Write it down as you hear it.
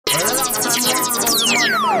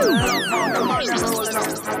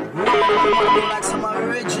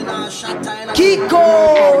Kiko!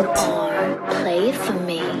 Play it for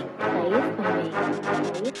me. Play it for me.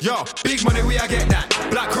 Yo, big money, we a get that.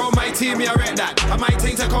 Black Crown, my team, me a rent that. I might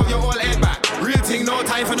think to cut your whole head back. Real thing, no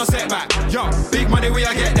time for no setback. Yo, big money, we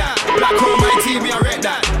a get that. Black Crown, my team, me a rent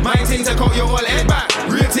that. My thing to cut your whole head back.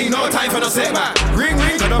 Real thing, no time for no setback. Ring,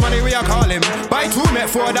 ring, to the money, we a calling. Buy 2, met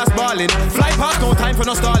 4, that's balling. Fly past, no time for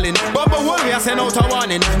no stalling. Bumper one, we a send out a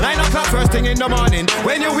warning. 9 o'clock, first thing in the morning.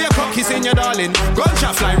 When you wake up, kissing your darling.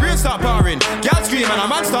 Gunshot fly, real start barring. Girl scream and a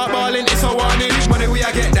man start balling. It's a warning, big money, we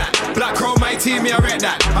a get that. Black Crown, my team, me a rent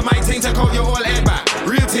that. I might think to cut your whole head back.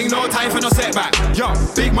 Real thing, no time for no setback. Yo,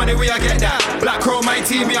 big money, we a get that. Black Crown, my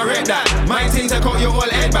team, me a rent that. My thing to cut your whole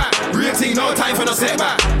head back. Real thing, no time for no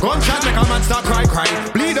setback. Gunshot make a man start cry.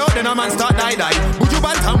 Bleed out, then a man start die. Would you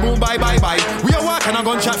bant and boom, bye. We a walk and a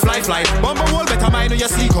gunshot fly. Bumper wall, better mind on your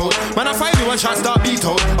sea code. Man, a 5v1 shot start beat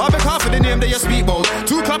out. All because of the name that you speak about.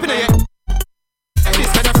 2 clapping a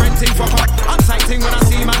this kind of friend thing fuck up. On-site thing when I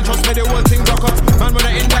see man, trust me the whole thing rock up. Man when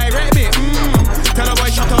I indirect me, tell a boy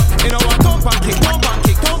shut up. You know what, thump and kick.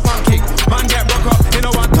 Man get broke up. You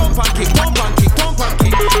know what, thump and kick. Man get broke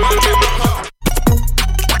up.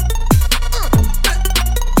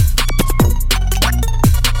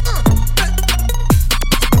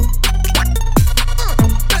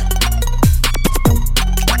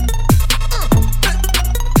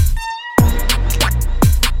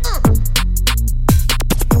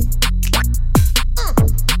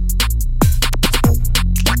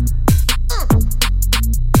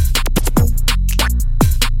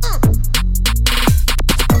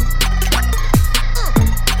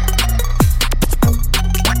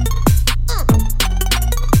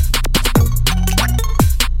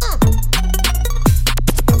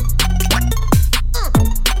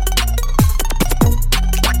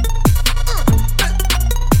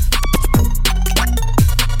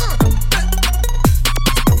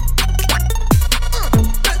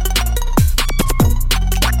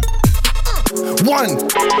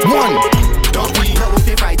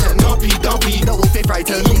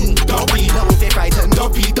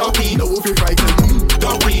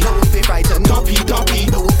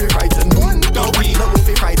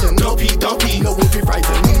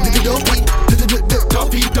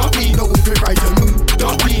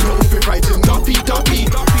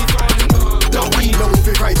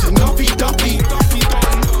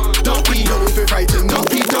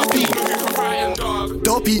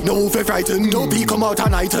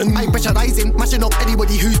 I'm pressurizing, mashing up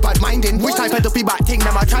anybody who's bad-minding. Which type of duffy back thing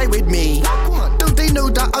them I try with me? Don't they know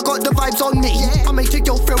that I got the vibes on me? I make your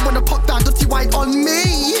girlfriend wanna pop that dirty white on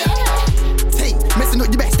me. Take, messing up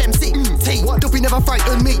your best MC. Take, duffy never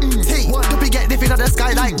frighten me. Take, duffy get living out the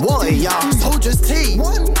sky like warrior. Soldiers T,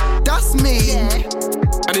 that's me.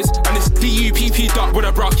 And it's D-U-P-P dot with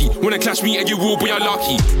a brocky. Wanna clash me and you will be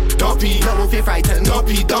unlucky. Doppy, no wolf is frightened.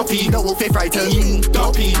 Doppy, no wolf is frightened.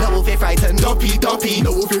 Doppy, no wolf is frightened. Doppy, no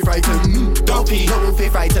wolf is frightened. Doppy, no wolf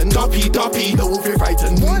is frightened. Doppy, no wolf is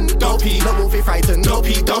frightened. Doppy, no wolf is frightened.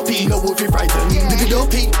 Doppy, no wolf is frightened.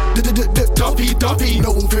 Doppy, no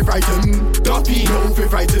wolf is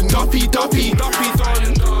frightened. Doppy, no wolf is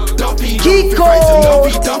frightened. Doppy, Kiko!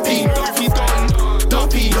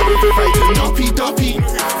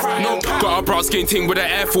 Got a brown skin ting with the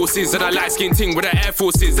Air Forces, and I light skin ting with the Air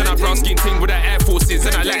Forces, and I brown skin ting with the Air Forces,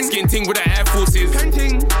 and I light skin ting with the Air Forces.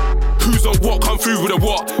 Who's on what? Come through with a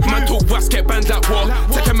what? Man talk wax, get banned like what?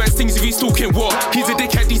 Take a man's things if he's talking what? He's a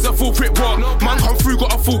dickhead, he's a full prick what? Man come through,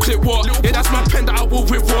 got a full clip what? Yeah, that's my pen that I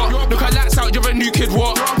walk with what? Look, I lights out, you're a new kid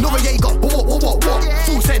what? Noriega, what?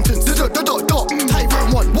 Full sentence, dot. Tyrone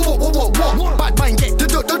 1, what? Bad mind get, dot.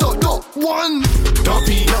 1.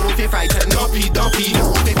 Doppy, no wolf is frightened. Doppy, no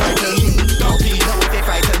wolf is frightened. Doppy, no wolf is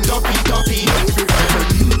frightened. Doppy, no wolf is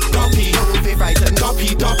frightened. Doppy, no wolf is frightened. Doppy,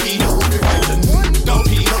 no wolf is frightened. Doppy,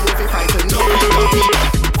 no wolf is frightened. Doppy,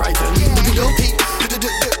 frightened.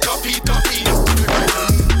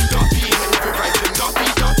 Doppy, no wolf is frightened. Doppy, no wolf is frightened.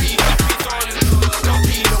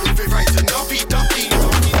 Doppy, no wolf is frightened. Doppy, no wolf is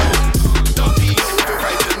frightened. Doppy,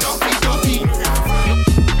 no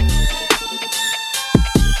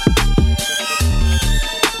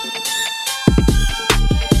wolf is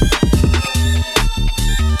frightened.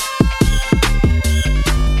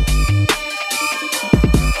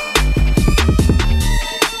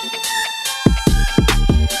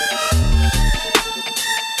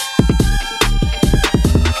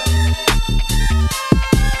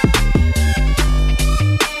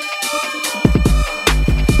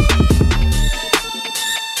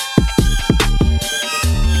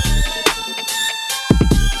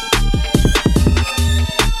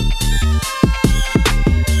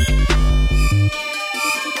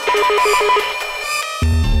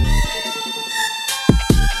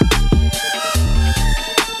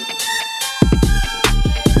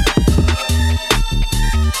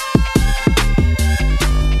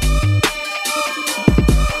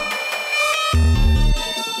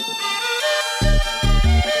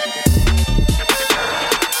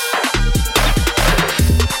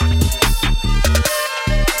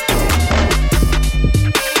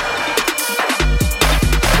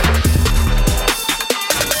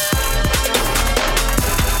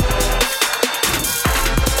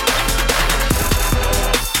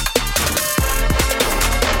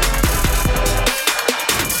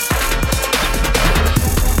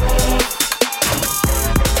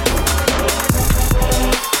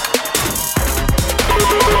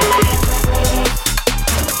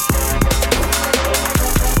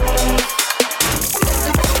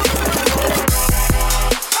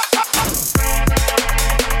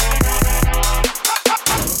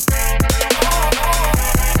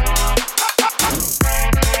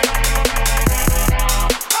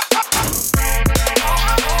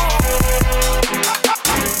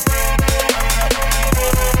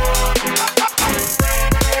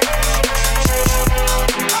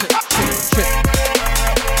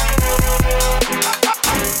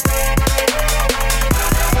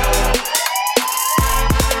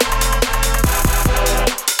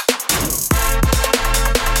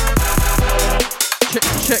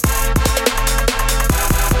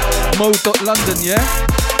 Mo.London, yeah?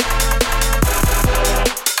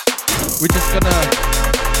 We're just gonna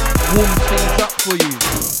warm things up for you.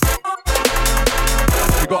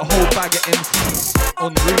 We got a whole bag of MCs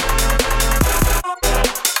en route.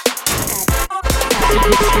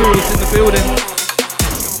 Secret School is in the building.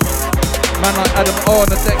 Man like Adam R on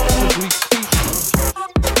the deck as we speak.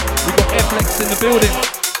 We got Airflex in the building.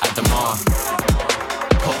 Adam R.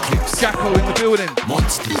 Hot clips. Jacko in the building.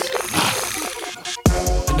 Monsters.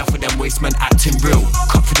 Enough of them waste men acting real.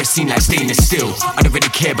 Cut through the scene like stainless steel. I don't really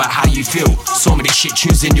care about how you feel. So many shit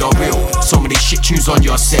tunes in your reel. So many shit tunes on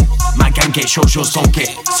your set. My gang get shows, yours don't get.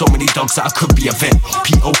 So many dogs that I could be a vet.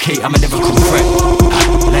 P.O.K. I'm a lyrical threat.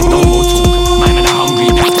 Let no more talk. My men are hungry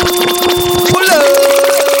now.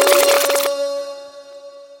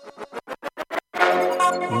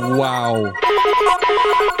 Wow.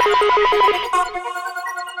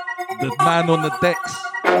 The man on the decks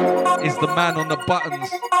is the man on the buttons.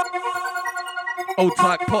 Old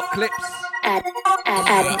type pot clips.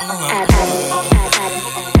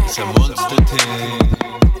 It's a monster thing.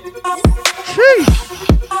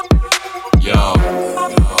 Yo,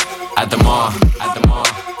 Adam R.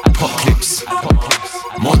 Pot clips.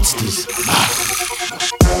 Monsters.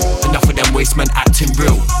 Enough of them waste men acting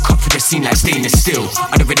real. Cut through the scene like stainless steel.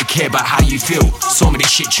 I don't really care about how you feel. So many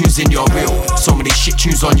shit tunes in your reel. So many shit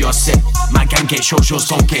tunes on your set. My gang get shows, yours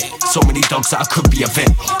don't get. So many dogs that I could be a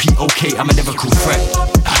vet. P.O.K. I'm a lyrical threat.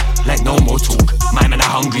 Like no more talk. My men are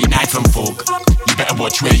hungry, knife and fork. You better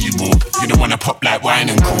watch where you walk. You don't wanna pop like wine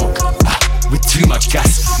and cork. With too much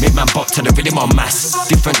gas, make man bop to the rhythm on mass.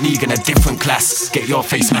 Different league and a different class. Get your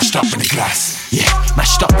face mashed up with a glass. Yeah,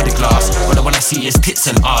 mashed up with a glass. All I wanna see is tits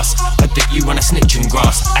and ass. Heard that you wanna snitch and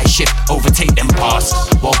grass. I shift, overtake them pass.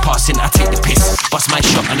 While passing, I take the piss. Bust my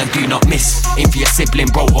shot and I do not miss. Aim for your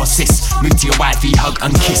sibling, bro or sis. Move to your wifey, hug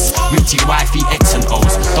and kiss. Move to your wifey, X and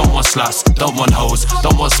O's. Don't want sluts, don't want hoes.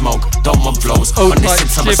 Don't want smoke, don't want blows. Old on this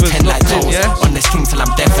since I was 10 like toes. Yeah? On this king till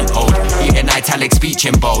I'm deaf and old. Eating italic, speech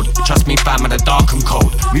in bold. Trust me fam, in the dark and cold.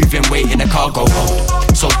 Moving weight in a cargo hold.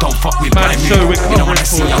 So don't fuck with my mood. You don't wanna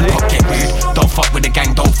see young pop get rude. Don't fuck with the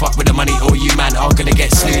gang, don't fuck with the money, or you man are gonna get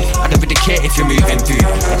slewed. I don't really care if you're moving through.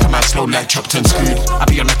 I come out slow like chopped and screwed. I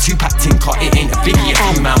be on a 2-pack tin cot, it ain't a biggie if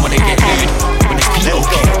you man wanna get nude. When it's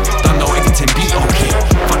P.O.K. don't know everything be okay.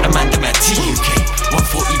 Fuck the man, them at T.U.K.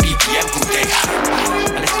 140 BPM all day.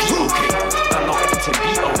 And it's P.O.K. don't know everything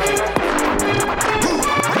be okay.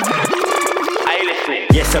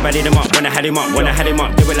 Yes, I batted him up when I had him up. When I had him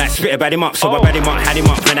up, they were like spit about him up. So I batted him up, had him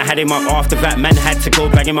up. When I had him up, after that, man had to go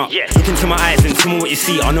bag him up. Look into my eyes and tell me what you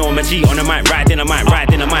see. I know I'm a G on the mic, riding a mic,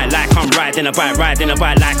 riding a mic like I'm riding a bike, riding a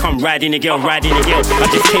bike like I'm riding a girl, riding a girl. I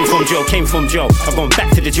just came from jail. I've gone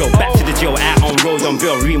back to the jail, out on road on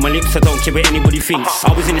bill. Read my lips, I don't care what anybody thinks.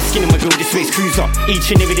 I was in the skin of my girl, this waist cruiser.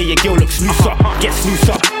 Each and every day your girl looks looser, gets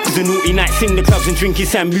looser. Cause the naughty nights in the clubs and drinking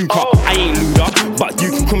Sambuca. I ain't luda, but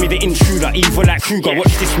you can call me the intruder. Evil like Kruger,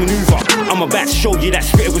 watch this maneuver. I'm about to show you that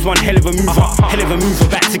spirit was one hell of a mover. Hell of a mover,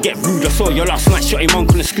 back to get rude. I saw your last night shot him on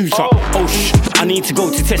a scooter. Oh shh, I need to go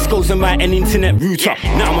to Tesco's and buy an internet router.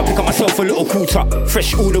 Now I'ma pick up myself a little quarter.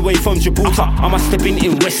 Fresh all the way from Gibraltar. I must have been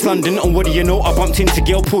in West London, and what do you know, I bumped into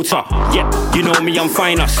Gail Porter. Yeah, you know me, I'm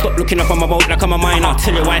finer. Stop looking up on my boat like I'm a miner.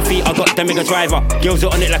 Tell your wifey I got the mega driver. Girls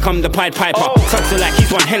are on it like I'm the Pied Piper. Tugs are like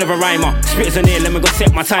he's one hell of a rhymer. Spitters are near, let me go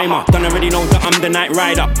set my timer. Don't already know that I'm the night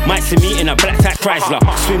rider. Might see me in a black tack Chrysler.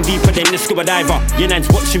 Swim deeper than the scuba diver. Your nan's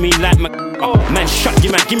watching me like man, shut you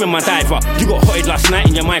man, give me my diver. You got hotted last night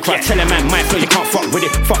in your micro. Tell a man, my flow, you can't fuck with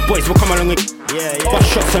it. Fuck boys, we'll come along with it. Bust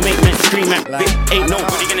shots to make men scream at like, ain't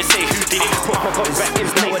nobody gonna say who did it. Pop back in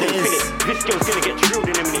place and feel it. This girl's gonna get drilled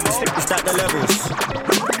in a minute. Is that the levels?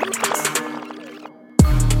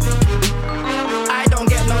 I don't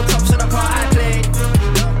get no props to the part I play.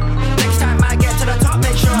 Next time I get to the top,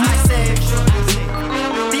 make sure I save.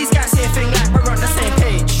 These guys say things like we're on the same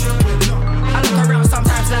page. I look around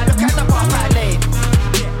sometimes like look at the part I laid.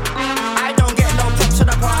 I don't get no props to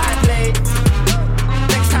the part I played.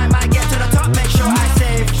 Next time I get to the top, make sure I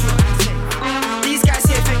save. These guys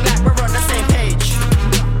say things like we're on the same page.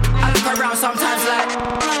 I look around sometimes like,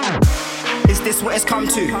 is this what it's come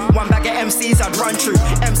to? One bag of MCs I'd run through.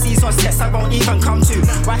 MCs on sets I won't even come to.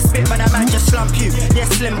 Why spit when a man just slump you? Yeah,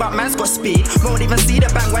 slim but man's got speed. Won't even see the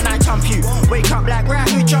bang when I jump you. Wake up like, right,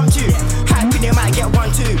 who jumped you? Hyping you might get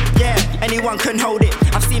 1-2. Yeah, anyone can hold it.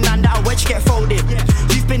 I've seen man that a wedge get folded.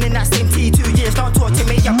 You've been in that same T 2 years. Don't talk to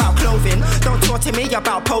me about clothing. Don't talk to me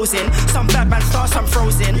about posing. Some bad man stars, some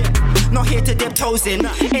frozen. Not here to dip toes in.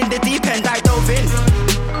 In the deep end I dove in.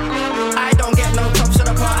 I don't get no props to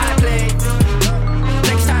the part I play.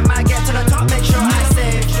 Next time I get to the top, make sure I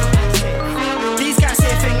save. These guys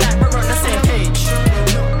say things like we're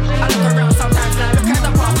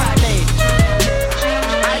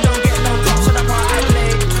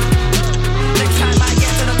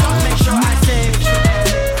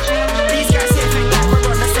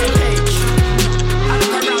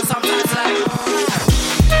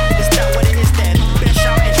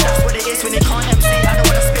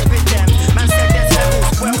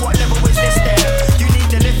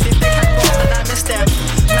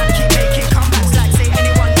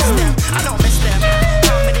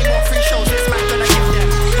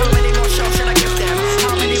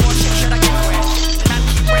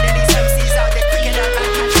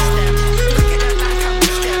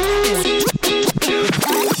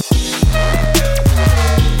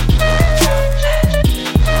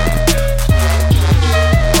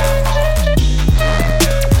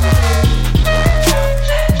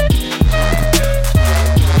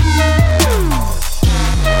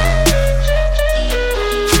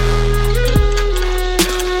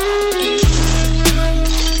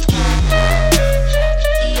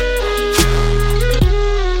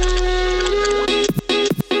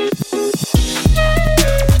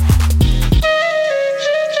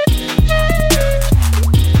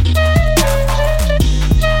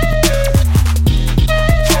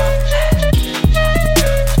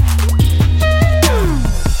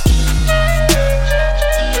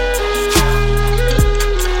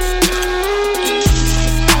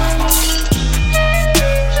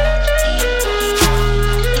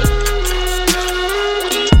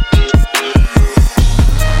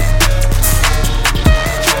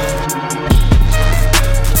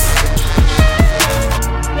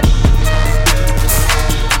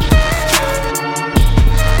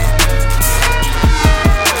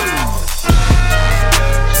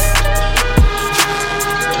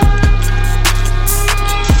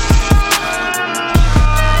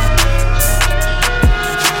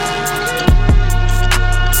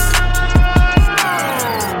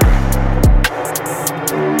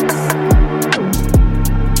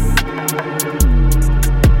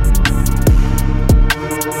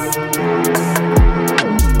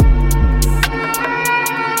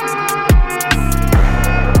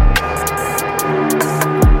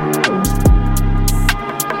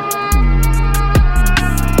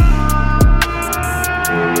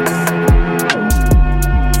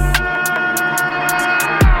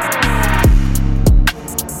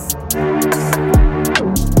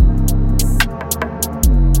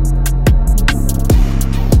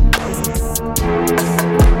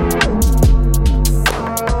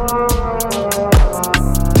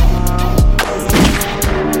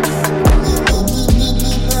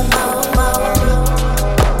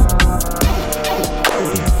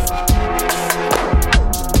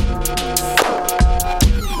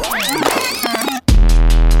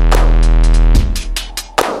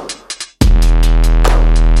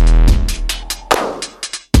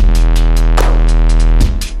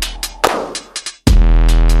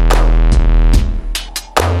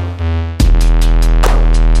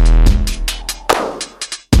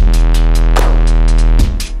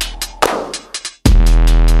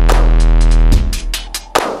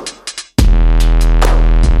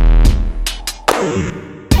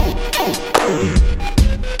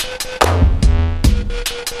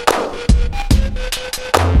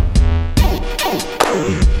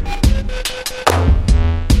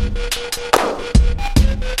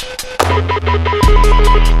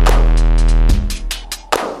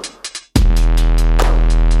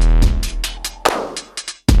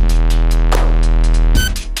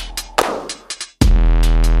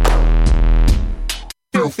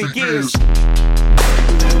Filthy gears.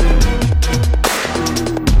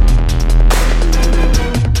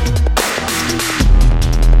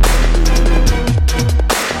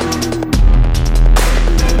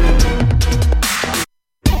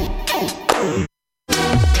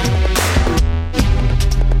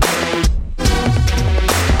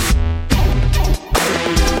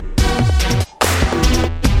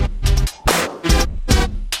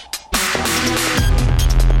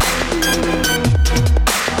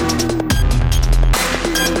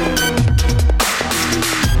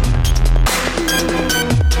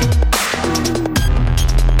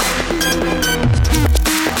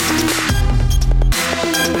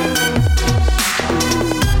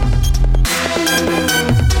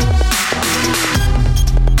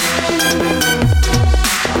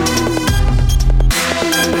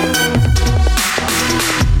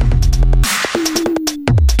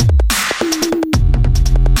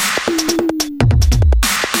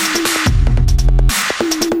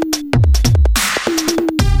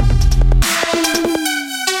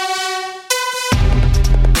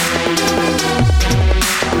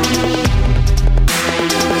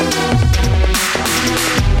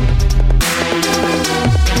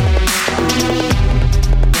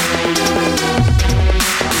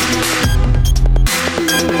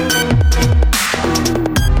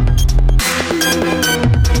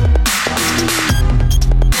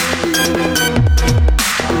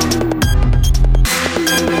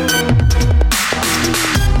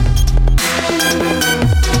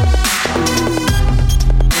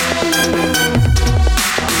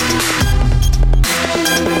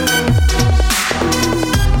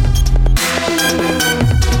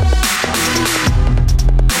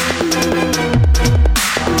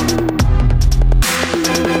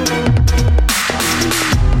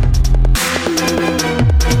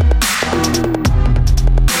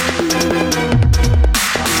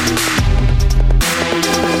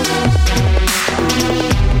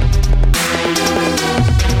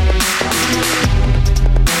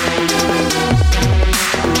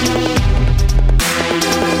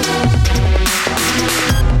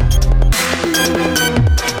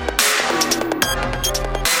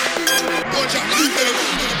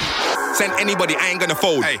 Anybody, I ain't gonna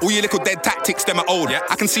fold. Hey. All your little dead tactics, them are old. Yeah.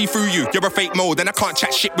 I can see through you, you're a fake mold, and I can't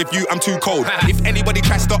chat shit with you, I'm too cold. If anybody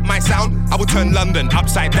tries to stop my sound, I will turn London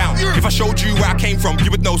upside down. Yeah. If I showed you where I came from,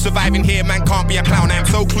 you would know surviving here, man, can't be a clown. I am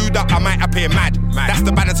so clued up, I might appear mad. That's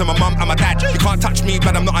the balance of my mum and my dad. You can't touch me,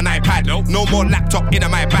 but I'm not an iPad. No more laptop in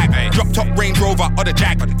my bag. Hey. Drop top Range Rover or the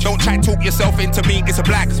Jag. Don't try to talk yourself into me, it's a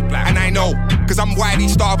blag. And I know, cause I'm Wiley,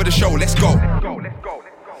 star of the show, let's go.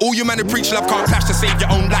 All you man who preach love can't clash to save your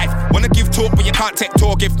own life. Wanna give talk, but you can't take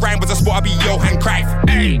talk. If rhyme was a sport, I'd be Johan Cruyff.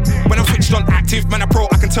 Hey. When I'm switched on active, man, I pro,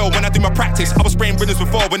 I can tell when I do my practice. I was spraying winners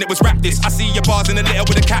before when it was rap this. I see your bars in the litter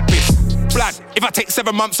with a cap piss. Blood, if I take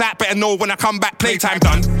 7 months out, better know when I come back, playtime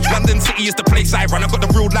done. London City is the place I run. I've got the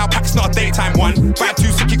real loud pack, it's not a daytime one. Vibe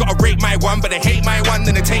too sick, you gotta rate my one. But they hate my one,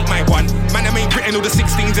 then they take my one. Man, I ain't written all the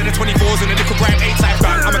 16s and the 24s and the little grime 8s I've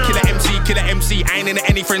done. I'm a killer MC. I ain't in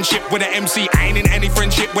any friendship with an MC. I ain't in any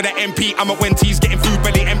friendship with an MP. I'm at Wendy's getting food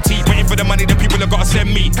belly empty. Waiting for the money that people have gotta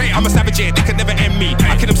send me. Hey, I'm a savage here, they can never end me.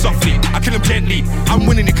 I kill them softly, I kill them gently. I'm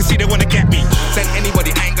winning it cause see they wanna get me. Send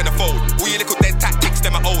anybody, I ain't gonna fold. All your little dead tactics,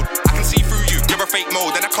 them are old. I can see through you, you're a fake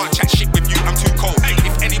mold. And I can't chat shit with you, I'm too cold. Hey,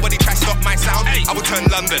 if anybody tries to stop my sound, hey, I will turn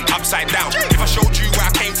London upside down. If I showed you where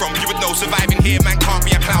I came from, you would know surviving here, man, can't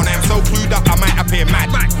be a clown. I am so clued up, I might appear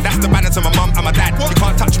mad. That's the balance of my mum and my dad. You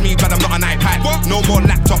can't touch me, but I'm not an iPad. No more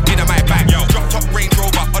laptop in my bag. Drop top Range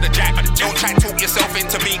Rover or the Jag. Don't try to talk yourself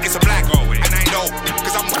into me, it's a blag. And I know,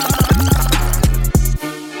 cause I'm...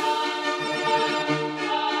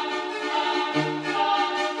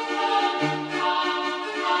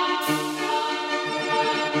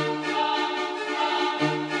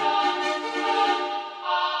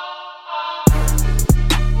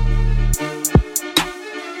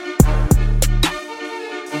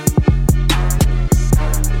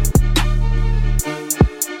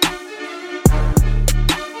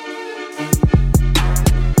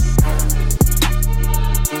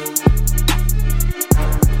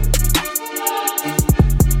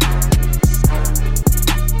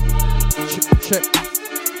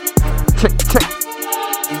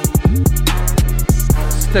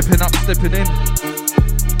 Stepping up, stepping in.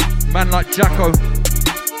 Man like Jacko.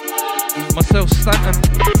 Myself, Stanton.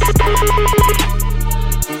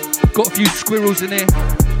 Got a few squirrels in here.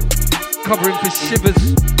 Covering for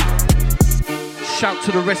Shivers. Shout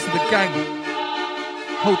to the rest of the gang.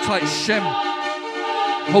 Hold tight, Shem.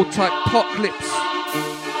 Hold tight, Potclips.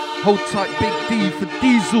 Hold tight, Big D for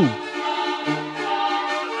Diesel.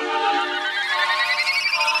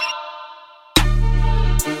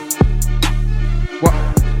 What?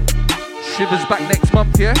 Shivers back next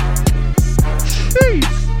month, yeah? Jeez.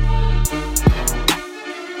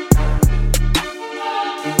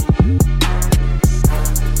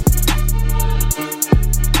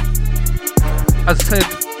 As said,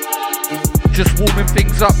 just warming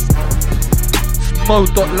things up. It's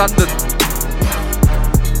Mo.London.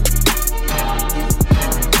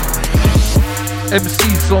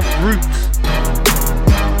 MC's on route.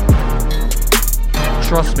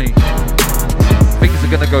 Trust me, things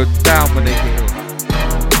are gonna go down when they get here.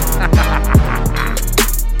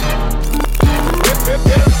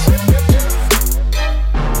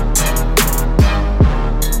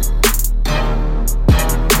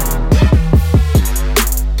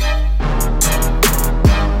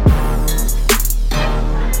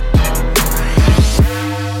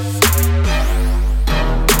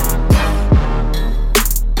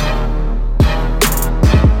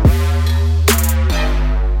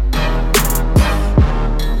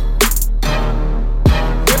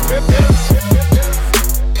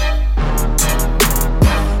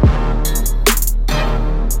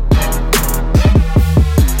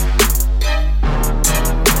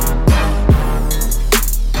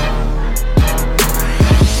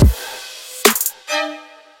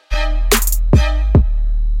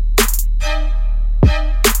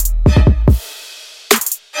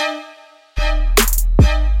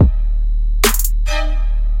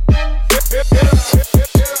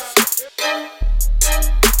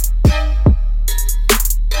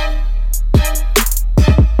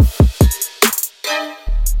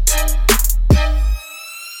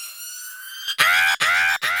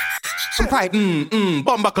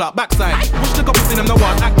 Bomber clock, backside. Push the couples in them, no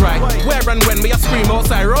one act right. Where and when me a scream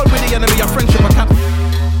outside. Roll with the enemy, a friendship, a cap.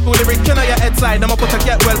 Who lyric, can I your head side? I'ma put a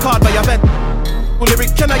get well card by your bed. Who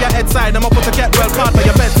lyric, can I your head side? I'ma put a get well card by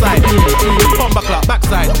your bedside. Bomber clock,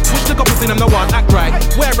 backside. Push the couples in them, no one act right.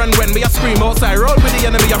 Where and when me a scream outside. Roll with the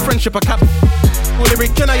enemy, a friendship, a cap. Who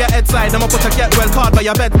lyric, can I your head side? I'ma put a get well card by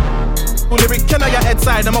your bed. Who lyric, can I your head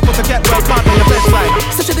side? I'ma put a get well card by your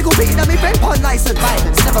bedside. Such a little beat that me friend pon license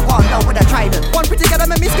violence. Never gone down with a trident. One pretty girl that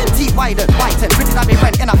made me skin teeth widen. Whiten, pretty that me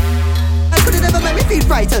friend in a. I could've never made me feel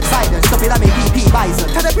frightened. Silence, stop it that me PP bison.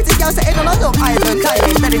 Had a pretty girl sitting on a love island.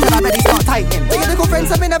 Timing, ready till I belly start tightening. The little friends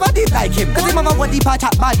that me never did like him. Cause him mama one deep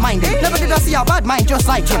chat bad minded. Never did I see a bad mind just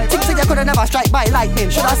like him. Think say you could've never strike by lightning.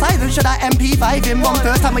 Should I silence, should I MP5 him? Wrong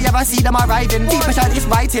first time we ever see them arriving. Deeper shot is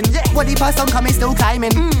writing. What deep person coming still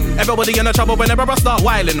climbing. Everybody in a trouble whenever I start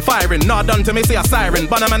whiling, firing. Not done to me, see a siren.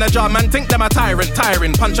 But a manager, man, think them a tyrant.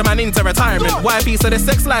 Tiring, punch a man into retirement. Why a piece of the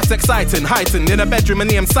sex life's exciting. Heightened in a bedroom, and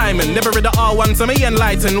name Simon. Never read the R1 to me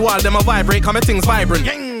enlightened. While them a vibrate, come things vibrant.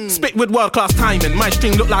 Spit with world-class timing. My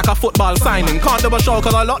string look like a football signing. Can't do a show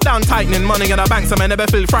cause I lock down tightening. Money in the bank so I never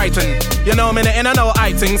feel frightened. You know me in I know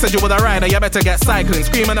iting. Said you was a rider, you better get cycling.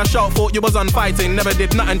 Screaming a shout, thought you was on fighting. Never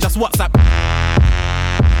did nothing, just WhatsApp.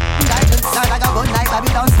 Sound like a good night,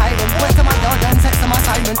 Babylon silent. Wait to my door, then set some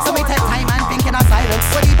assignment. So we take time and think in a silence.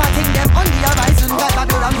 What deep I think them on the horizon. Got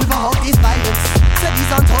Babylon with a hope this violence. Said these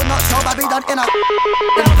untold, not sure Babylon in a.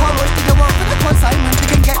 Then how much did you want for the consignment? We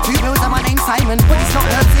can get 2 bills and my name Simon. But it's not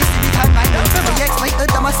herbs, it's the time random. So we exploited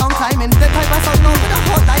them a song climbing. The type of song known with a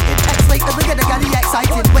hot light. It X-rated, we get the galley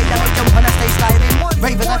excited. Wait, then we jump on a stage sliding.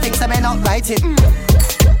 Ravers, I think some men not writing.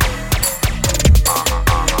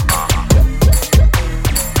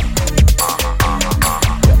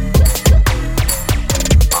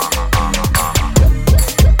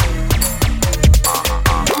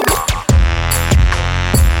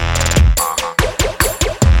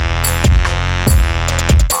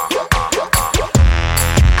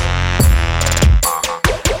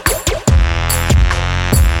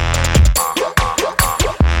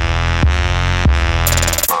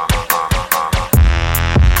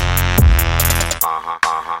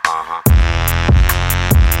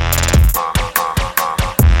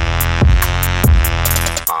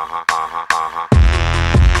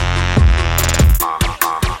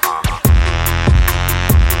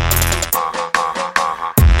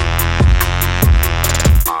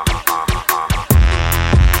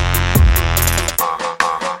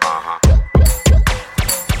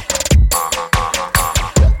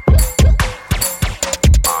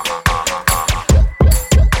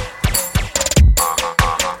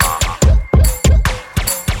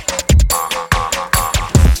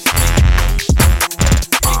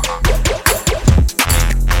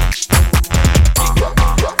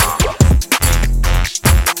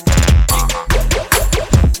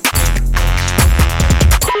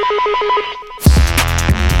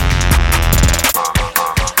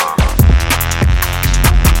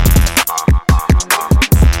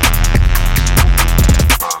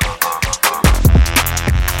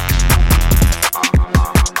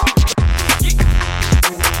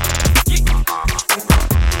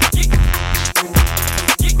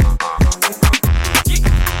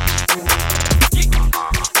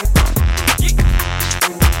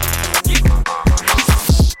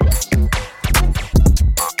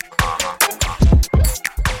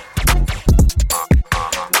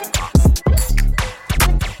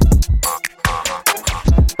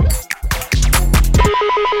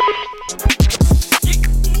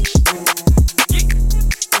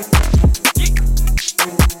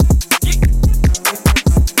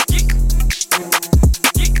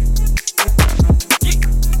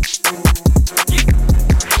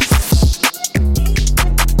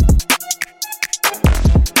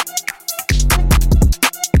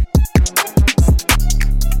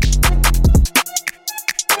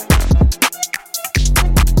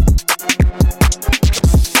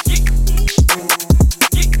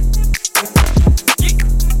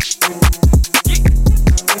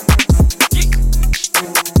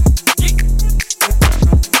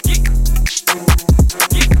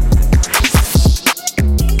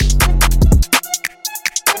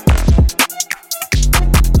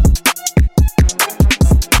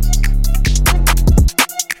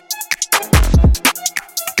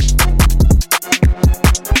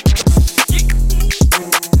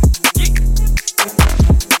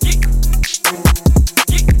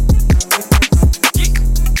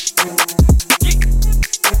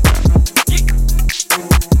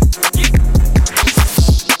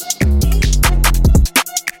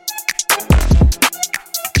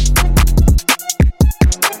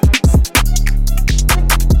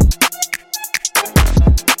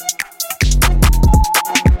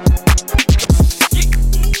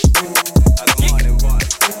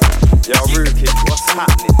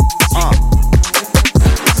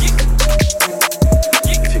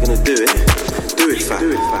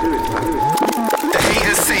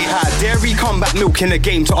 Dairy combat milk in the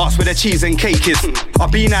game to ask where the cheese and cake is.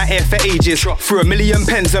 I've been out here for ages, through a million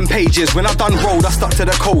pens and pages. When I done rolled, I stuck to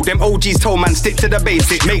the code. Them OGs told man, stick to the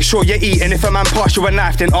basics. Make sure you're eating. If a man pass you a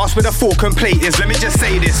knife, then ask where the fork and plate is. Let me just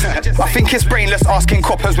say this. I think it's brainless asking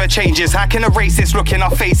coppers where changes. How can a racist look in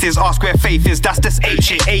our faces, ask where faith is? That's just 8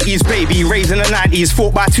 shit. 80s baby, raised in the 90s,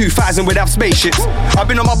 fought by 2000 without spaceships. I've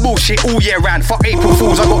been on my bullshit all year round. Fuck April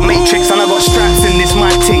Fools, I got Matrix and I got straps in this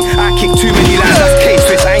mic ting. I kick too many lines, that's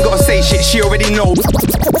K-Swiss. I ain't gotta say shit, she already knows.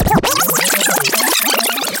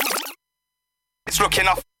 It's looking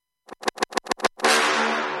up.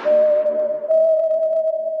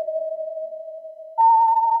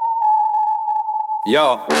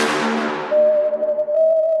 Yo.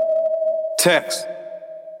 Text.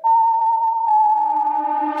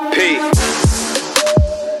 P.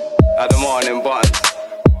 At the morning button.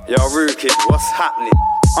 Yo, Rookie, what's happening?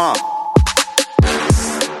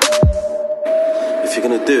 If you're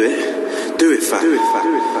gonna do it, fam. Do it,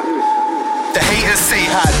 fam. The haters say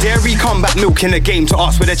how dairy combat milk in the game to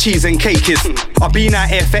ask where the cheese and cake is. I've been out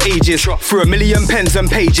here for ages, through a million pens and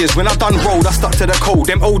pages. When I done rolled, I stuck to the code.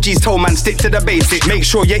 Them OGs told man, stick to the basics. Make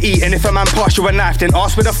sure you're eating. If a man pass you a knife, then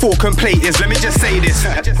ask where the fork and plate is. Let me just say this.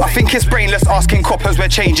 I think it's brainless asking coppers where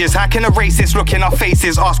changes. How can a racist look in our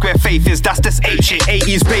faces, ask where faith is? That's just 8 shit.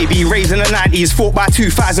 80s baby, raised in the 90s, fought by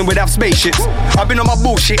 2000 without spaceships. I've been on my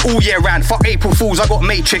bullshit all year round. Fuck April Fools, I got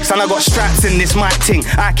Matrix and I got straps in this mic ting.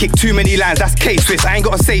 I kick too many lines, that's K-Swiss. I ain't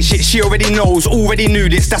gotta say shit, she already knows, already knew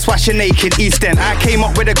this. That's why she naked. East End, I came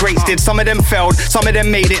up with the greats did. Some of them failed, some of them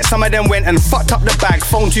made it, some of them went and fucked up the bag.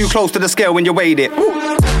 Phone too close to the scale when you weighed it.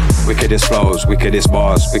 Wickedest flows, wickedest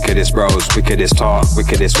bars, wickedest bros, wickedest talk,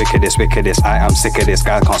 wickedest. I am sick of this,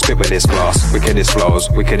 guy can't spit with this glass. Wickedest flows,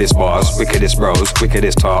 wickedest bars, wickedest bros,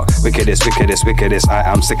 wickedest talk, wickedest. I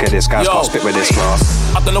am sick of this, guy can't spit with this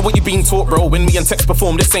glass. I don't know what you been taught, bro. When me and Tex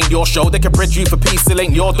perform, this ain't your show. They can bread you for peace, still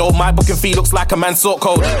ain't your dough. My booking fee looks like a man's sort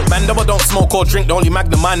code. Man, though I don't smoke or drink, the only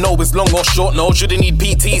magnum I know is long or short. No, shouldn't need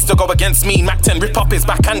PTs to go against me. Mac 10, rip up his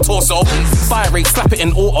back and torso. Fire rate, slap it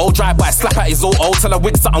in auto. Drive by, slap at his auto. Tell a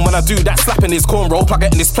wig something when I do that, slapping his cornrow. Plug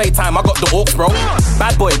it in his playtime, I got the orcs, bro.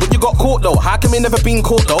 Bad boy, but you got caught though. How come you never been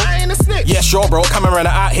caught though? I ain't a snitch. Yeah, sure, bro. Camera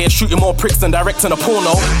out here shooting more pricks than directing a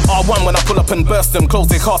porno. R1 when I pull up and burst them, close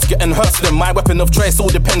their casket and hearse them. My weapon of choice all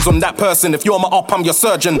depends on that person. If you're my op, I'm your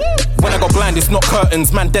surgeon. When I go blind, it's not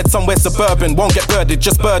curtains. Man dead somewhere suburban. Won't get birded,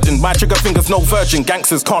 just burdened. My trigger finger's no virgin.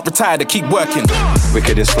 Gangsters can't retire, they keep working.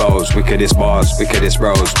 Wickedest flows, wickedest bars, wickedest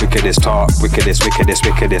bros, wickedest talk, wickedest.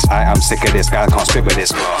 I am sick of this, guy can't spit with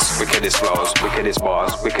this glass. Wickedest flows, wickedest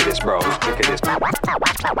bars, wickedest bros, wickedest.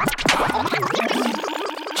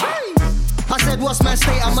 I said, what's my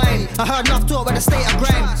state of mind? I heard enough talk with the state of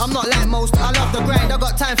grind. I'm not like most, I love the grind. I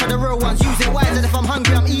got time for the real ones, use it wise. And if I'm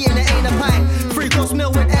hungry, I'm eating it, ain't a pint. 3-course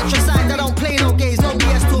meal with extra sides. I don't play no games, no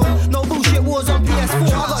BS talk. No bullshit wars on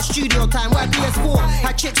PS4. I got studio time, why PS4?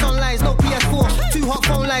 Had chicks on lines, no PS4. 2 hot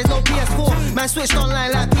phone lines, no PS4. Man switched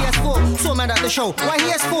online like PS4. Saw man at the show, why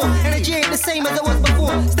he S4? Energy ain't the same as it was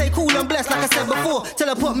before. Stay cool and blessed like I said before. Till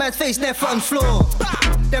I put man's face, their foot on floor.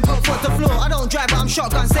 Then put foot to floor. I don't drive but I'm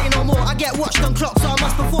shotgun, say no more. I get watched on clock so I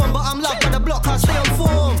must perform. But I'm loved by the block, I stay on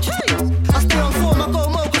form. I stay on form, I go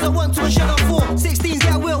more cause I want to and shed on form. 16s,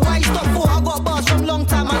 yeah, will, why you stop for? I got bars from long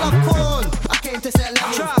time, I love corn. I came to set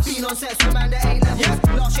levels, trust. Been on sets with man that ain't level. Yeah.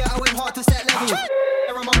 Last year I went hard to set levels. I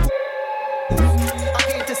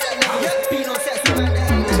came to set levels, yeah. Been on sets with man that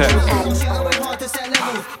ain't level. Last year I went hard to set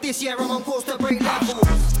levels. This year I'm on course to break levels.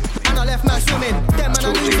 And I left man swimming, then man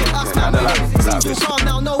I lose it, us man winning. Seems too calm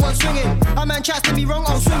now, no one's swinging. A man tries to be wrong,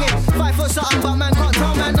 I'm swinging. 5 foot something, but man can't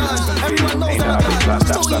tell man nothing. Everyone knows I'm a glad.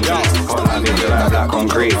 Still eat cakes, Black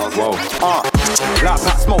concrete, whoa. Black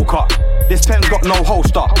Pat Smoker. This pen's got no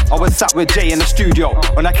holster. I was sat with Jay in the studio.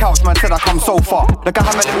 On the couch, man said I come so far. Like I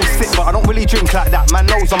have a little sip, but I don't really drink like that. Man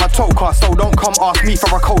knows I'm a toker, so don't come ask me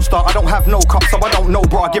for a coaster. I don't have no cup, so I don't know,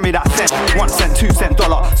 bro. Give me that cent. 1 cent, 2 cent,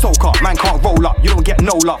 dollar. Soaker, man can't roll up. You don't get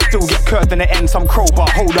no luck. Still get curved in the end, some crowbar.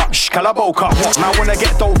 Hold up, shh, calaboca. What? Man wanna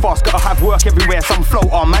get dough fast, gotta have work everywhere. Some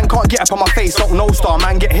floater. Man can't get up on my face, don't no star.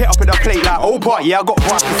 Man get hit up in the plate like, oh boy, yeah, I got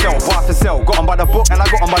bars to sell. Got on by the book and I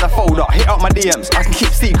got on by the folder. Hit up my DMs, I can keep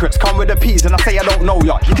secrets. Come with the P's and I say I don't know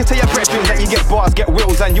ya. You can tell your brethren that you get bars, get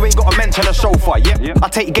wheels, and you ain't gotta mention a chauffeur. Yep. I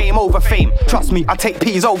take game over fame. Trust me, I take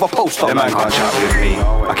P's over poster. The man can't chat with me.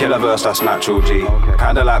 I kill a verse, that's natural G.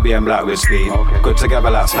 Kinda like being black with Steve. Good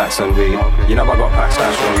together like snacks and V. You know I got pack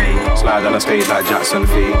stats from me. Slide on the stage like Jackson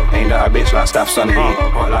Fee. Ain't that a bitch like Staffs and Heat.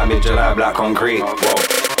 Hot like mid-July, black concrete.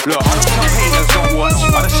 Whoa. Look, I don't tell haters don't watch.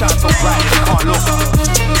 I just shine so bright you can't look.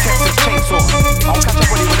 Texas chainsaw, I'll catch a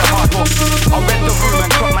body with a hard hook. I'll rent the room and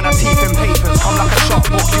drop man a teeth in papers. Come like a shot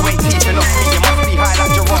book, you ain't teeth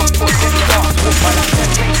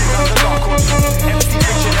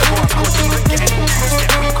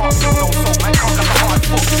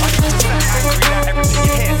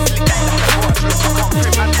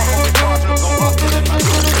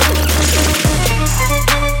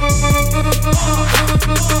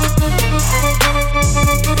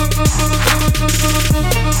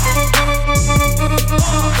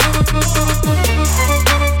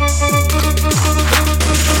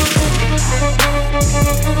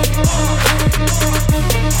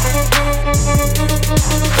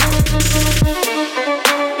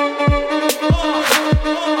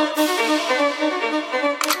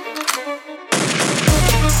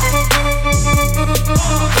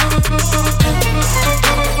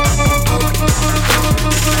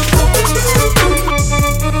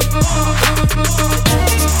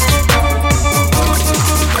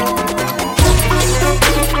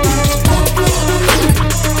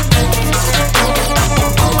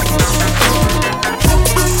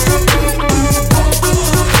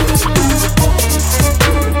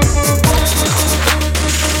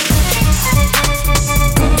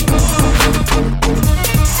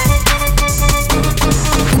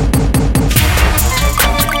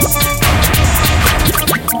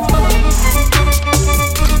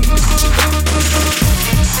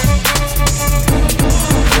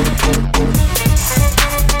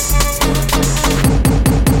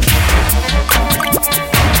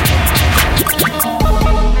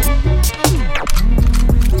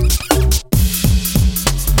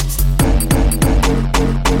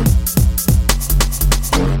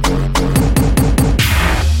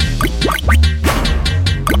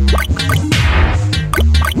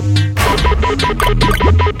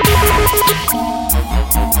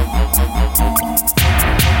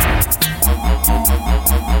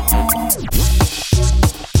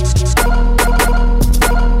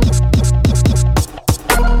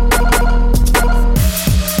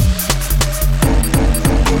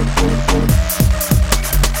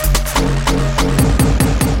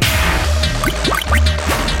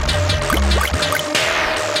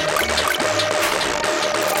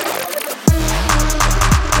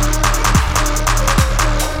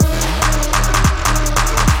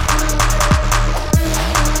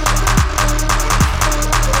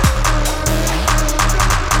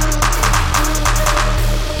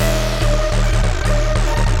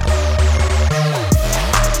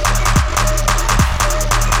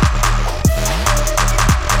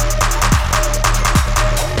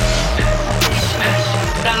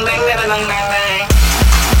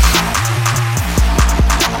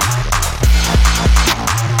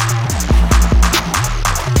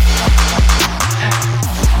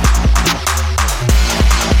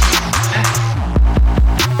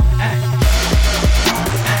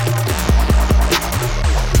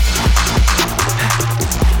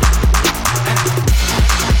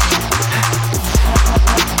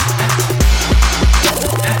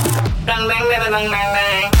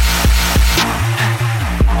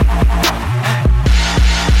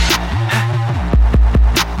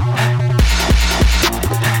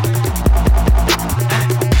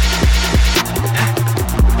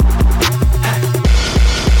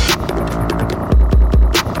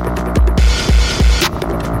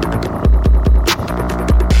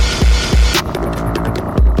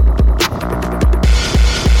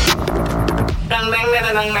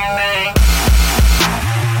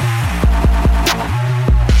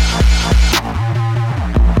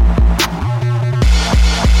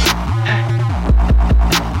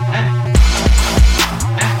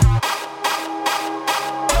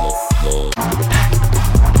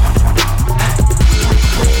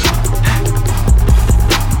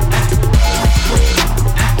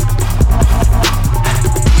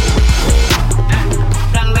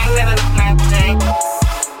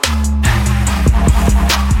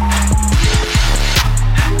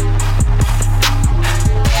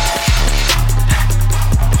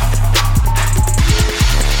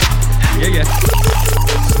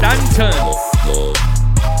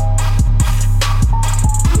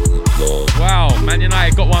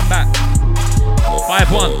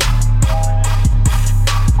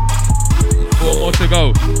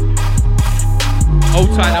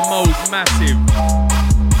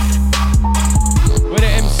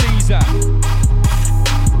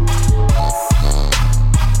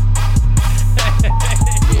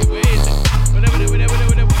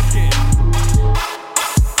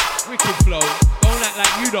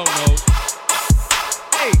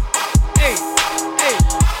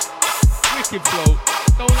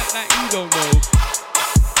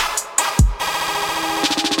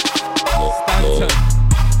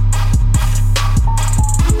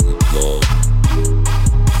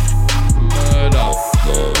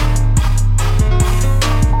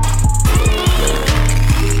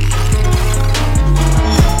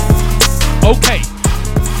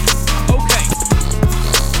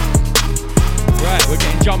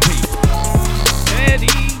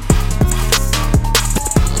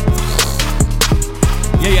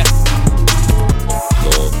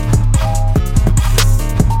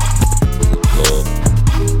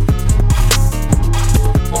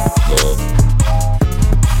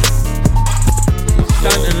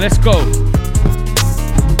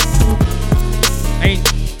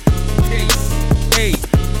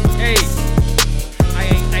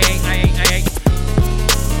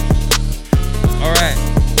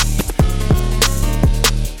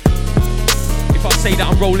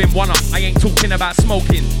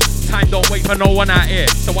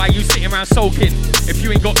Soaking. If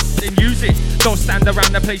you ain't got, then use it. Don't stand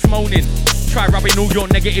around the place moaning. Try rubbing all your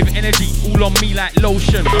negative energy all on me like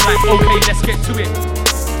lotion. I'm like, okay, let's get to it.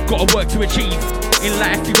 Gotta work to achieve. In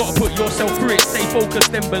life, you gotta put yourself through it. Stay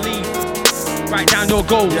focused, then believe. Write down your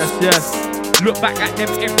goals. Yes, yes. Look back at them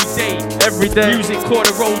every day. Every day. Music,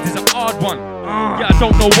 quarter road is a hard one. Yeah, I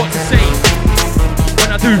don't know what to say.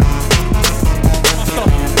 When I do, I'll stop.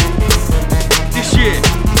 This year.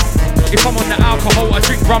 If I'm on the alcohol, I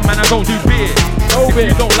drink rum and I don't do beer. If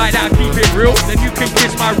you don't like that, I keep it real, then you can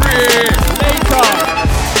kiss my rear. Later.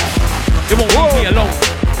 They won't leave me alone.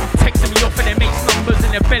 Texting me off and they make numbers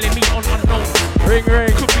and they're belling me on unknowns. Ring,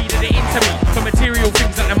 ring. Could be that they're into me for material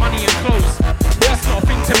things like the money and clothes. That's not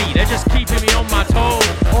a thing to me, they're just keeping me on my toes.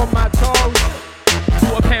 On my toes.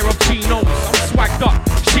 Bought a pair of chinos, I'm swagged up,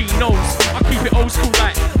 she knows. I keep it old school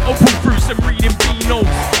like open fruits and reading Beanos.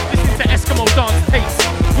 Listen to Eskimo dance tapes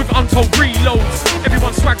with untold reloads.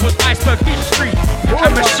 Everyone's swag was iceberg history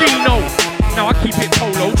and Machino. Now I keep it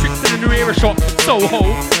polo, trips to the new era shop,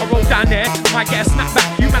 Soho. I roll down there, might get a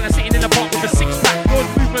snapback. You man are sitting in the park with a six-pack. Broad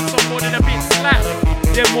movements on more than a bit slack.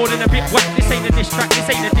 They're more than a bit whack. This ain't a diss track, this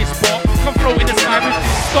ain't a diss bar. Come float in the sky with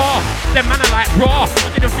this star. Them man are like raw.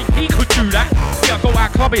 I didn't think he could do that. See, I go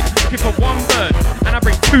out clubbing, looking for one bird, and I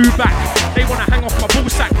bring two back. They wanna hang off my ball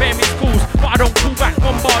sack, bear missed calls, but I don't call back.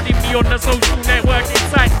 Bombarding me on the social networking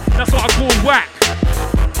site. That's what I call whack.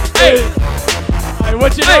 Hey, hey,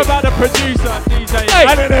 what you know about the producer, DJ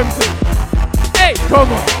Alan MC? Hey,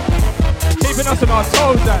 come on, keeping us on our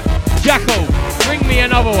toes, that Jacko, bring me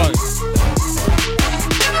another one.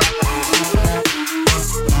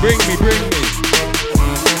 Bring me.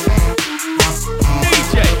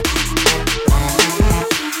 DJ.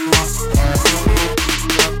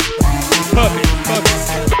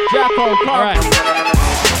 go, come. All right.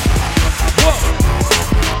 Whoa.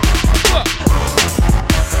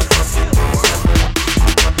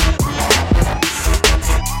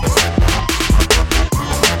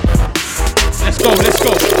 Let's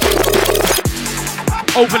go.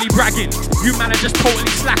 Overly bragging, you man are just totally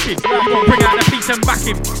slacking. You won't bring out the peace and back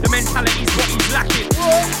him. The mentality's what he's lacking.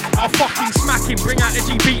 I'll fucking smack him, bring out the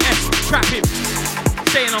GPS, trap him.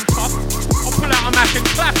 Saying I'm tough, I'll pull out a match and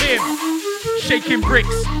clap him. Shaking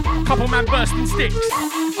bricks, couple man bursting sticks.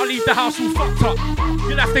 I'll leave the house all fucked up.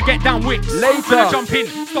 You'll have to get down wicks. Later. When I jump in,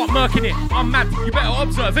 start murking it. I'm mad, you better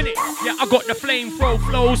observe, innit? Yeah, I got the flamethrower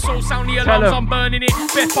flow, so sound the alarms, I'm burning it.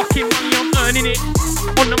 Bare fucking money, I'm earning it.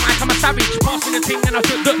 On the mic, I'm a savage, passing the thing and I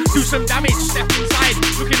do some damage. Step inside,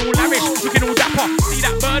 looking all lavish, looking all dapper. See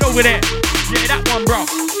that bird over there? Yeah, that one, bro.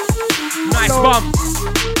 Nice bum.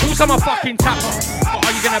 Pull some a fucking tapper. But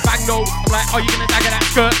are you gonna bang though? I'm like, are you gonna dagger that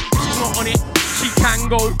skirt? She's not on it. She can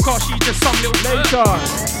go, cause she's just some little later.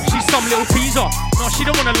 She's some little teaser. No, she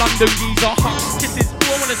don't want a London geezer. Hugs, kisses,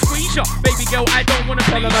 I wanna squeeze ya. Baby girl, I don't wanna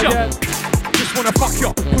please ya. Just wanna fuck ya.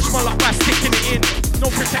 Push my luck by sticking it in. No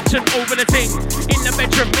protection over the thing. In the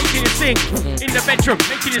bedroom, making it sing. In the bedroom,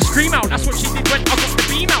 making it scream out. That's what she did when I got the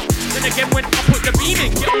beam out. Then again when I put the beam in.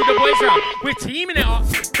 Get all the boys round. We're teaming it up.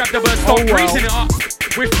 Grab the bird, start freezing it up.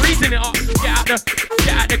 We're freezing it up. Get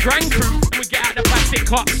out the grand crew. And we get out the plastic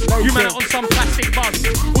cups. You man are on some plastic buzz.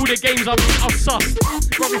 All the games I'm in are sus.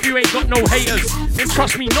 Bro, if you ain't got no haters, then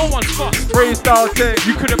trust me, no one's fussed. Freestyle thing.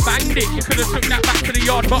 You could have banged it. You could have took that back to the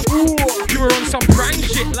yard. But you were on some prank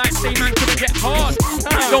shit. Like say man couldn't get hard.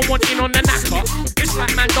 You don't want in on the knacker. It's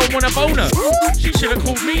like man don't want a boner. She should have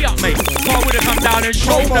called me up, mate. So I would have come down and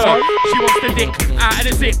shown her. She wants the dick out of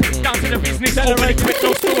the zip. Down to the business, over the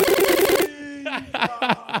crypto store.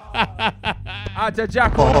 Out to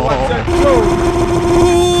Jack on the 1 and 2.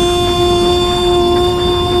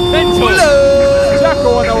 Mental. Jack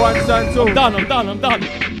on the 1 and 2. I'm done.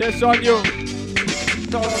 This on you.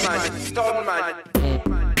 Stone man.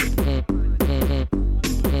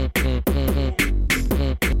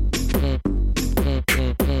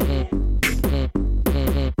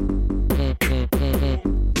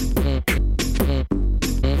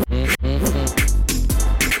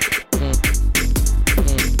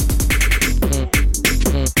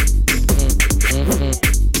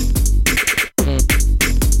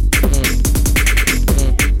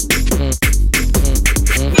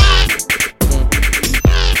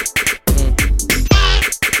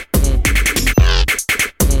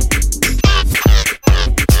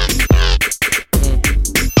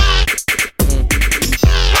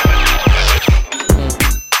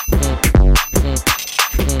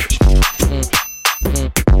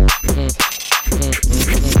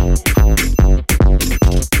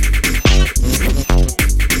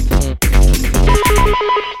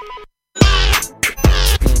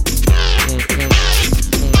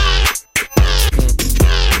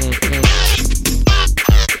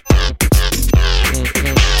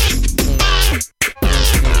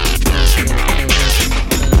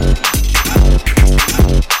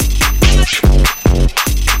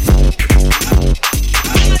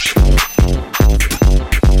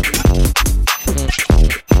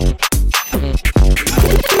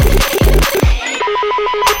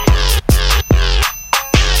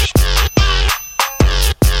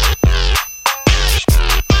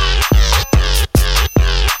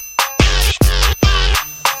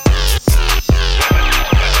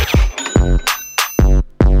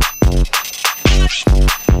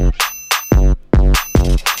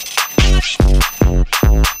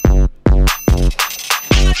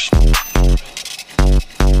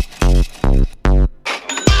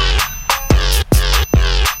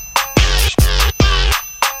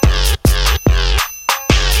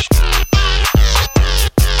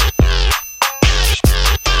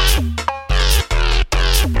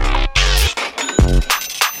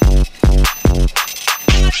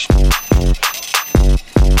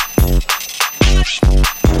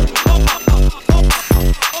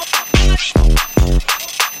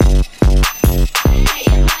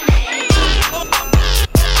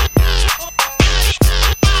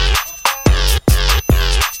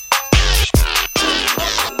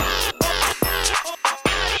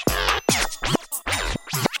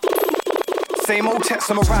 Same old text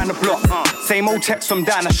from around the block. Same old text from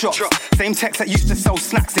down the shop. Same text that used to sell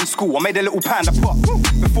snacks in school. I made a little panda pop.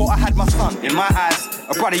 Before I had my son, in my eyes,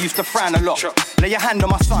 a brother used to frown a lot. Lay your hand on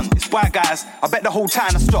my son, it's white guys. I bet the whole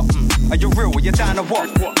town to stop. Are you real? Are you down to what?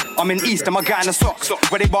 I'm in East and my guy in the socks.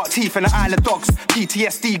 Where they bark teeth in the Isle of Dogs.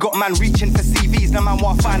 PTSD got man reaching for CVs. No man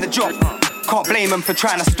want to find a job. Can't blame them for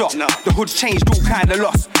trying to stop. The hood's changed, all kind of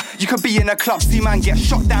lost. You could be in a club, see man get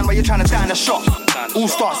shot down while you're trying to down a shot. All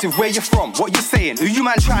starts with where you're from, what you're saying, who you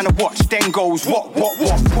man trying to watch. Then goes what,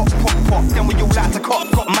 pop. Then we all like to cop.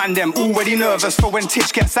 Man them already nervous for when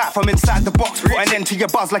Titch gets out from inside the box. Put an end to your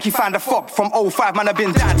buzz like you found a fob. From 05 man I've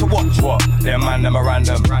been down to watch. What? Them man them are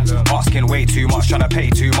random. Asking way too much, trying to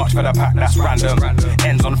pay too much for the pack, that's random.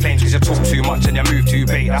 Ends on flames cause you talk too much and you move too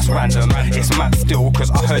bait, that's random. It's mad still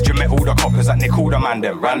cause I heard you met all the coppers that Nick all the man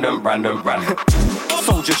them. Random.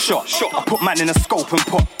 Soldier shot. I put man in a scope and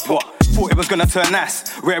pop. What? Thought it was gonna turn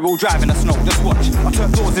ass. Rare wheel drive in the snow, just watch. I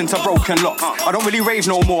turn doors into broken locks. I don't really rave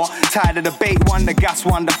no more. Tired of the bait one, the gas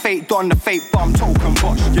one, the fake don, the fake bum, token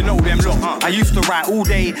bosh. You know them look. I used to write all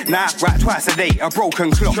day, now I write twice a day. A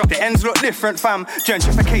broken clock. The ends look different, fam.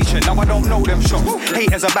 Gentrification, now I don't know them shops.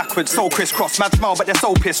 Haters are backwards, so crisscross. Mad smile, but they're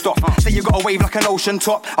so pissed off. Say you got a wave like an ocean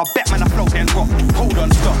top. I bet man I float then drop. Hold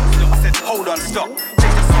on, stop. I said hold on, stop.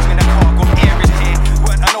 Take the song in the car, got air in here.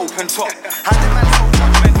 Weren't an open top. Had the man so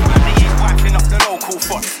judgmental that they ain't wiping up the local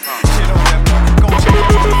foot. Shit on them, go check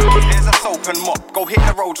it. There's a soap and mop. Go hit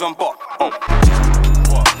the roads on bot.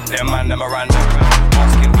 What? Them man, them are random.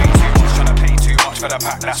 Asking way too much, trying to pay too much for the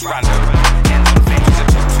pack, that's random. Ends on flames, you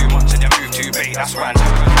talk too much and you move too bait, that's random.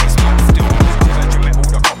 It's mad still. I heard you met all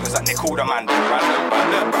the coppers that Nick all the man.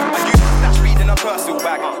 Random. And you that's reading a personal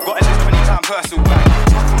bag. Got a little 20-pound personal bag.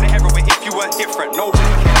 Come from the heroin if you weren't different. Nobody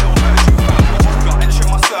cared, no hurt you found. Got and show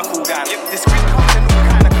my circle down. This screen comes in all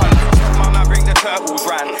kind of colours. My man bring the turtles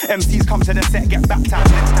round. MCs come to the set, get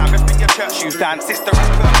baptized. Next time, just bring your church shoes down. Sister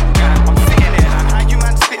and purple gang. I'm sitting here like how you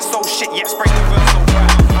man spit so shit, yet spray the verse so proud.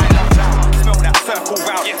 I love that. Smell that circle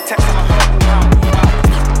round. Text on my herbal round.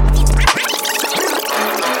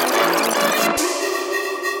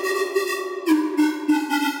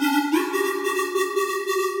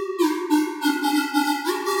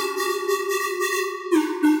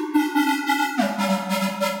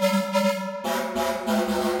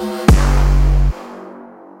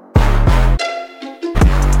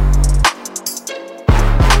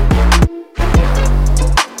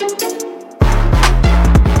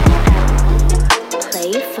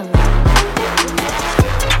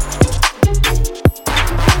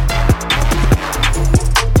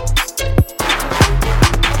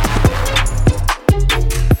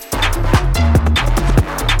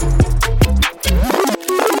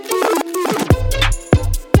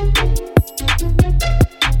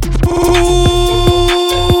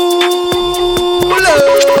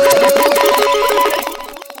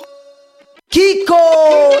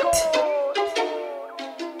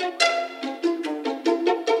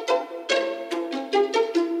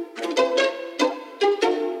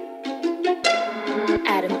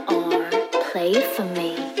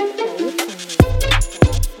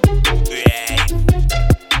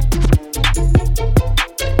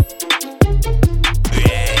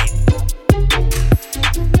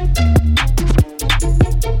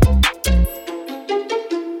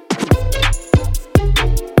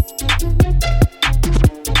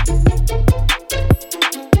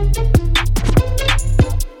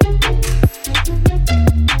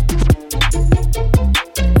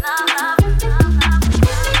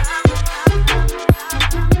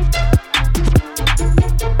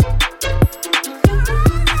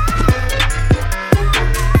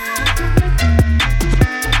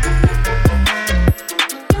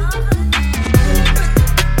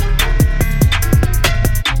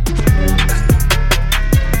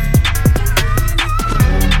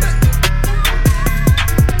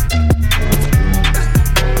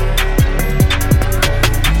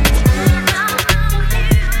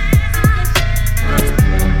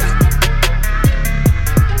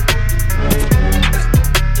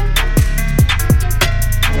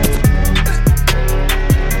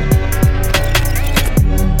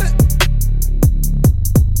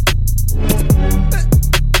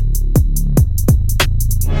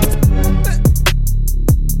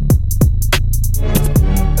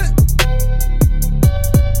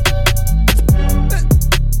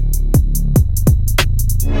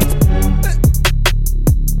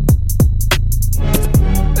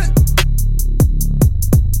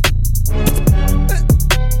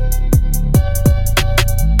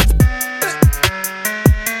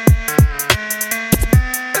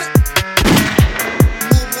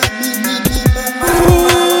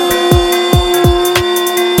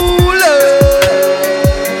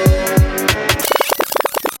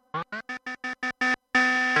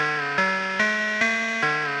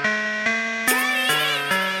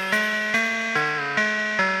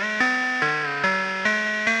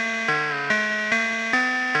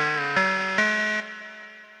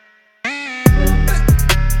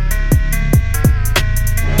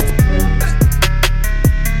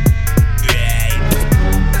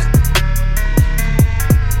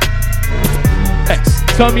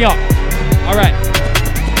 Turn me up. Alright.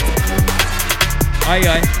 Aye,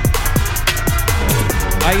 aye.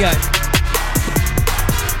 Aye, aye.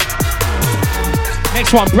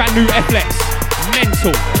 Next one, brand new FLEX.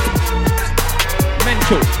 Mental.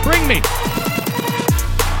 Mental. Bring me.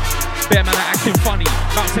 Bear man are acting funny.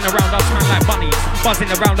 Bouncing around our time like bunnies.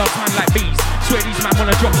 Buzzing around our time like bees. Swear these man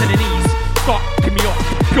wanna drop to the knees. Start kicking me off.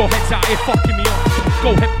 Pure heads out here fucking me off.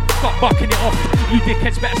 Go ahead, start bucking it off. You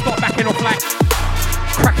dickheads better start backing off like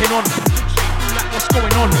cracking on. Like, what's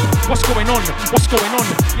going on? What's going on? What's going on?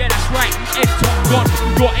 Yeah, that's right. Head top gone.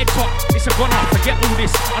 Your head top, it's a goner. Forget all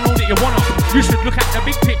this. I know that you wanna. You should look at the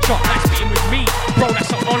big picture. Like speaking with me, bro.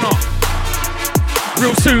 That's an honor.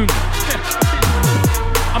 Real soon.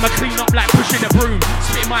 I'ma clean up like pushing a broom.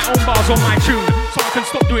 Spitting my own bars on my tune, so I can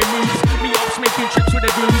stop doing moves. Me ups making trips with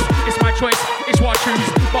the goons. It's my choice. It's what I choose.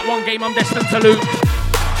 But one game I'm destined to lose.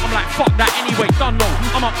 I'm like, fuck that anyway, done no.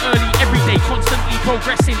 I'm up early every day, constantly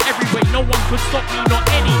progressing every way. No one could stop me, not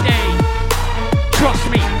any day. Trust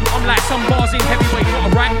me, I'm like some bars in heavyweight. Not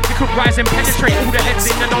a right, they could rise and penetrate all the heads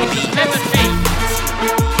in the nose, levitate.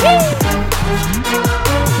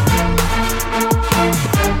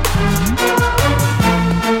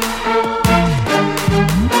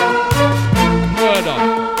 Murder.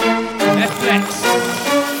 FLEX.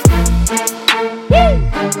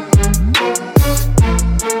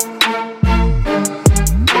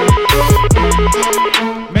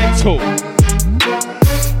 Mental.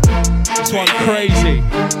 This one crazy.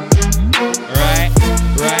 Right.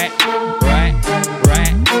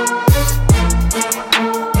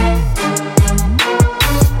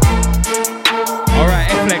 Alright,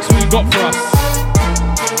 FLEX, what you got for us?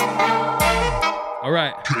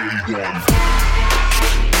 Alright.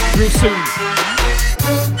 Real soon.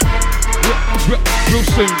 Real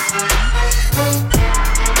soon.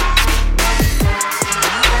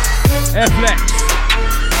 FLEX.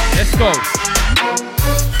 Let's go.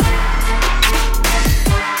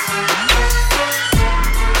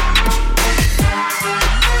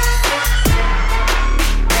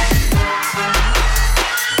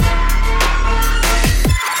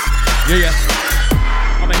 Yeah.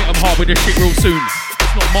 I'ma hit them hard with this shit real soon.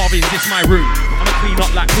 It's not Marvin's, it's my room. I'ma clean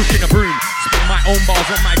up like pushing a broom. Spitting my own bars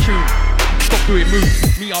on my tune. Stop doing moves.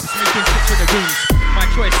 Me ups making tricks with the goons. My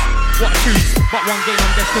choice, what I choose. But one game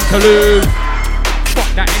I'm destined to lose.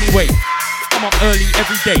 Fuck that anyway. I'm up early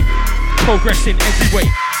every day. Progressing every way.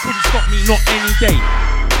 Couldn't stop me, not any day.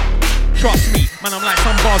 Trust me, man, I'm like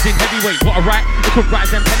some bars in heavyweight. What a right, it could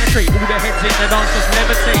rise and penetrate. All the heads in the dance just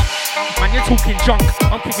levitate. Man, you're talking junk.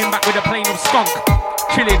 I'm kicking back with a plane of skunk.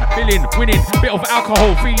 Chilling, billing, winning. Bit of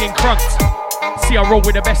alcohol, feeling crunked. See, I roll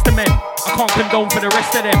with the best of men. I can't condone for the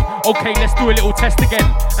rest of them. Okay, let's do a little test again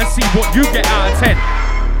and see what you get out of 10.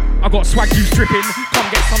 I got swag juice dripping. Come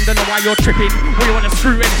get some, don't know why you're tripping. Well, you wanna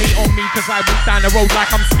screw and hate on me, cause I walk down the road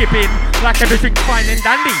like I'm skipping. Like everything's fine and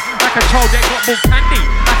dandy. Like a child that got bulk candy.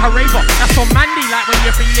 Like a raver, that's on Mandy. Like when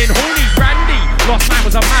you're feeling horny, brandy. Last night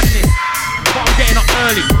was a madness, but I'm getting up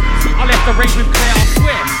early. I left the rave with Claire, I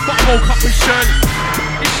swear, but I woke up with Shirley.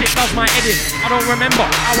 This shit does my head in. I don't remember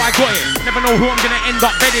how I got it. Never know who I'm gonna end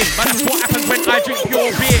up bedding. But that's what happens when I drink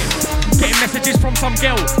pure beer. Getting messages from some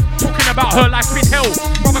girl talking about her life in hell.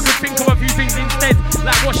 Brother could think of a few things instead,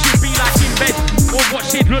 like what she'd be like in bed, or what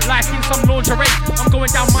she'd look like in some lingerie. I'm going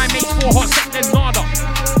down my mate's for hot set, then nada.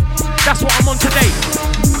 That's what I'm on today.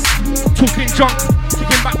 Talking junk,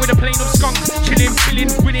 kicking back with a plane of skunk. Chilling,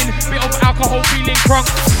 feeling, winning, bit of alcohol, feeling crunk.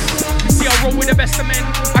 See, I roll with the best of men.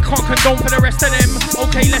 I can't condone for the rest of them.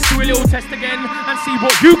 Okay, let's do a little test again and see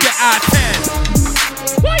what you get out of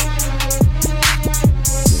 10. Wait.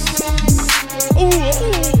 Ooh.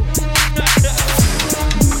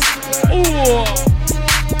 Ooh.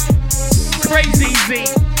 Crazy Z.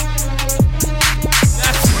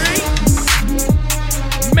 That's free.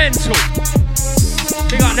 Mental.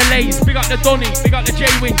 Big up the Lays, big up the Donny, big up the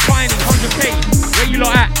J-Wing, Tiny, 100k. Where you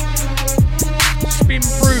lot at? Spin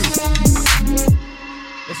through.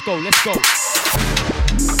 Let's go.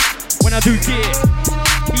 When I do gear,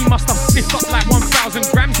 he must have sniffed up like 1,000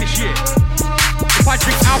 grams this year. If I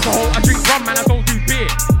drink alcohol, I drink rum, man, I don't do beer.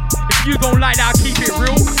 If you don't like that, I keep it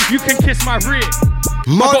real, you can kiss my rear.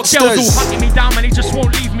 Monsters. I got girls all hunting me down, man, they just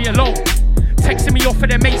won't leave me alone. Texting me off for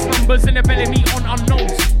their mates' numbers and they're belling me on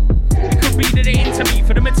unknowns. It could be that they're into me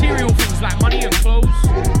for the material things like money and clothes.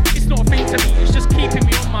 It's not a thing to me, it's just keeping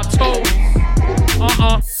me on my toes.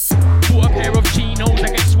 Bought a pair of chinos, I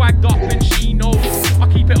get swagged up and she knows. I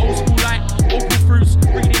keep it old school like Opal fruits,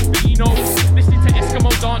 reading Beanos. Listening to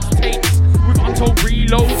Eskimo dance tapes with untold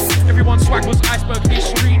reloads. Everyone's swag was iceberg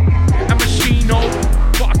history and Machino.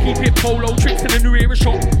 But I keep it polo, trips to the new era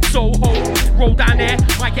shop, Soho. Roll down there,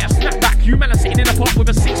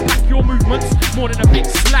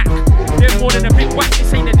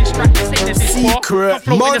 Secret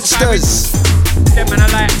monsters. Them man are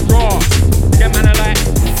like raw. Them man are like,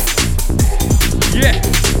 yeah.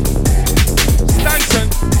 Stanton.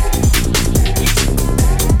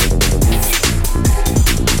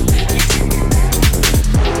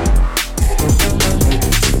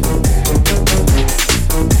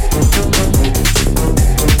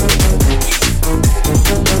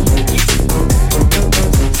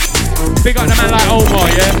 Big up the man like Omar,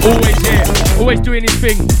 yeah? Always here, always doing his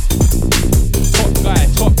thing. Top guy,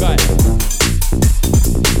 top guy.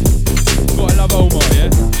 Gotta love Omar, yeah?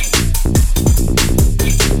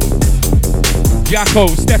 Jacko,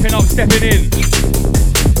 stepping up, stepping in.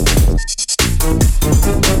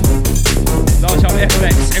 Large up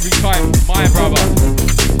FX every time, my brother.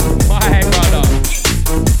 My brother.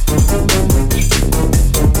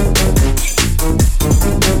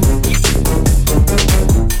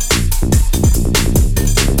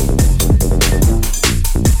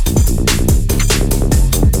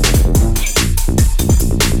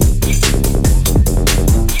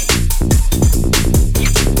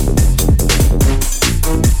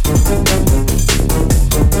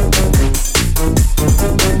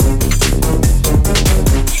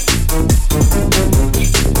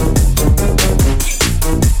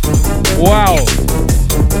 Wow.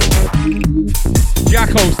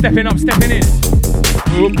 Jacko, stepping up, stepping in.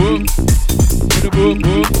 Whoop, whoop. Whoop,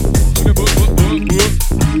 whoop. Whoop, whoop, whoop, whoop.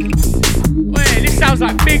 Wait, this sounds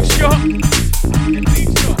like Big Shot. Big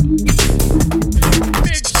Shot.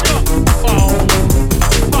 Big Shot. Oh.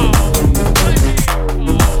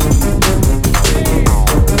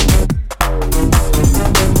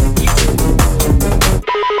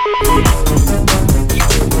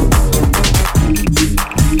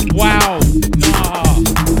 Wow. Nah.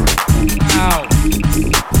 Wow.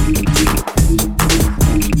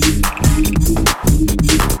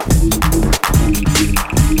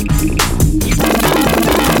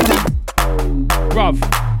 Bruv.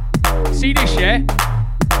 See this, yeah?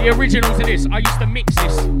 The originals of this. I used to mix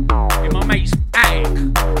this in my mate's attic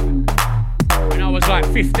when I was like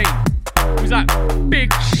 15. It was like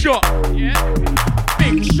Big Shot, yeah?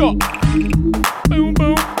 Big Shot. Boom,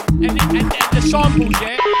 boom. And the samples,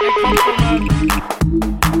 yeah, they come from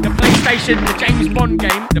the PlayStation, the James Bond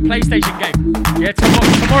game, the PlayStation game. Yeah,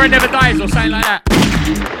 Tomorrow Never Dies or something like that.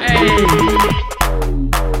 Hey,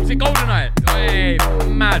 was it GoldenEye? Hey,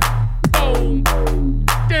 mad. Boom.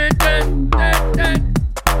 Dun, dun, dun, dun.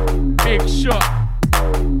 Big Shot.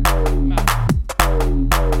 Mad.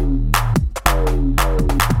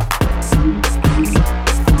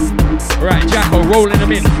 Right, Jacko, rolling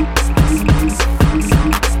them in.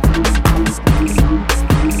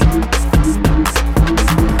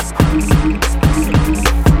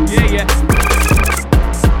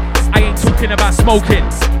 About smoking.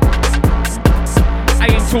 I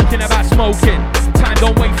ain't talking about smoking. Time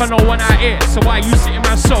don't wait for no one out here. So why you sitting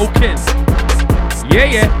around soaking?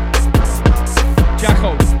 Yeah.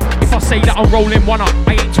 Jacko, if I say that I'm rolling one up,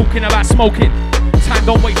 I ain't talking about smoking. Time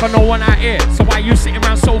don't wait for no one out here. So why you sitting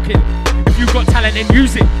around soaking? If you got talent, then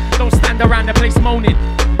use it. Don't stand around the place moaning.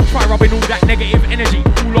 Try rubbing all that negative energy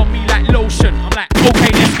all on me like lotion. I'm like,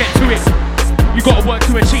 okay, let's get to it. You gotta work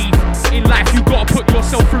to achieve. In life, you gotta put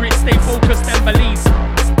yourself through it. Stay focused and believe.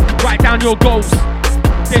 Write down your goals,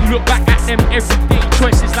 then look back at them every day.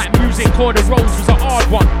 Choices like music or the roads was a hard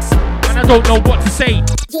one, and I don't know what to say.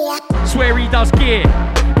 Swear he does gear.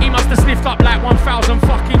 He must have sniffed up like 1,000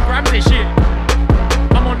 fucking grams this year.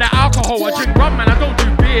 I'm on that alcohol, I drink rum, man, I don't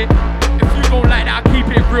do beer. If you don't like that, I keep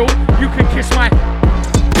it real. You can kiss my...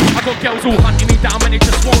 I got girls all hunting me down, and it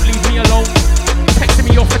just won't leave me alone. Texting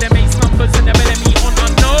me off of their mates' numbers and they're letting me on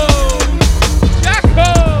unknown.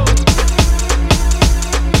 Jacko!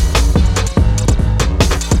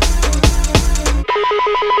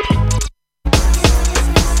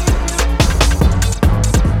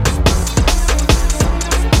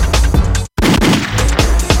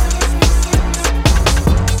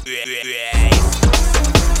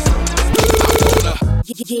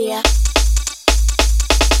 Yeah.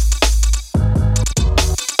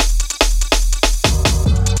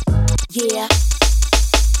 Yeah.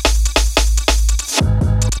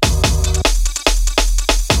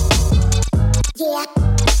 Yeah.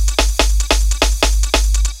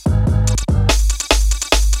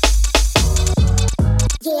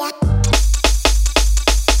 Yeah.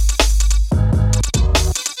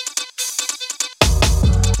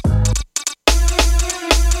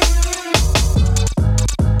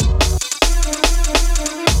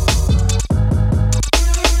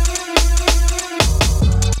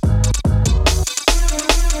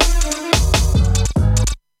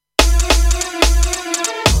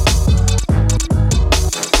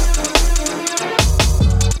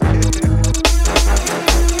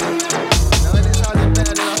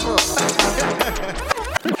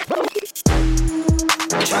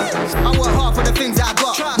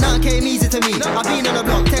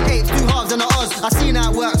 the Oz. I seen how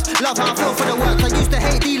it works. Love how I feel for the work. I used to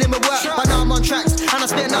hate dealing with work, but now I'm on tracks. And I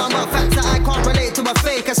spit now about facts that I can't relate to a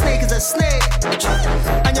fake. A snake is a snake.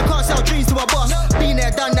 And you can't sell dreams to a boss. Been there,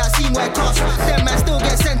 done that, seen what it costs. Them man still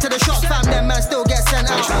get sent to the shops, fam. Them man still get sent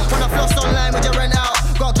out. When I flossed online with your rent out.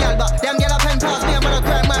 Got gal, but them get a pen pals. Me, I'm gonna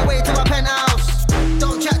grind my way to a penthouse.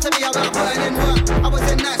 Don't chat to me about putting in work. I was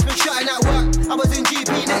in nights, been shutting at work. I was in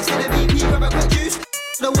GP next to the VP, grab a quick juice.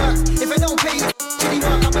 The works. If it don't pay you, actually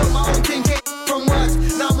work. I built my own thing, from words.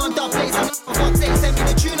 Now I'm on dub plates. I'm for fuck's sake, send me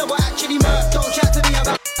the tune of what actually murk. Don't chat to me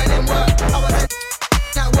about putting in work. I was in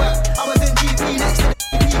at work. I was in GP next to the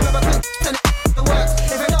VP, grab a quick and the works.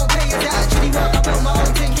 If it don't pay you, it actually work. I built my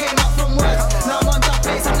own thing, came up from words. Now I'm on dub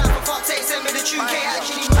plates. I'm not for fuck's sake, send me the tune,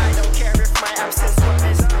 actually murk. I don't care if my absence was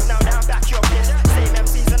missed. Now I'm back, you're pissed. Same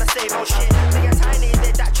MCs on the same old shit. Nigga Tiny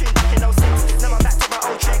did that tune back in 06. Now I'm back to my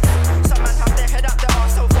old tricks. Some man have their head up their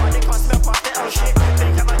arse so far they can't smell past their own shit.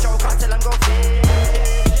 Think I'm a joke until I'm go fish.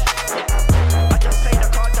 I just play the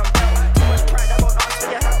card I'm dealt. Too much pride, I won't ask for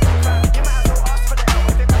your help. You might as well ask for the help.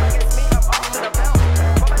 If you come against me, I'm after the belt.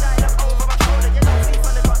 Mama died up over my shoulder. You don't see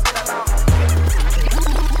from the gospel about.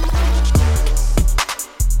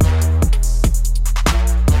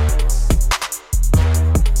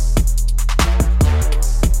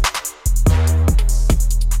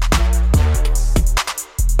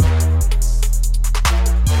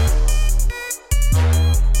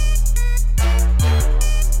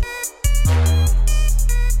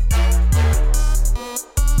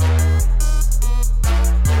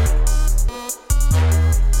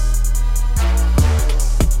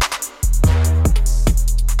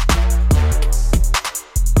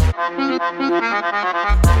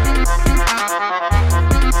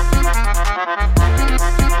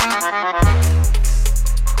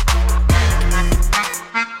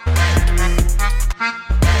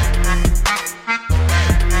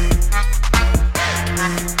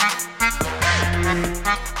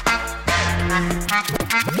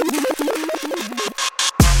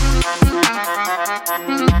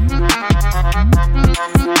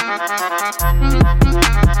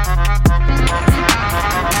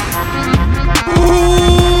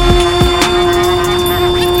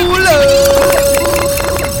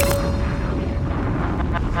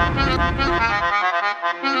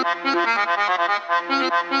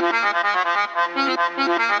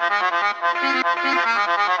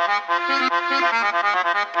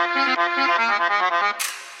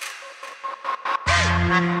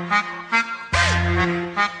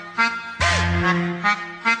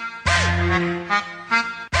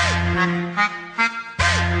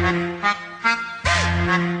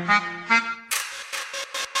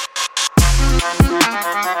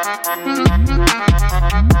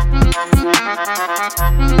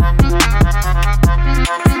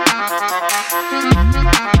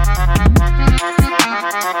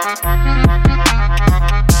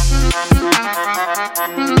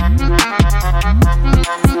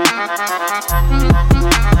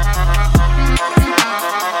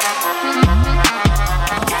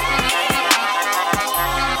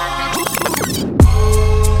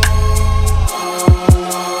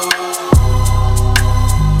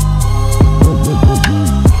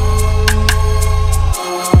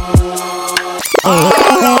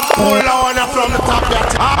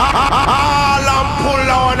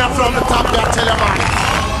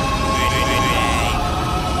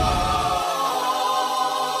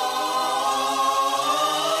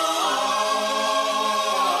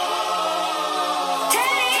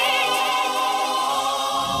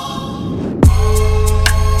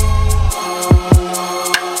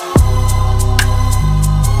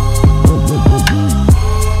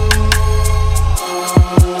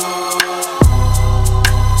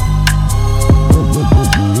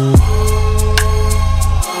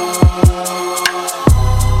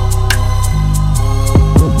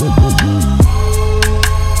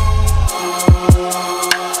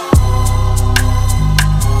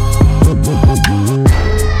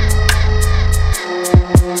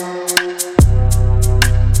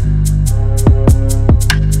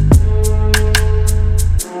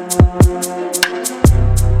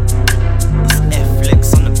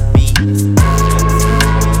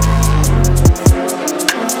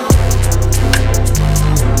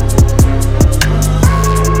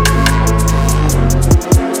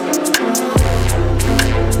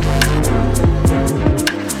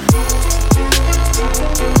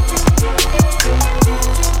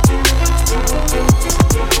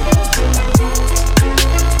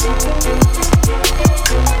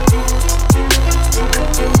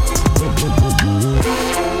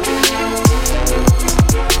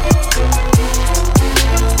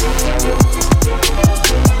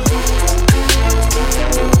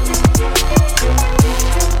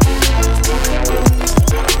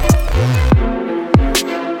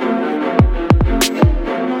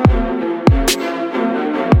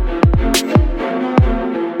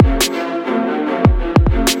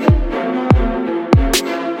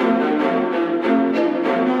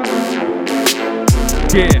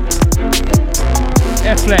 Yeah.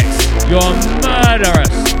 F-Flex, you're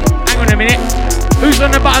murderous. Hang on a minute. Who's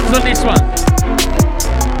on the buttons on this one?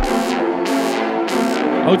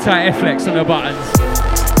 Hold tight, F-Flex on the buttons.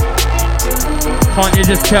 Can't you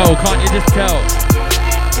just tell? Can't you just tell?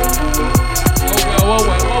 Oh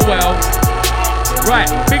well, oh well. Right,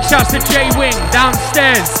 big shouts to Jay Wing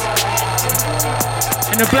downstairs.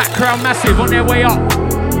 In the Black Crown Massive on their way up.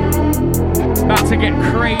 About to get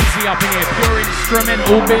crazy up in here. Pure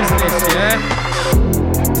instrumental business, yeah?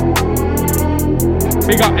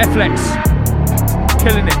 Big up F-Flex.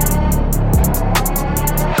 Killing it.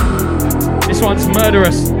 This one's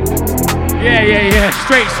murderous. Yeah.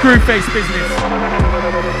 Straight screwface business.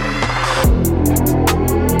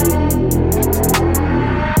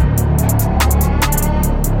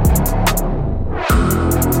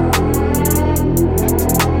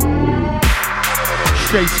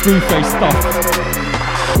 Straight screwface stuff.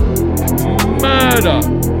 Murder.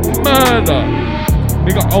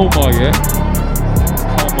 We got Omar, yeah?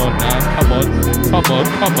 Come on now, come on.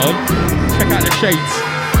 Check out the shades.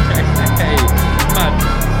 Hey,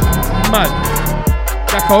 mad.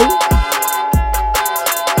 Jacko.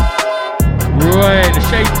 Right, the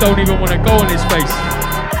shades don't even want to go on his face.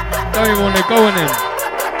 Don't even want to go on him.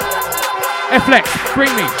 F-Flex,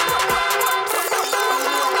 bring me.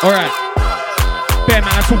 Alright. Bear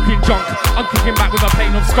man, I'm talking junk. I'm kicking back with a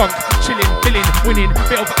plane of skunk. Chilling, feeling, winning.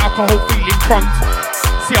 Bit of alcohol, feeling crunked.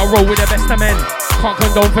 See, I roll with the best of men. Can't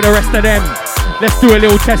condone for the rest of them. Let's do a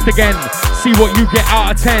little test again. See what you get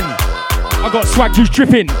out of 10. I got swag juice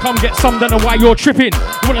dripping. Come get some, don't know why you're tripping.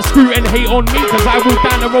 You wanna screw and hate on me, cause I walk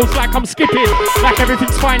down the roads like I'm skipping. Like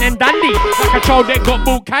everything's fine and dandy. Like a child that got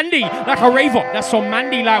bought candy. Like a raver, that's on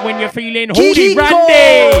Mandy. Like when you're feeling holy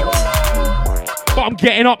randy. But I'm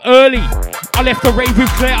getting up early. I left the rave with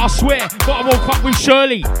Claire, I swear, but I woke up with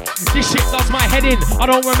Shirley. This shit does my head in. I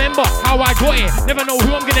don't remember how I got it. Never know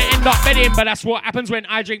who I'm gonna end up bedding, but that's what happens when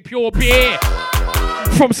I drink pure beer.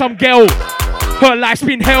 From some girl, her life's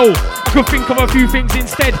been hell. I could think of a few things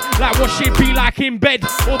instead, like what she'd be like in bed,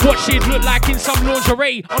 or what she'd look like in some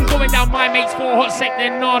lingerie. I'm going down my mates for a hot sec,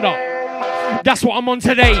 then nada. That's what I'm on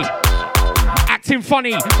today. Acting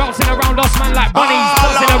funny, bouncing around us man like bunnies,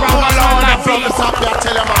 bouncing around us man like bees.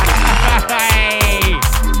 Hey,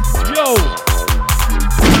 yo.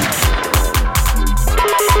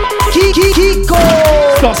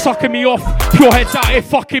 Kiko. Start sucking me off. Pure heads out here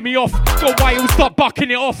fucking me off. Go wild, start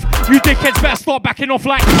bucking it off. You dickheads better start backing off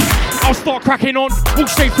like I'll start cracking on. Walk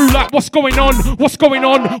straight through like what's going on? What's going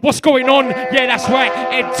on? What's going on? Yeah, that's right.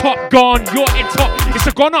 Head top gone. Your head top. It's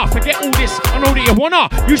a goner. Forget all this. I know that you wanna.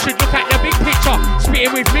 You should look at the big picture.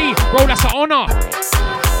 Spitting with me, bro. That's an honor.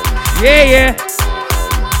 Yeah.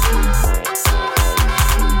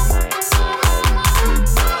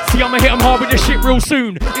 See, I'ma hit them hard with this shit real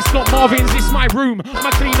soon. It's not Marvin's, it's my room.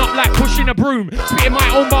 I'ma clean up like pushing a broom. Spitting my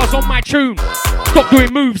own bars on my tune. Stop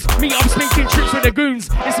doing moves. Me, I'm sneaking tricks with the goons.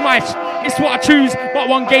 It's what I choose. But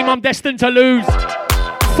one game I'm destined to lose.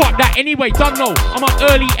 Fuck that anyway, done no. I'm up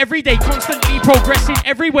early every day, constantly progressing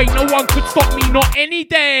every way. No one could stop me, not any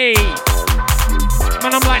day.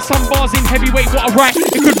 Man, I'm like some bars in heavyweight. What I write,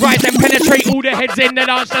 it could rise and penetrate all the heads in the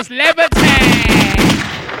dance, just levitate.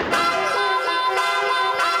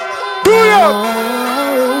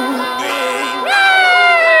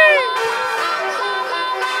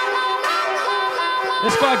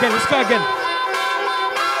 Let's go again.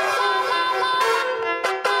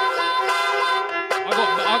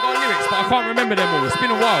 I got lyrics, but I can't remember them all. It's been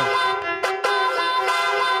a while.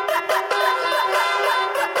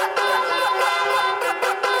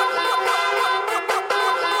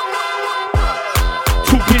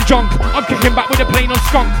 Talking junk, I'm kicking back with a plane on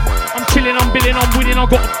skunk. I'm chilling, I'm billing, I'm winning, and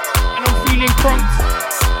I'm feeling crunked.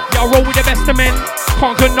 Yeah, I roll with the best of men.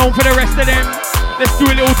 Can't get known for the rest of them. Let's do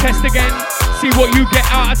a little test again. See what you get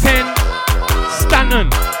out of 10. Stanton.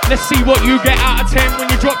 Let's see what you get out of 10 when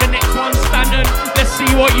you drop the next one. Stanton. Let's see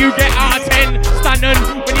what you get out of 10. Stanton.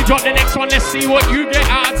 When you drop the next one, let's see what you get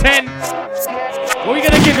out of 10. What are we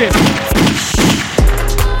gonna give him?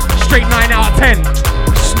 Straight 9 out of 10.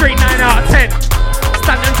 Straight 9 out of 10.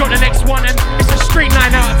 Stanton drop the next one and it's a straight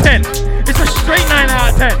 9 out of 10. It's a straight 9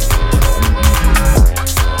 out of 10.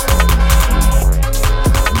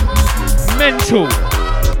 Mental.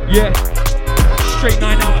 Yeah. Straight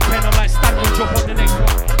 9 out of 10. I'm like Stanton drop on the next one.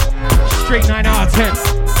 Straight 9 out of 10.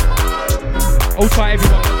 Hold tight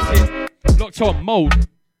everyone. Locked on mode.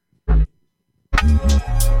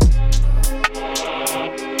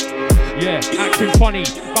 Yeah, acting funny.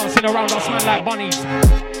 Bouncing around us man like bunnies.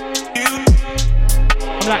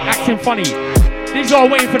 I'm like acting funny. These are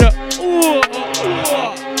waiting for the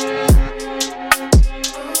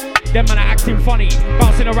Them man are acting funny,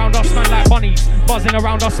 bouncing around us man like bunnies, buzzing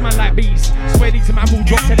around us man like bees. Swear these man will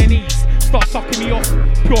drop to their knees. Start sucking me off,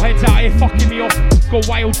 pure heads out here fucking me off. Go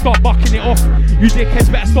wild, start bucking it off. You dickheads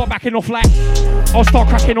better start backing off like I'll start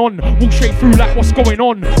cracking on. Walk straight through like what's going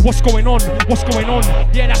on? What's going on? What's going on?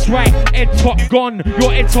 Yeah, that's right, head top gone.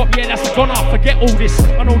 Your head top, yeah, that's a gunner. Forget all this,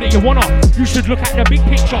 I know that you wanna. You should look at the big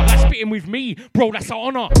picture, like spitting with me. Bro, that's an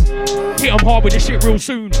honor. Hit 'em hard with this shit real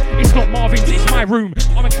soon. It's not Marvin's, it's my room.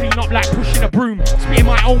 I'ma clean up like pushing a broom. Spitting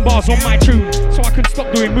my own bars on my tune, so I can stop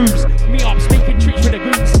doing moves. Me up, making tricks with the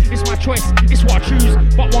goons. It's my choice, it's what I choose.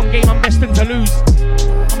 But one game I'm destined to lose.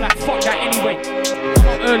 I'm like, fuck that anyway. I'm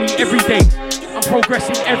up early every day. I'm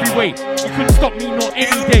progressing every way. You couldn't stop me, not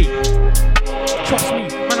any day. Trust me,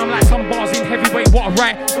 man, I'm like some bars in heavyweight. What a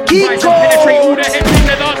right. Rise and penetrate all the heads in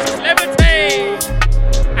the dance. Levitate.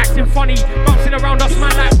 Acting funny, bouncing around us,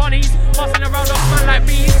 man, like bunnies. Buzzing around us, man, like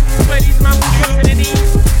bees. Where these man will drop to the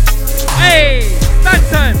knees. Hey,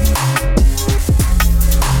 Stanton.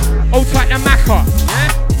 Hold tight the Macca,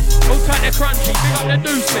 yeah? Hold tight the Crunchy. Big up the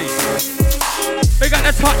Doocy. Big up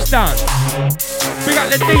the Touchdown. Big up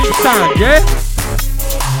the Deep Sound, yeah?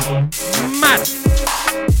 Mad.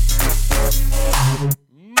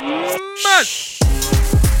 Mad.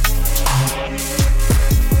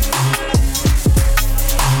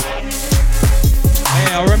 Hey,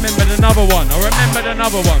 I remembered another one.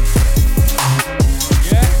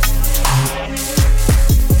 Yeah?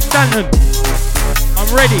 Stanton, I'm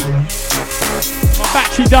ready. My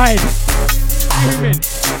battery died. Fuming.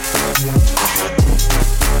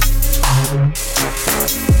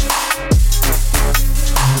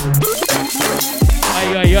 Ay,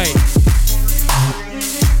 ay, ay.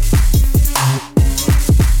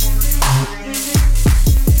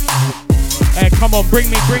 Hey, come on, bring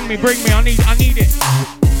me. I need it.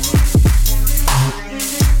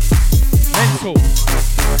 Mental.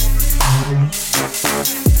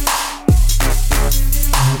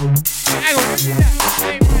 Hang on, do that.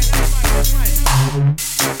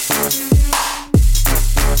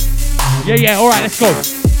 Yeah, alright, let's go.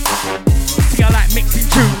 See, I like mixing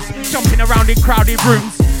tunes, jumping around in crowded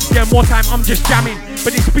rooms. Yeah, more time, I'm just jamming,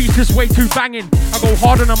 but this beat's just way too banging. I go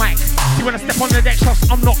hard on the mic. See, when I step on the deck shots,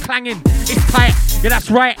 I'm not clanging. It's tight, yeah, that's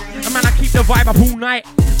right. And man, I keep the vibe up all night.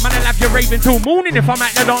 Man, I'll have you raving till morning. If I'm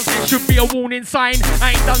at the dance, it should be a warning sign.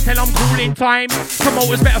 I ain't done till I'm calling time.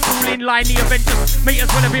 Promoters better fall in line. The event just may as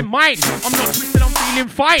well have been mine. I'm not twisted, I'm feeling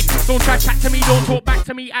fine. Don't try chat to me, don't talk back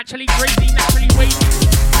to me. Actually crazy, naturally wavy.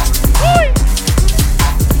 Woo!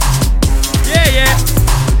 Yeah.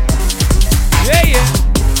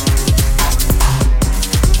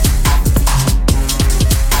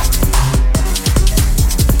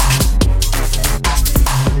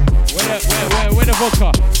 Where the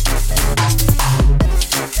vodka?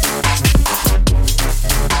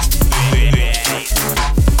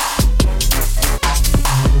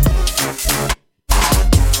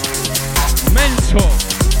 Mental.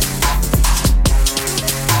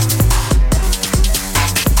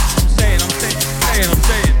 I'm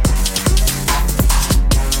saying.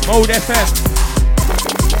 Mode FM.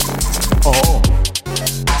 Oh.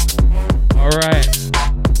 Alright.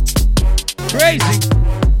 Crazy.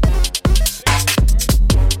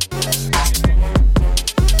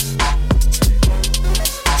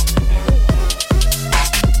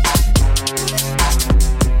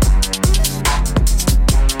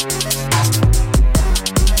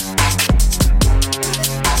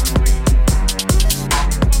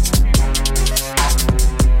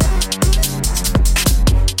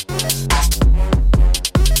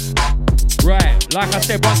 Like I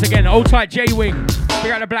said once again, old tight J-Wing.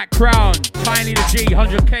 Big up the Black Crown. Tiny the G,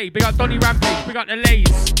 100k. Big up Donny Rampage. Big up the Lays.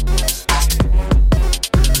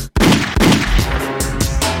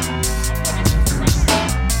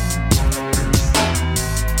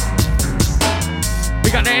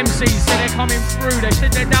 Big up the MCs. Say they're coming through. They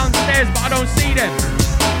said they're downstairs, but I don't see them.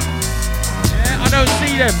 Yeah, I don't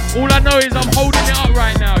see them. All I know is I'm holding it up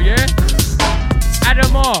right now, yeah?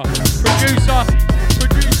 Adam R, producer,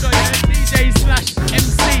 yeah?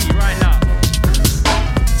 DJ/MC right now.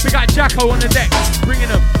 We got Jacko on the deck, bringing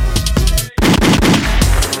them.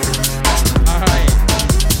 Alright.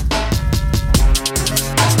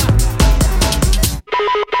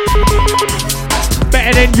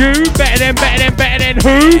 Better than you, better than who? Better than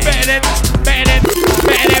who? Better than you,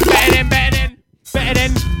 better than who? Better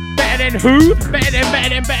than who? Better than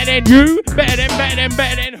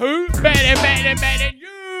you.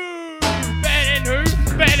 Better than who?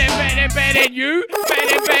 Better than you. Better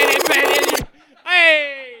than you.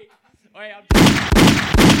 Hey!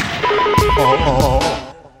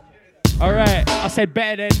 Alright, I said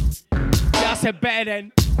better than. Yeah, I said better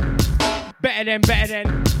than. Better than.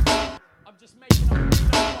 I'm just making up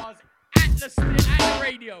bars at the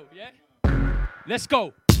radio, yeah? Let's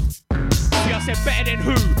go. See, I said better than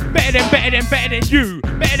who? Better than you.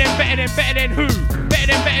 Better than who?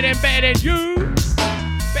 Better than you.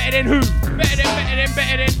 Better than who? Better than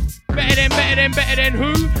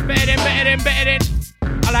who? Better than.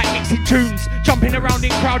 I like mixing tunes, jumping around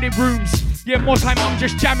in crowded rooms. Yeah, more time I'm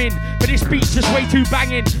just jamming, but this beat's just way too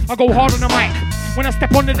banging. I go hard on the mic. When I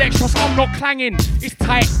step on the deck, trust I'm not clanging. It's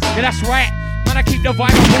tight, yeah that's right. Man, I keep the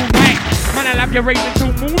vibe up all night. Man, I'll have you raving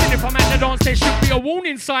till morning. If I'm at the dance, there should be a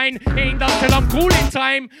warning sign. It ain't done till I'm calling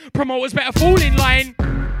time. Promoters better fall in line.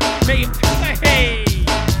 Hey.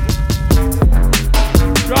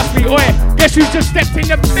 Trust me, oi. Guess who's just stepped in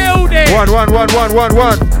the building? One.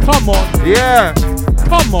 Come on. Yeah.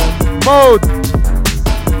 Come on. Mode.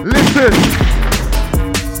 Listen.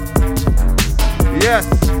 Yes.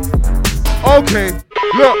 Okay.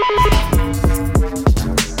 Look.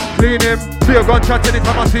 Clean him. See a gunshot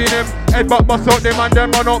anytime I seen him. Head back, bust out them and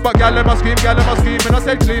them run out. But gal them a scream. And I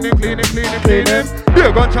said clean him. See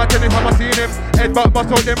a gunshot anytime I seen him. Head back,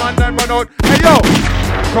 bust out them and them run out. Hey yo.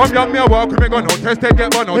 Come young me a walk with me gun out. Tested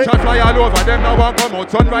get run out. Shot fly all over. Them now want come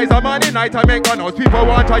out. Sunrise a man in night I make gun out. People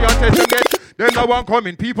want try and test them get. Them now want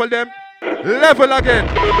coming. People them level again.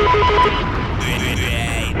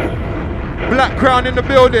 Black Crown in the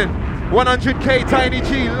building. 100K Tiny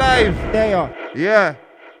G live. There you are. Yeah.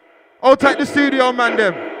 Outside the studio, man,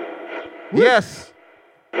 them. Yes.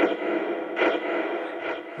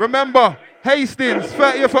 Remember, Hastings,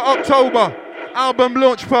 30th of October. Album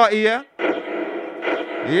launch party, yeah?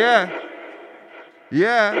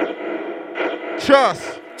 Yeah.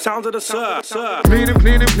 Trust. Sounds of the sir. Clean him.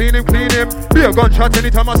 Be a gunshot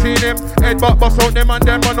anytime I seen him. Head back, bust out them and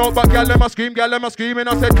them run out. But gal them a scream. And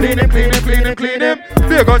I said clean him.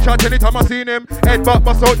 Be a gunshot anytime I seen him. Head back,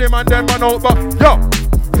 bust out them and them run out. But yo,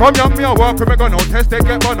 come young me a walk with me gun out. Test they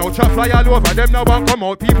get run out. Shot fly all over. Them now want come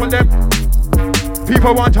out. People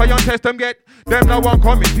want try and test them get. Them now want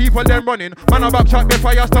coming. People them running. Man a back shot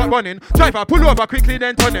before you start running. Driver pull over quickly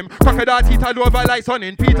then turn him. Crocodile teeth all over like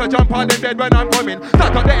sunning. Peter jump on them dead when I'm coming.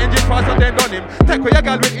 Start up the engine fast and then done him. Take away your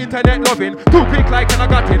gal with internet loving. Too quick like and I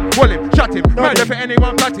got him. Hold him, shot him. Murder for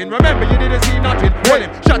anyone plotting. Remember you didn't see nothing. Hold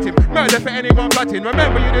him, shot him. Murder for anyone plotting.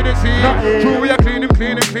 Remember you didn't see him. True we are clean him.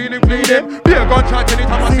 Be a gunshot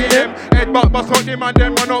anytime I see him. Head back bust out him and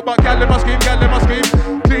them run out. But gal them a scream.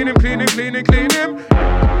 Clean him.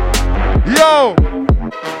 Yo!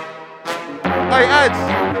 Hey, ads!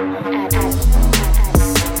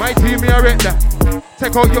 My team, me a rent that.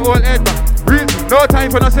 Take out your old head back. No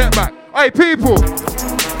time for no setback. Hey, people!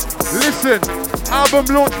 Listen, album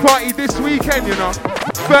launch party this weekend, you know.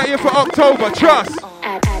 30th of October, trust!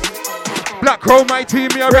 Black Crow, my team,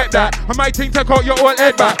 me a rep that. And my team take out your old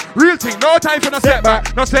head back. Real thing, no time for no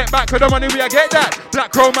setback. No setback, for the money we a get that.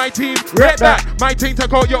 Black Crow, my team, rep that. My team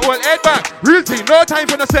take out your old head back. Real thing, no time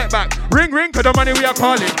for no setback. Ring, for the money we are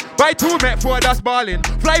calling. Buy 2 met 4, that's balling.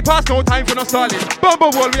 Fly past, no time for no stalling. Bumble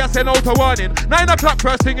wall, we are send out a warning. 9 o'clock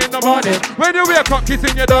first thing in the morning. When you wake up,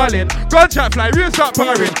 kissing your darling. Gunshot fly, real start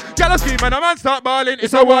pouring. Gyal scream and a man start balling.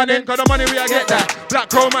 It's a warning, cause the money we a get that. Black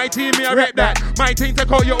Crow, my team, me a rep that. My team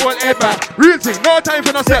take out your old head back. Real thing, no time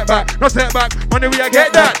for no setback. Money we a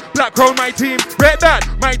get that. Black Crown, my team, rep that.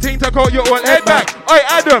 My team take out your old head back. Oi,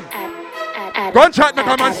 Adam. Gunshot make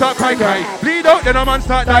a man start cry. Bleed out then a man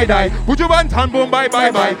start die. Put your band hand boom bye.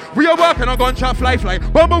 We are walking a gunshot fly.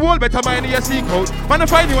 Bumble wall better mind your sea code. Man I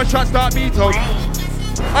find you when shot start beat out.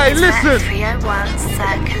 Hey listen. 301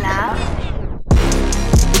 circular.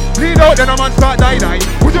 Bleed out then a man start die.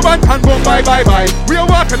 Put your band hand boom bye. We are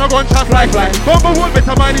walking a gunshot fly. Bumble wall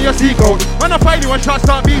better mind your sea code. Man I find you when shot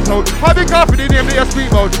start beat out. Have big coffee the name they a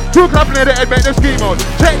scream out. 2 clapping in the head make them scream out.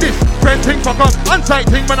 Check this. Friend thing fuck up, on-site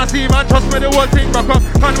thing when I see man, trust me the whole thing rock up.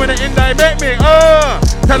 Man when it in die make me,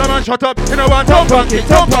 tell a man shut up, you know one toe punk kick.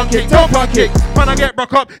 Man I get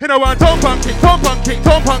broke up, you know one toe punk kick.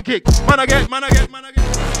 Man I get.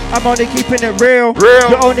 I'm only keeping it real.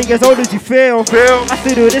 You're only as old as you feel. I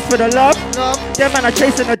still do this for the love. Them man are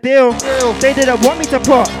chasing a deal. They didn't want me to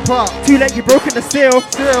pop. Too late, you broken the seal.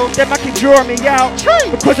 Them man can draw me out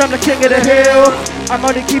because I'm the king of the hill. I'm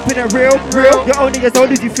only keeping it real. You're only as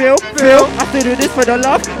old as you feel. I still do this for the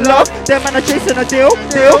love. Them man are chasing a deal.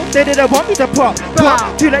 They didn't want me to pop.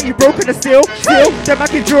 Too late, you broken the seal. Them man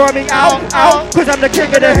can draw me out because I'm the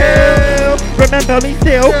king of the hill. Remember me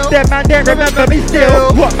still. Them man don't remember me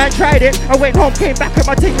still. What man tried it? I went home, came back and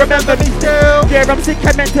my team remember me still. Yeah, I'm sick,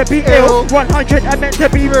 I meant to be ill. 100, I meant to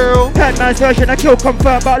be real. Heard man's version of kill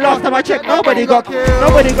confirmed, but last time I checked, nobody got killed.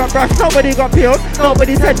 Nobody got brushed, nobody got peeled.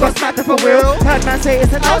 Nobody's head got smacked up for real. Heard man's say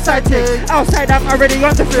it's an outside thing. Outside, I'm already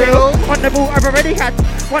on the field. On the ball, I've already had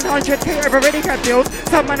 100k, I've already had bills.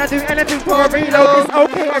 Some man, I do anything for a reload. It's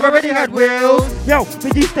okay, I've already had wheels. Yo,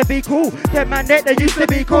 we used to be cool. Them man, they used to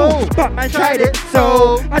be cool. But man tried it,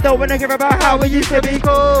 so I don't wanna hear about how we used to be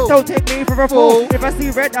cool. Don't take me for a fool. If I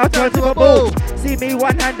see red, I'll turn to a bull. See me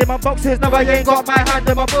one hand in my boxes, no I ain't got my hand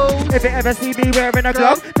in my ball. If you ever see me wearing a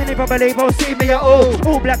glove, then you probably won't see me at all.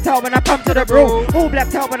 All blacked out when I come to the bro. All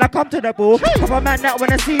blacked out when I come to the ball. Couple man that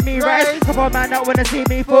wanna see me rise, couple man that wanna see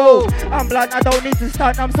me fall. I'm blunt, I don't need to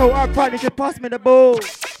stunt, I'm so upfront, you should pass me the ball.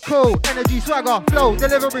 Cool, energy, swagger, flow,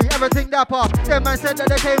 delivery, everything dapper. Them man said that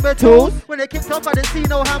they came with tools. When they kicked off, I didn't see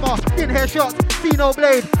no hammer. Didn't hear shots, see no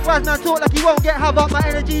blade. Wise man talk like he won't get havoc. My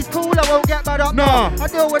energy's cool, I won't get bad up. Nah. I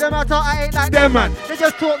deal with them matter, I ain't like them man. They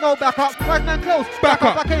just talk no back up. Wise man close, back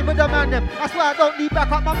up. I came with the man them. That's why I don't need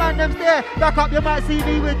back up. My man them's there. Back up, you might see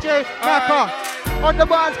me with Jay. Back up. On the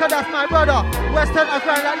buttons, cause that's my brother. Western, I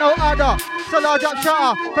grind like no other. So large up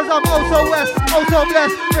shutter, cause I'm also west, also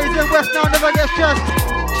blessed. Raising west now, never get stressed.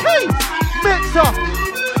 Cheese, mixer,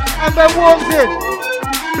 and then warms in.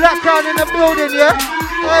 Black Crown in the building, yeah?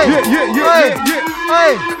 Hey,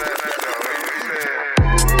 hey.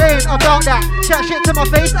 Ain't about that. Chat shit to my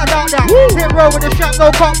face, I doubt that. Hit roll with the strap, no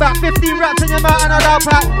comeback. 15 raps in your mouth and I doubt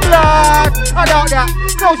pack. Blood, I doubt that.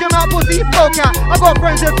 Close your mouth, pussy, no cat. I got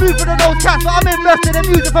friends with food for the nose cats, but I'm invested in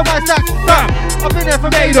music for my sack. I've been there for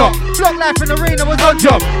made up. Block life in the rain, I was on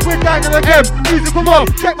job. With Dynamo M, musical mob.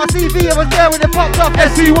 Check my CV, I was there when it popped up.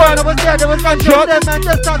 SC1, I was there was gunshots. Them man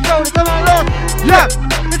just touched road, it's a man lost. Yeah,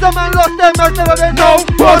 it's a man lost, them man's never been no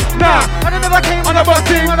boss. Nah, I never came on a bus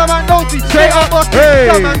team when a man knows me. Straight up boss. Hey,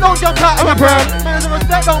 don't jump out of my brown. Man, some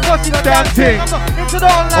respect, don't boss you the damn thing. I'm not into the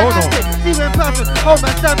online acting. See you in person, home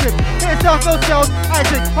and stamping. Hit stuff, no sales, I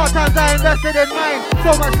think. Hard times I invested in mine.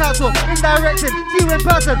 So much counsel, indirecting. See you in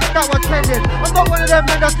person, that was trending. I'm not one of them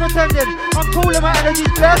men that's pretending. I'm cool and my energy's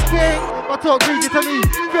blessed, king. My talk greasy to me.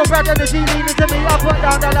 Feel bad energy leaning to me. I put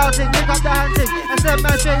down the loud thing, pick up the hand thing, and send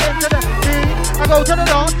man straight into the beat. I go to the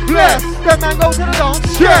dance, bless. Them man go to the dance,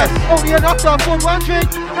 yes. Only enough to afford one drink.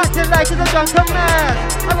 Acting like it's a drunken man.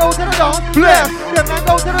 I go to the dance, bless. Them man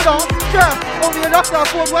go to the dance, yes. Only enough to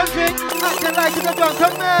afford one drink. Acting like it's a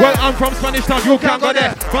drunken man. Well, I'm from Spanish Town, you can't go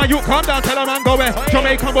there. Man, you calm down, tell a man go where.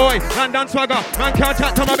 Jamaican boy, London swagger. Man can't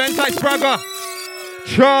chat to my Benz like Spragger.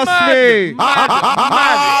 Trust me.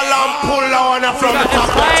 I'm pull on from the top.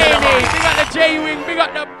 Big up the J-Wing, big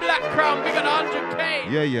up the Black Crown, big up the 100k.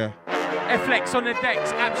 Yeah. F-Lex on the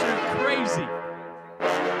decks, absolute crazy.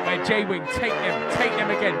 Where J-Wing, take them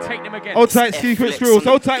again. Old tight secret squirrels,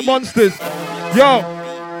 old tight monsters. Yo.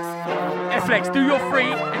 F-Lex, do your 3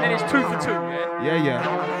 and then it's 2 for 2, yeah? Yeah.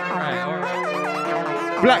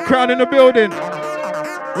 Alright. Black Crown in the building.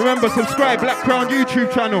 Remember, subscribe, Black Crown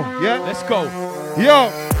YouTube channel, yeah? Let's go.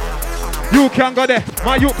 Yo, you can go there.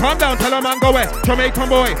 My you calm down, tell a man go where. Jamaican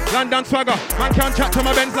boy, London swagger. Man can't chat to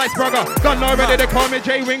my Benz like Spragger. Done already, they call me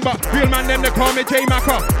J-Wing, but real man them, they call me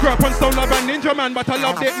J-Macker. Grew up on Stone Love and Ninja Man, but I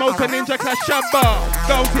loved it most of Ninja Clash Shabba.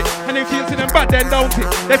 Don't it? And it feels to them bad, then don't it?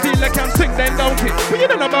 They feel like I'm sick, then don't it? But you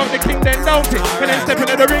don't know about the king, then don't it? When they step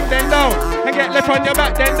into the ring, then don't. And get left on your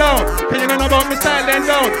back, then don't. Can you know about my style, then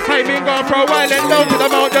don't. I been gone for a while, then don't. Till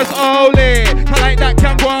I'm out just holy. I like that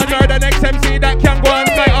can go on, or the next MC that can go on.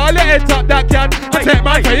 Like all the heads up that can. I take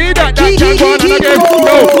my feet that can go on and again.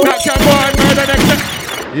 No, that can go on, or the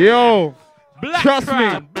next. Yo, Black trust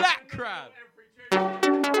Crown, me. Black Crown.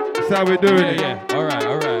 That's how we're doing it. Yeah. Alright.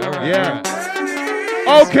 Yeah.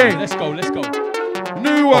 Alright. Okay. Let's go.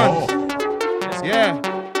 New ones. Yeah.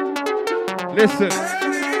 Listen.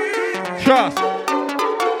 Trust.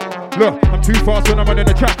 Look, I'm too fast when I'm on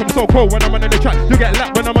the track. I'm so cold when I'm on the track. You get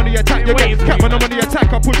lapped when I'm on the attack. You get capped when I'm on the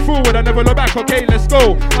attack. I push forward, I never look back. Okay, let's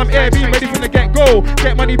go. I'm Airbnb ready from the get-go.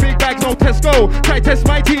 Get money, big bags, no Tesco. Try test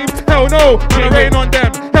my team, hell no. Gonna rain on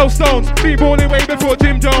them, Hellstones. Be balling way before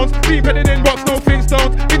Jim Jones. Be bedding in rocks, no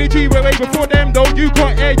Flintstones. In the G way before them though. You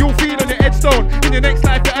can't air, you'll feel on your headstone. In your next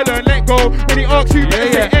life, better learn, let go. When he asks you,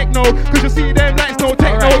 better say heck no. Cause you see them lights, no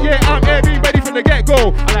techno. Right. Yeah, I'm Airbnb ready from the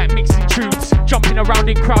get-go. I like mixing tunes, jumping around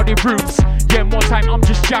in crowded rooms. Yeah, more time I'm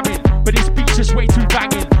just jamming, but this beat's just way too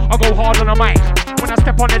banging. I go hard on a mic, when I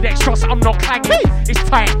step on the deck, trust I'm not clanging. It's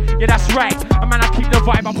tight, yeah that's right, and man I keep the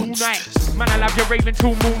vibe up all night. Man I'll have you raving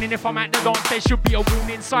till morning, if I'm at the dance there should be a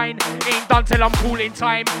warning sign. Ain't done till I'm calling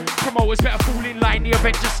time, promoters better fall in line, the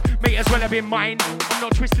event just may as well have been mine. I'm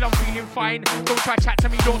not twisted, I'm feeling fine, don't try chat to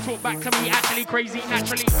me, don't talk back to me, actually crazy,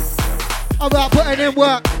 naturally. About putting in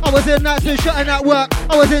work. I was in nights and shutting at work.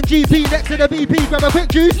 I was in GP next to the BP. Grab a quick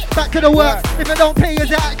juice, back to the work. If it don't pay, is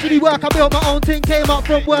it actually work? I built my own thing, came up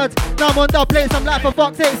from words. Now I'm on the place, I'm like for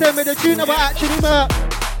fuck's sake. Send me the tune, but actually murk.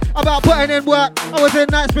 About putting in work. I was in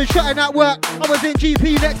nights been shutting at work. I was in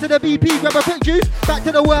GP next to the BP. Grab a quick juice, back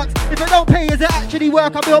to the works. If it don't pay, is it actually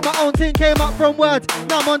work? I built my own thing, came up from words.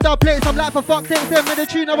 Now I'm on the place, I'm like for fuck's sake. Send me the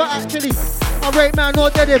tune, but actually I rate man or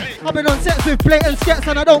dead him. I've been on sets with blatant skets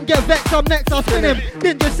and I don't get vexed. I'm next, I'll spin him.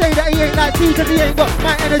 Didn't just say that he ain't like T, cause he ain't got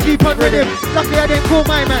my energy pun rhythm. Luckily I didn't call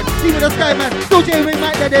my man, see with the sky man. Still J-Wing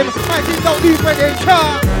might dead him. My team don't do breading.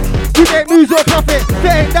 You ain't lose or profit.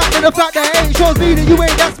 There ain't that to the fact that it ain't shows me that you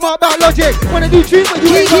ain't that smart about logic. Wanna do tune but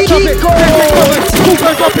you ain't got topic. Who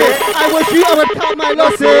can drop it? I was you, I would count my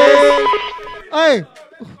losses. Hey.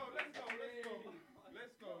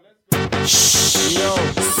 Yo,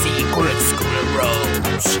 secret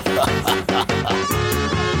squirrels.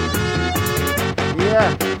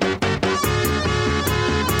 Yeah.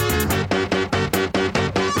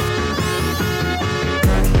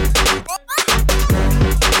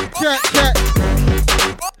 Check.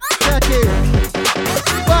 Check it.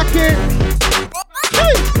 Back in.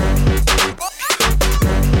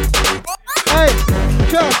 Hey,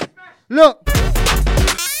 check. Look.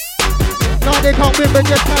 No, they can't win, but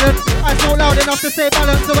just talent. I so loud enough to stay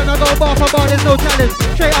balanced, so when I go bar for bar, there's no challenge.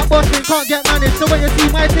 Straight up Boston, can't get managed. So when you see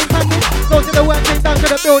my thing package, go to the work thing down to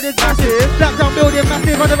the building massive. Blackground building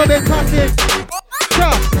massive, I've never been passive.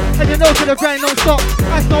 And you know to the grind don't stop.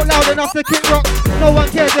 I smoke loud enough to kick rock. No one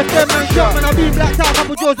cares if them man shot. When I been blacked out,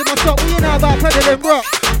 couple jaws in my shop. What you know about peddling rock?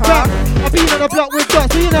 I've been on the block with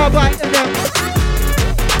dots. What you know about them?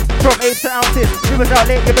 From apes to ounces, we was out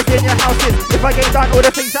late, you was in your houses. If I get done all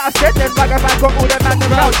the things that I said, then Vagabond got all the man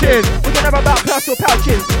and vouchers. We can have about personal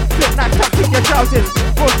pouches, flip knife tucked in your trousers.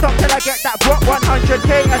 Won't stop till I get that block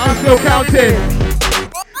 100k and I'm still counting.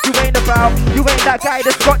 You ain't that guy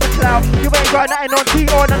that's got the clout. You ain't got nothing on T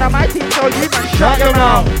or none of my team, so you man shut your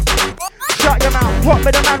mouth. Shut your mouth, what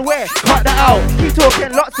with the man wear? Cut that out. Keep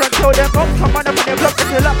talking lots until them bombs come on up on your block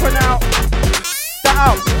until up and out. That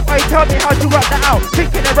out. Why you tell me how you work that out?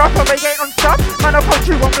 Thinking the rapper we ain't on stuff. Man I'll come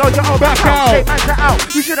through and blow your whole back out. Take man sat out,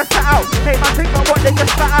 you should've sat out. Take man think about what they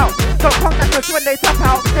just spat out. Don't contact us when they tap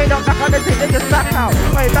out. They don't back on the thing, they just back out.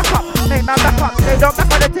 Wait, back up, make man back up. They don't back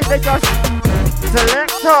on the thing, they just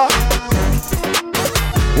selector.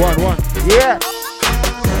 One. Yeah.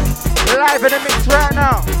 Live in the mix right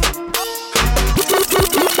now.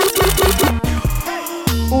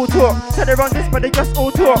 All talk, said they run this but they just all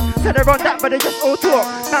talk. Said they run that but they just all talk.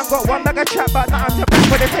 Man got one bag of trap but nothing to back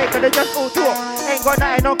for the take but they just all talk. Ain't got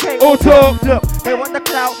nothing okay, all talk. Look, they want the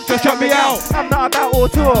clout, just shut me out. I'm not about all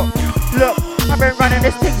talk. Look, I've been running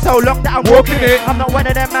this thing so long that I'm walking it. I'm not one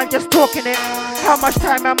of them man just talking it. How much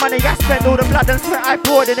time and money I spent, all the blood and sweat I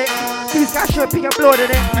poured in it. These guys should be applauding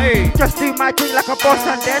it. Hey. Just do my thing like a boss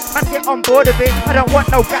and then man get on board of it. I don't want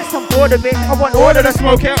no gas on board of it. I want all of the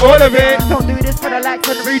smoke, yeah, all of it. Don't do this for the likes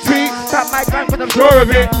and the retweets. Got my gang for the sure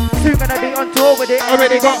of it. Soon gonna be on tour with it.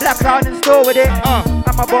 Already got Blackground in store with it.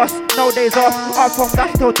 I'm a boss, no days off. Off from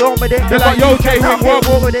that till dawn with it. They're like, yo, J-Wing, what?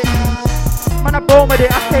 With it. Man, I'm born with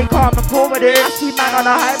it, I stay calm and cool with it. I see man on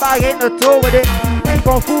a high, but I ain't no tour with it. Ain't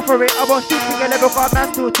gon' fool for it, I won't speak to your level, cause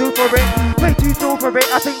man's too for it. Way too tall for it,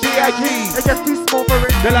 I think B.I.G. they're just too small for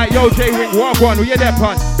it. They're like, yo, J-Wing, walk one, we hear that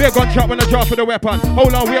pun. Big gun chop when I drop for the weapon.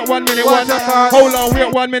 Hold on, wait 1 minute, one. Hold on,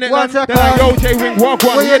 wait 1 minute, one. They're like, yo, J-Wing, walk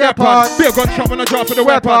one, we hear that pun. Big gun chop when I drop for the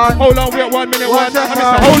weapon. Hold on, wait 1 minute, one. I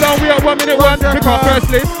miss hold on, wait 1 minute, one. Because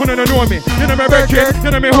firstly, who don't know me? You know me brethren,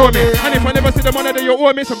 you know me homie. And if I never see the money that you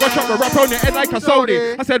owe me, so go chop a rap on your head like a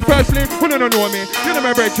Saudi. I said firstly, who don't know me? You know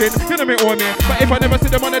me brethren, you know me homie. But if I never see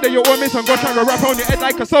the money that you owe me, so go chop a rap on your head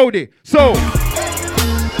like a Saudi. So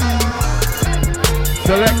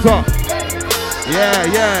selector. Yeah.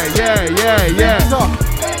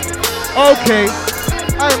 Okay.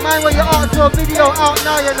 Hey, man, when you ask for a video out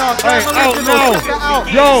now, you know. Hey, out now.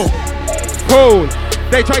 Yo, cool.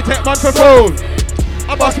 They try to take man for fool.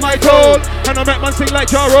 I bust my toll, and I make man sing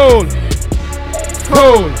like Ja Rule.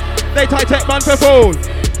 Cool. They try to take man for fool.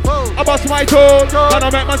 I bust my toll, and I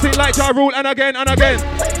make man sing like Ja Rule, and again.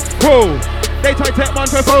 Cool. They try to take man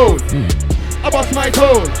for fool. I bust my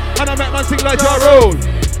toll, and I make man sing like Ja Rule.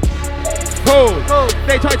 Cool.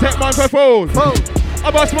 They try to take man for fool.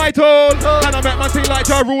 I bust my toll, and I make man sing like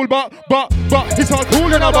Ja Rule, but it's all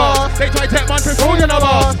cool in a bar. They try to take man for fool in a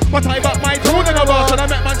bar, but I back my tool in a bar, and I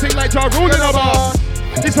make man sing like Ja Rule in a bar.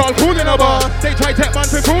 It's all cool in a bar. They try to take man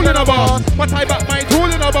for fool in a bar, but I back my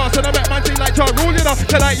tool in a bar, so I make man sing like Ja Rule in dinner.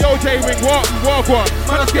 They're like, yo, J-Wing, what?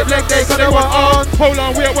 Man, I skip leg day, cause they want on. Hold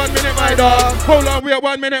on, we at 1 minute, my dog. Hold on, we at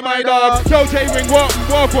 1 minute, my dog. Yo, J-Wing, what?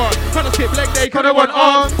 Man, I skip leg day, cause they want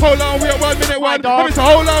on. Hold on, we at 1 minute, one. Let me say,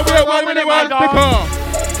 hold on, we at 1 minute, one. Because,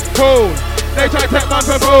 cool. They try to take man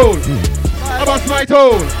for fool. I bust my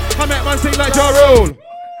tool. I make man sing like Ja Rule.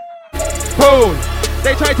 Cool.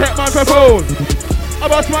 They try to take man for fool.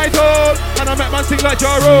 I bust my tool. And I make man sing like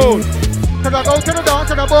Ja Rule. Cause I go to the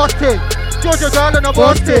dance and I boss ting. Georgia girl and I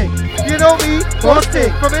boss ting. You know me, boss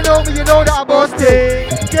ting. From you know me, you know that I boss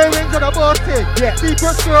ting. J-Wings and I boss ting. Yeah.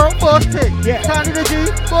 Secret girl, boss ting. Yeah. Tiny the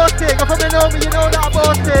G, boss ting. And from you know me, you know that I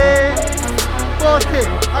boss ting. Boss ting.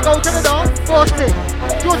 I go to the dance, boss ting.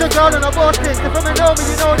 Georgia girl and I boss ting. So from you know me,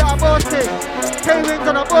 you know that I boss ting. J-Wings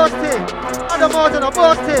and I boss ting. Adamars and I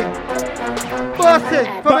boss ting. Boss ting.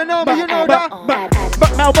 From you know me, you know that.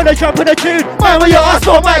 But man, when I jump in the tune, man, when you ask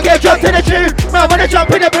for, might get jumped in the tune. Man, when I jump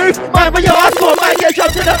in the booth, man, when you ask for, might get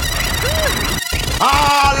jumped in the.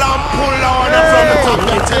 All I'm pull on from the top of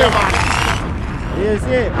the man. Yes,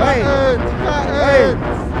 yeah. Hey.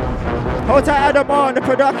 Hold tight, Adamar on the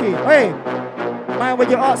production. Hey. Man, when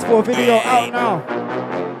you ask for a video out now.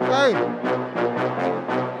 Hey.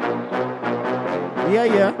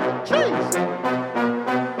 Yeah. Jeez.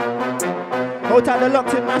 Hold tight, the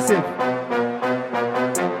locked in massive.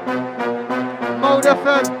 Mode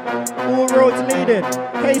FM. All roads leading.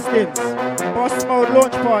 Hastings. Boss Mode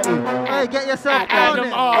launch party. Hey, get yourself down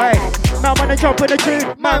there. Hey. Man, when I jump in the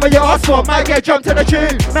tune, man, when you ask for, might get jumped in the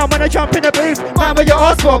tune. Man, when I jump in the booth, man, when you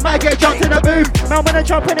ask for, might get jumped in the booth. Man, when I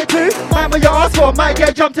jump in the tune, man, when you ask for, might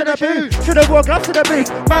get jumped in the booth. Should've wore gloves to the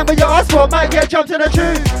booth. Man, when you ask for, might get jumped in the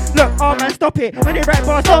tune. Look, oh man, stop it. When you rap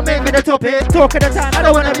boss, don't make me the topic. Talk of the time, I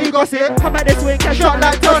don't wanna be gossip. Come at this wing, get shot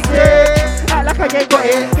like Toxic. Act like I ain't got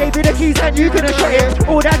it. Gave you the keys and you couldn't shut it.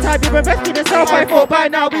 All that time you've invested in yourself, I thought by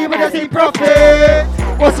now we would've seen profit.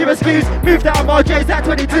 What's your excuse? Moved out of RJ's at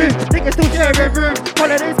 22. Niggas still sharing room.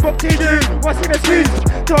 Holidays booked to do. What's your excuse?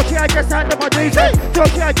 Talk shit, I just handed my dues. Talk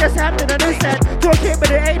shit, I just handed the news set. Talk shit,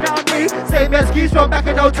 but it ain't on me. Same excuse from back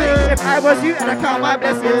in 02. If I was you and I count my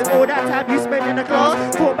blessings, all that time you spent in the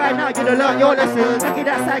class, thought by now you'd have learned your lessons. Lucky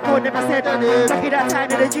that psycho never said anything. Lucky that time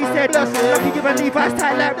that the G said blessings. Lucky you and Levi's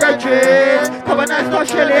tight like brethren. Come on and start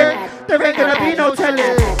shelling. There ain't gonna be no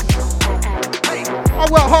telling. I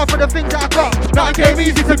work hard for the things that I got. Nothing came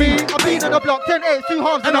easy to me. I've been on the block, 10 8, 2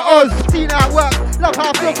 halves and a Oz. Seen how it works. Love how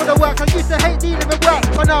I feel for the work. I used to hate dealing with work,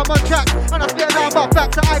 but now I'm on track. And I spit out about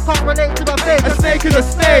facts that I can't relate to a fake. A snake is a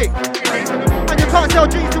snake. And you can't sell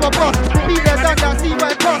dreams to a boss. Be there, done that, see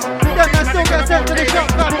what it costs. Them man still get sent to the shop,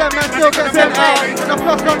 fam. Them man still get sent out. And I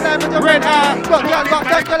floss online with the red eye. Got the unlock,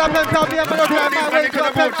 them girl up and tell me I'm gonna drive my way to a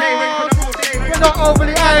penthouse. We're not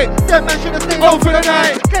overly high. Them man should've stayed home for the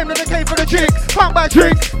night. Came to the cave for the chicks. Can't buy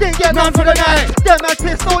drinks, didn't get none for the night. Them man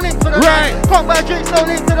pissed, no link for the right. Can't buy drinks, no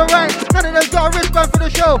link to the right. None of them got a wristband for the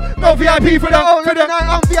show. No VIP for the whole of the night.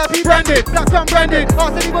 I'm VIP branded, black crown branded.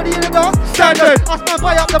 Ask anybody in the dark, standard. Ask man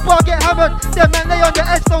buy up the bar, get hammered. Them man lay on the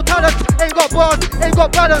edge, no talent. Ain't got bars, ain't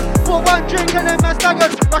got balance. For one drink and then man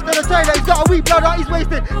staggered. Rush to the toilet, he's got a weak blood out, he's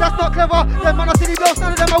wasted. That's not clever. Them man are silly blows,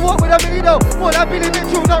 none of them I walk with a mini though. More like Billy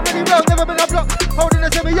Mitchell, not really well. Never been a block. Holding a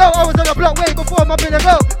semi, yo, I was on a block way before my Billy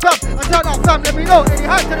Bell. Bam, I turn up, fam, let me know. Any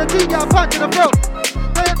hype to the team, yeah, I'm punching the throat.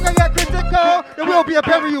 They get critical, there will be a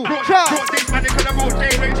burial. Ciao.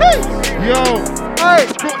 Yo. Hey.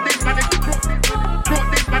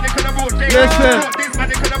 Listen.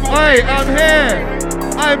 Hey, I'm here.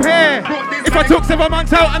 If I took 7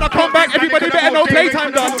 months out and I come back, everybody better know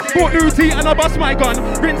playtime done. Bought new tea and I bust my gun.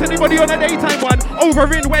 Rinse anybody on a daytime one.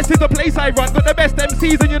 Over in West is the place I run. Got the best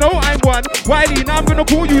MCs and you know I'm one. Wiley, now I'm gonna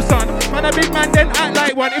call you son. Man, a big man, then act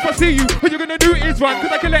like one. If I see you, what you gonna do is run.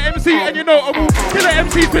 Cause I kill an MC and you know I will kill an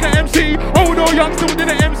MC, spin an MC. Oh no, young still did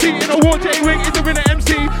an MC. In a war, J-Wing is a winner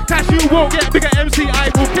MC. Clash, you won't get a bigger MC.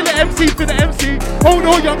 I will kill an MC, spin an MC. Oh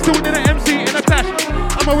no, young still did an MC. In a clash,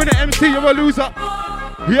 I'm a winner MC, you're a loser.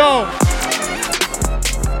 Yo.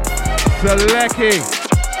 Selecki.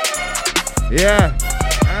 Yeah.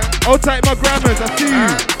 Hold tight my grammars, I see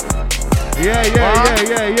you.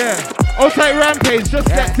 Yeah. Hold tight Rampage, just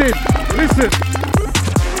stepped in. Listen.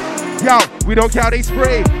 Yo, we don't care how they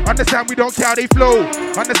spray. Understand we don't care how they flow.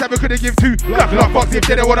 Understand we couldn't give two black box if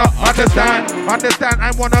they don't wanna understand. Understand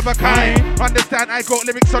I'm one of a kind. Understand I got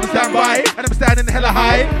lyrics on standby. And I'm standing hella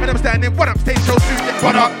high. And I'm standing what up stage show soon get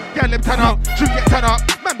run up. Girl them turn up, shoot get turn up.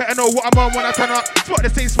 Man better know what I'm on when I turn up. Spot the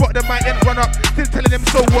same spot the mic then run up. Still telling them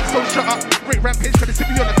so what, so shut up. Great Rampage cause they see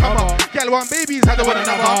me on the cover. Girl want babies, had one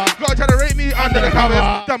another. Gotta try to rate me under the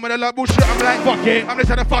covers. Done with a lot of bullshit, I'm like fuck it. I'm just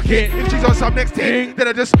trying to fuck it. If she's on some next thing, then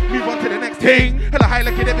I just move on to the next thing. Hella high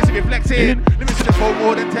looking at me, see me flexing. Let me answer the phone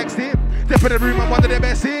more than texting. Step in the room, I'm one of the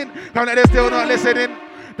best in. Come like they're still not listening.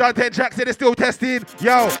 Done 10 tracks and they're still testing.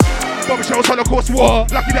 Yo, Bobby Show's Holocaust War.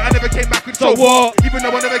 Lucky that I never came back with so what? Even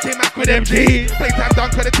though I never came back with MG. Playtime done,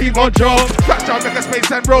 cause the team on job. Touchdown, make a space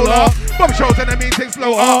and roll up. Bobby Show's and I mean things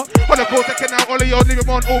blow up. Holocaust, I can now all of y'all leave them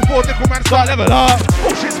on all four. Nickel man, start level up.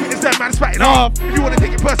 Oh shit, sweet as that man spatting up. If you wanna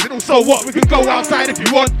take it personal, so what? We can go outside if you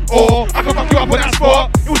want. Or I can fuck you up on that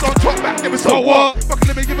spot. It was on top back then, so what? Fucking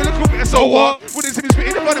let me give it a little bit, so what? Wouldn't see me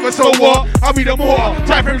spitting in front of us, so what? I'll be the mortar,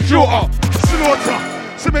 time frame shorter. Slaughter.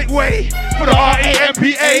 So make way for the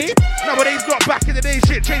RAMPA. Nowadays not back in the day,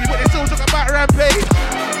 shit changed, but they still talk about rampage.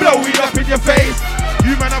 Blow it up in your face.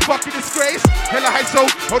 You man are fucking disgrace. Hella high so,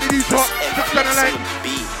 how did you talk? That's kinda like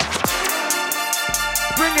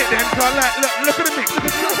bring it then, cause like look at the mix.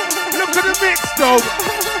 Look at the mix though.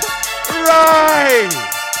 Right.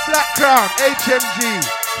 Black Crown, HMG,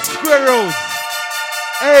 Squirrels,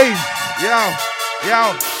 A's, yo.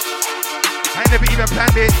 I ain't never even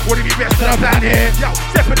planned it. Wanna be best of the planet. Yo,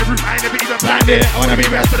 step in the room, I ain't never even planned it. I wanna be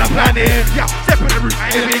best of the planet. Yo, step in the room,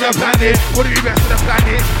 I ain't never even planned it. Wanna be best of the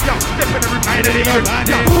planet. Yo, step in the room, I ain't never even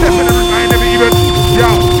planned it. Step in the room, I ain't never even.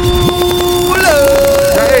 Yo, pull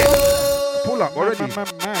up. Hey, pull up already. I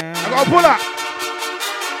gotta pull up.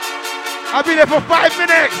 I've been there for 5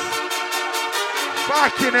 minutes.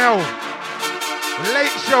 Fucking hell.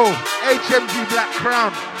 Late show, HMG Black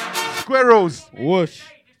Crown, Squirrels.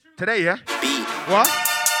 Whoosh. Today, yeah? What?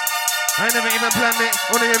 I ain't never even planned it.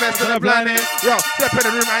 Wanna be best for the planet. Yo, step in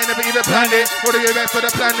the room, I ain't never even planned it. Wanna be best for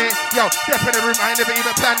the planet. Yo, step in the room, I ain't never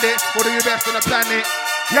even planned it. Wanna be best for the planet.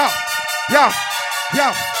 Yo.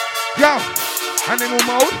 Animal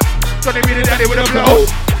mode. Gonna be the daddy with a blow.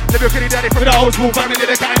 Live your kitty daddy from the old school family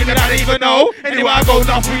that can't even know. Anywhere I go,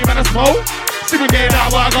 now free man I smoke. See me getting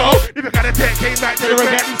out where I go. If you got a tech, came back to the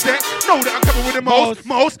reggae set. Know that I'm coming with the most.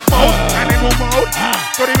 Animal mode.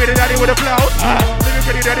 Gonna be the daddy with a blow. Live your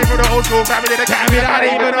kitty daddy from the old school family that can't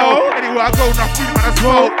even know. Anywhere I go, now free man I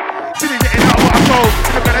smoke. See me getting out where I go.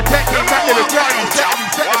 If you got a tech, came back to the reggae set.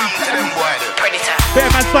 Bear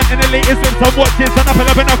man stunt in the latest with some watches and I pull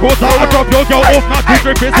up in a quarter. I drop your girl off, not too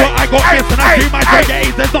drip is what I got missed. And I do my reggae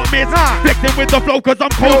is not miss. Flexing with the flow cause I'm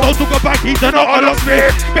cold, don't talk about keys and not a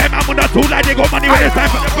locksmith. Bear man on the tool like they got money when it's time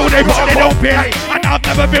for the food they but they don't pay. And I've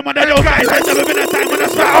never been one of those guys, there's never been a time when I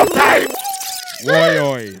spat off time.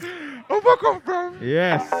 Oi. Oh fuck off bro.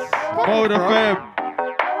 Yes. Hold the fam.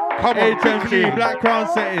 Come on, HMG Black Crown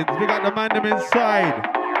settings, we got the man them inside.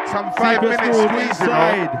 Some 5 minutes squeeze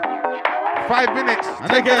inside. 5 minutes.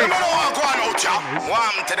 And again.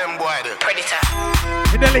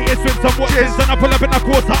 In the latest with some watches and I pull up in a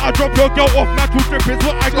quarter. I drop your girl off, natural drip is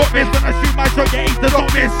what I got missed. When I shoot my shot, your ace does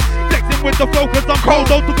not miss. Flexing with the flow cause I'm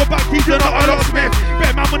cold, don't talk about keys, you're not a locksmith.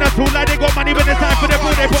 Better man when I tool like they got money when it's time for the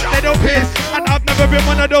food they but they don't piss. And I've never been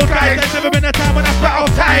one of those guys, there's never been a time when I spat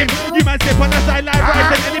off time. You man slip on the sideline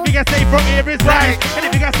right, and anything I say from here is right.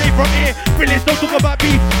 Anything I say from here, really don't talk about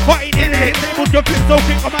beef. Hot in it, tables your flip so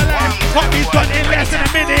quick on my life. Hot beats done in less than a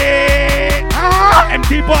minute.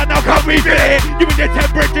 Empty bar now can't refill it. You in the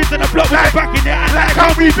temperatures and the block with the back in it and like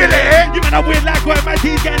can't refill it. You man I weird like where my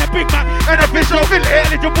teeth getting a big man and a fish don't fill it.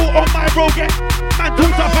 Eligible on my road get man too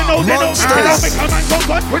tough and no they don't make a man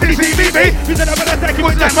gone. When you see me, you said I'm gonna attack you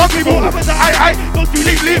with like monkey ball. I'm gonna I don't you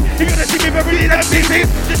leave. You're gonna see me very in them pieces.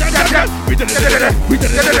 We did it. With the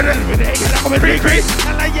egg and I'm a recrease.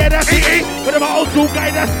 And like yeah that's easy. But I'm an old school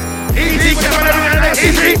guy that's easy.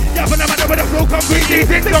 Easy. Yeah, but I'm with the flow come easy.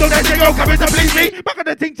 Don't let you go coming to please me. Back on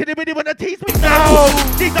the thing to the video when the tease me. No.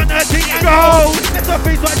 These are nothing and go. Let's not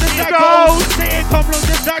face what the jack goes. Say it come from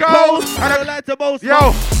the jack goes. I don't like to boast.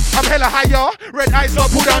 Yo. I'm hella higher, red eyes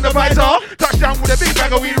not pull down the visor. Touchdown with a big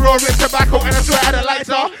bag of weed, raw with tobacco, and I swear at a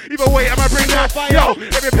lighter. Either way, I'ma bring that fire. Yo,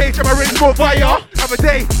 every page I'ma ring more fire. Have a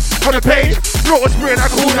day on the page, wrote a spray and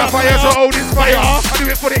I call that fire. So hold this fire, I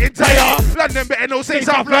do it for the entire London, better no say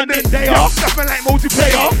South London. They are nothing like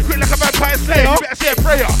multiplayer, quick like a vampire slayer. You better say a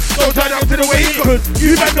prayer, don't turn up to the way cause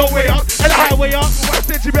you man no way up, and the highway up. What I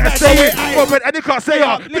said you better stay it, Robert and you can't say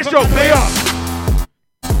up. This show player.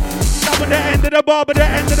 But the end of the bar, but the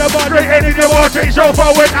end of the bar. Straight end of the bar, straight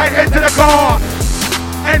chauffeur when I enter the car.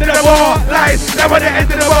 End of the bar, lights, never the end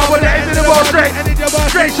of the bar, but the end of the bar,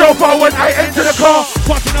 straight chauffeur when I enter the car.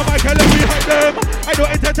 Passing the mic and let me hit them. I not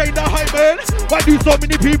entertain the hype, man. Why do so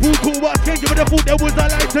many people call what's changing when I thought there was a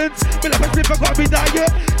license? Feel like a slip, I can't be that yet.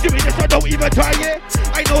 Doing this, I don't even try it.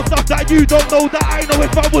 I know stuff that you don't know that I know.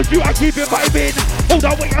 If I was you, I keep it vibing. Hold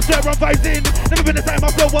on, wait, I swear I'm vibing. Never been a time I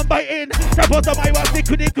flow one biting. Trap on my was sick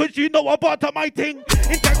with it, cause you know about my thing.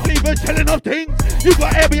 Intact flavors, telling of things. You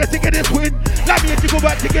got areas to get this win. Like me and you go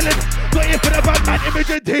back to killing. Not here for the bad man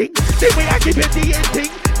imaging thing. Same way I keep it DN thing.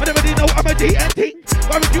 I never did know I'm a DN thing.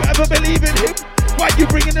 Why would you ever believe in him? Why you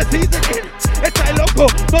bringing the season in? It's like loco,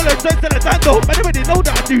 knowledge strength to the dando. I never did know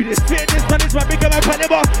that I do this. Fitness, man, it's my bigger man,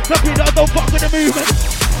 Panama. Lucky that I don't fuck with the movement.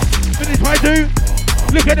 Finish my dude.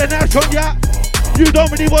 Look at the nation, yeah. You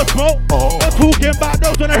don't really want smoke. I'm talking about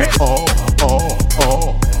those when I hit.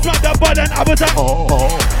 Smack the bud and I was like.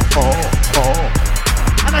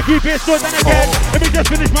 And I keep it stood and again. Let me just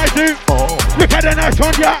finish my suit. Look at the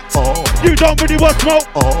nation, yeah. You don't really want smoke.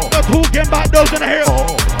 I'm talking about those when I hit.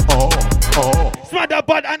 Smack the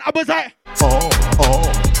bud and I was like.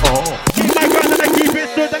 Keep my ground and I keep it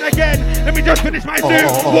stood and again. Let me just finish my suit.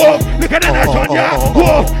 Whoa, look at the nation, yeah.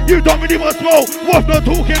 Whoa, you don't really want smoke. Whoa, not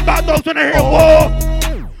talking about those when I hit.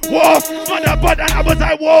 Whoa, smack the bud and I was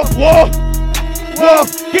like, whoa.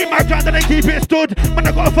 Keep my ground and I keep it stood. Man,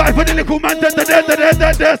 I got a fight for the little man.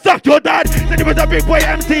 Suck your dad. Then he was a big boy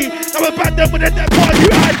MC. I was bad then with the dead part you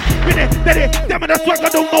had. Them and the swag, I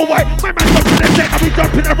don't know why. My man jumping the set, I be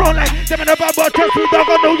jumping around like them and the bad boy. Trust me, dog,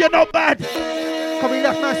 I know you're not bad. Come we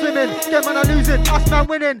left man swimming, them man are losing, us man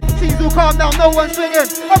winning. Scenes all calm down, no one swinging.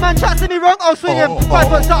 A man chats to me wrong, I'll swing him. 5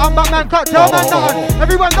 foot something, but man can't tell man nothing.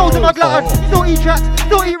 Everyone knows I'm a glutton. Still eat tracks,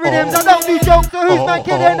 still eat rhythms. I don't do jokes, so who's man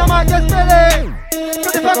kidding? I might just spill it.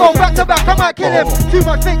 But if I go back to back, I might kill him. Too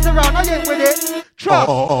much fakes around, I ain't with it. Trust,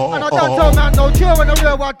 and I done tell man, no chill when the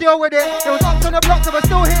real one deal with it. There was ups on the blocks, so we're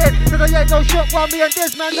still hitting. Cause I ain't no shook while me and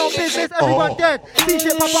this man, no business, everyone dead. See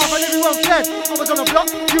shit pop off and everyone dead. I was on the block,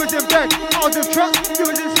 you was in bed. I was in trucks, you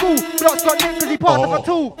was in school. Blocks got nicked cause he part of a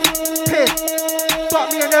tool. Pissed,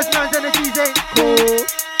 but me and this man's energies ain't cool.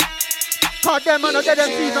 Cause them man are dead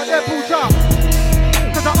MCs, not their pull chart.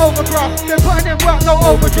 Cause I overgraft, been putting in work, no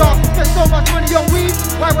overdraft. Spent so much money on weed,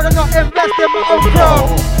 why would I not invest in my own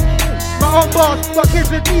craft? My own boss, got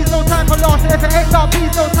kids with these, no time for loss. If it ain't about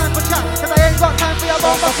peace, no time for chat. Cause I ain't got time for your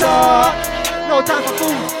bomb shot. No time for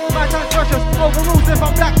fools, my time's precious. Overrules if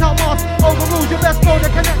I'm blacked out mask. Overrules, you best know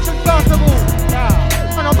the connection first of all.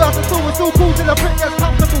 And I'm versatile, it's too cool till the prick gets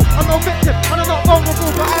comfortable. I'm no victim, and I'm not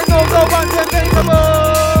vulnerable, but I know no one's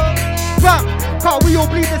invincible. Rap, cause we all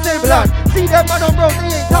bleed the same blood. See them man on road,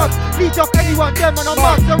 they ain't thugs. Leech off anyone, them man on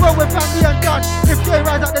mugs. So roll with family and done. If J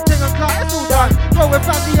rise at the ting and clock, it's all done. Roll with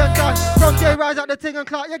family and done. From J rise at the ting and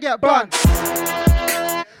clock, you get bun.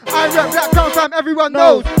 I rep Black Crown fam, everyone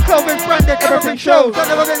knows. Clothing's branded, everything shows. I've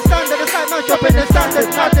never been standard, it's like man dropping the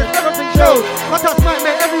standards. Madness, everything shows. I touch my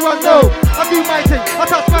mate, everyone knows. I do my thing, I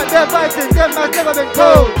touch my bare fighting. Them man's never been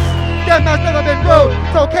cold. Them man's never been rolled.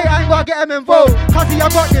 It's okay, I ain't gotta get them involved. Cuzzy, I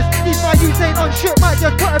got this. These my youths ain't on shit, might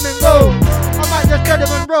just put them in gold. I might just dead them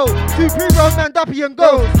and roll. 2 pre-rolls, man, duppy and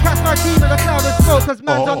gold. Catch my team in a cloud of smoke, cause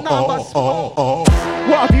man's on now but smoke.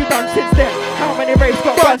 What have you done since then? How many rapes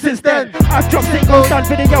got done since then? I've dropped singles, done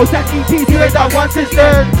videos and EPs, you ain't done one since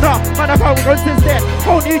then. Nah, man, I've held on since then.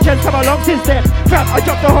 Whole new gens come along since then. Fam, I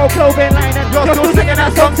dropped the whole clothing line and you're still singing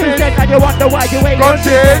that song since then. And you wonder why you ain't gone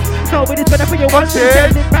since. Nobody's better for you one since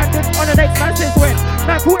then. This man did on the next man since when?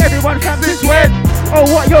 Man, call everyone fam since when? Oh,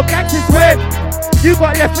 what, your gang since when? You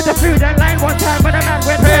got left with the food and line one time when a man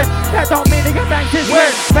went red. That don't mean that you're bang since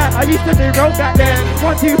when? Man, I used to do road back then.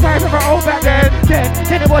 1, 2, 5 from our old back then.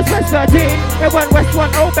 Then it was West 13. It went West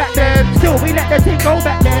 1 0 back then. Still we let the thing go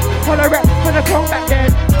back then. Follow rep for the phone back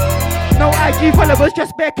then. No IG followers,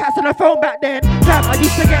 just bare cats on the phone back then. Damn, I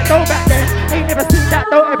used to get low back then. Ain't never seen that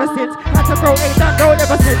though ever since. Had to grow, ain't done road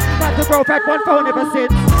ever since. Had to grow, had one phone ever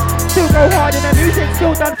since. Still go hard in the music,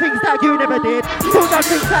 still done things that you never did. Still done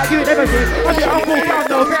things that you never did. I'm your uncle, found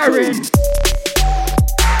no veteran.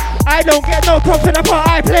 I don't get no props in the part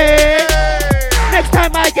I play. Next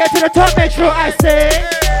time I get to the top, make sure I say.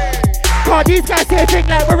 Cause these guys here think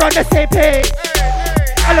like we're on the same page.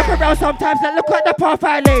 I look around sometimes and look at the path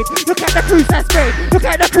I laid. Look at the cruise that's made. Look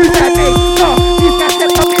at the cruise I made. No, these guys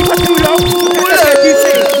stepped on me for too long. Look at the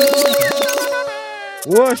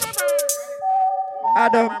Whoosh.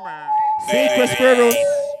 Adam. Secret Squirrels.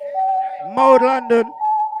 Mode London.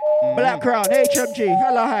 Black Crown. HMG.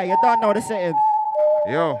 Hello, hi. You don't know the setting.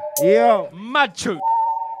 Yo. Mad tune.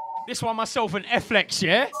 This one myself and Flex,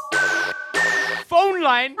 yeah? Phone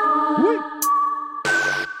line.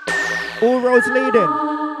 All roads leading.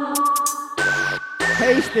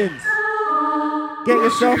 Hastings. Get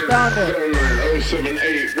yourself down there.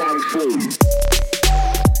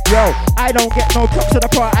 Yo, I don't get no props to the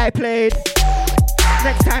part I played.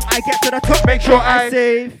 Next time I get to the top, make sure I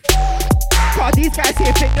save. Cause these guys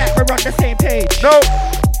here think like we're on the same page. No.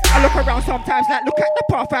 I look around sometimes like, look at the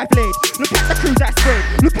path I've laid. Look at the crews I sprayed.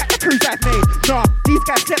 Look at the crews I've made. Nah, these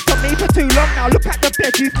guys slept on me for too long now. Look at the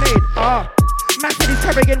bed you've made. Man said he's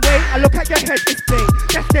carrying weight. I look at your head, it's big.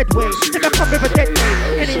 That's dead weight. Never come with a dead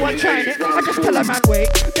weight. Anyone trying it, I just tell a man wait.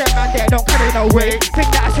 Them man there don't carry no weight. Think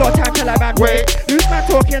that it's your time, tell a man wait. Who's man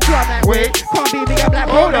talking to a man wait? Can't be me, I'm like,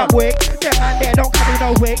 hold on, wait. Them man there don't carry no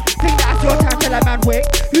weight. Think that it's your time, tell a man wait.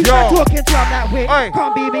 Who's man talking to a man wait?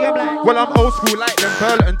 Can't be me, I'm like. Well, I'm old school like them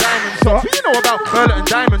Burlet and Diamond socks. Who you know about Burlet and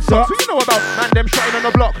Diamond socks? Who you know about man them shotting on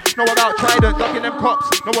the block? Know about Trident, ducking them cops.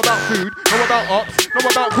 Know about food, know about ops. Know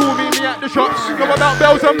about cool me at the shops. Know about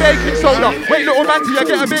bells and baking soda. Wait, little man, till you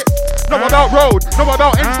get a bit. Know about road, know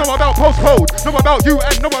about ends, know about postcode. Know about you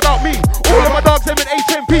and know about me. All of my dogs them in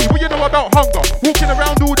HMP. What you know about hunger? Walking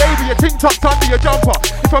around all day with your ting tucked under your jumper.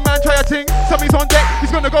 If a man try a ting, somebody's on deck,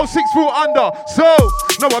 he's gonna go 6 foot under. So,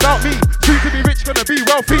 know about me. Soon to be rich, gonna be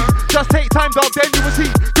wealthy. Just take time, dog, then you will see.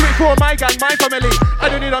 Do it for my gang, my family. I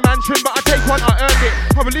don't need a mansion, but I take one, I earned it.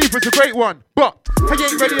 I believe it's a great one. But I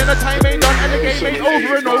ain't ready and the time ain't done and the game ain't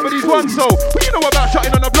over and nobody's won. So, what you know about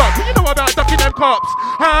shutting on the block? What you know about ducking them cops?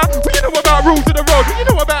 Huh? What you know about rules of the road? What you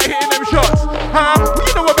know about hitting them shots? Huh? What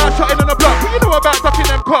you know about shutting on the block? What you know about ducking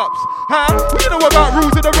them cops? Huh? What you know about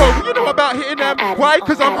rules of the road? What you know about hitting them? Why?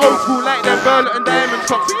 Cause I'm old school like them Burlet and Diamond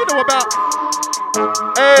socks. What you know about?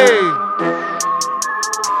 Hey.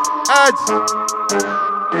 Ads.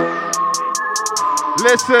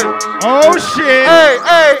 Listen. Oh shit.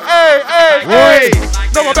 Hey.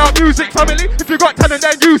 Know about music, family. If you got talent,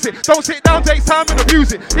 then use it. Don't sit down, take time and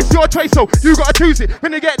abuse it. It's your choice, so you gotta choose it.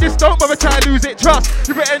 When you get this, don't bother try to lose it. Trust,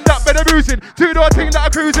 you will end up better bruising. Two-door thing that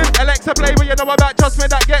I'm cruising. Alexa play, but you know about trust me,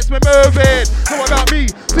 that gets me moving. Know about me,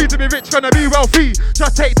 soon to be rich, gonna be wealthy.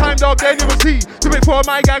 Just take time, dog, then you will see. Do it for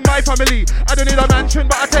my gang, my family. I don't need a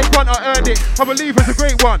mansion, but I take one, I earned it. I believe it's a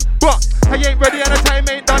great one, but I ain't ready and the time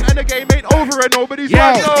ain't done and the game ain't over and nobody's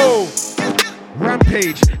won. No.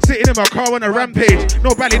 Rampage, sitting in my car on a rampage.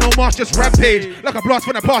 No rally, no march, just rampage. Like a blast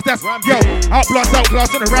from the past, that's yo.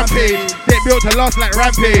 Outblast on a rampage. They built to last like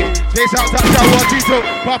rampage. Chase out, touch out, one, two, two.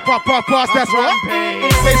 Pass, that's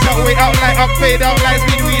rampage. Face out, wait out, light up, fade out, like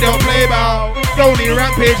speed, we don't play about. Don't need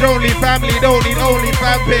rampage, only family, don't need only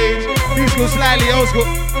fan page. New school, slightly old school.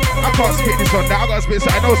 I can't spit this on that, I gotta spit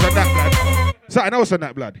something else on that, blood. Something else on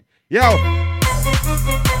that, blood. Yo.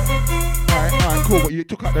 Alright, cool, but you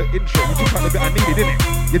took out the intro, you took out the bit I needed,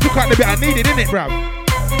 innit? You took out the bit I needed, innit, bruv?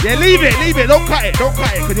 Yeah, leave it, don't cut it, cause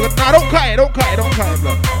you nah, don't cut it, bruv.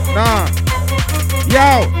 Nah.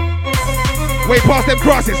 Yo. Way past them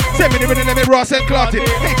crosses, 7 in the limit, Ross and Clartin.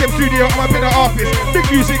 HM Studio, I'm up in the office. Big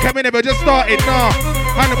music coming, never just started, nah.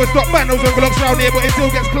 I never stop bandos and glocks round here, but it still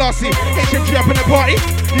gets classy. HMG up in the party,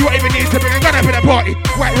 you won't even need to bring a gun up in the party.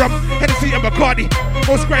 White rum, Hennessy and Bacardi.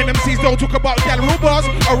 Most grime MCs don't talk about gallery bars.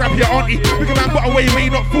 I'll rap your auntie. Big a man got away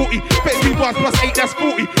when you're not 40. Bet 2 bars plus 8, that's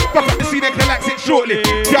 40. Back up the scene and collapse it shortly.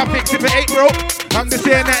 Yeah, fix if it ain't, bro. I'm just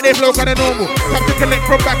saying that they flow kinda normal. Time to collect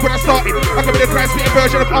from back when I started. I can be the crime spitting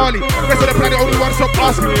version of Ali. Rest of the planet only one stop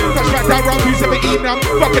asking. Touch back down round 217 now.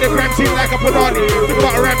 Fucking the crime scene like a Panani. Think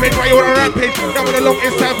about a rampage, why you on a rampage? Now with a long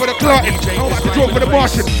it's time for the clotting. I'm about to draw for the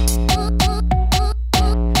Martian.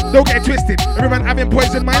 Don't get it twisted. Every man having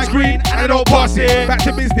poison my screen and I don't pass it. Back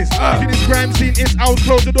to business. To this crime scene is out.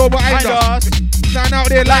 Close the door behind us. Now out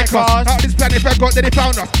there like us. Out this planet if I got that they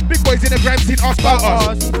found us. Big boys in the crime scene ask about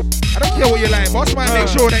us. I don't care what you like, boss man. Make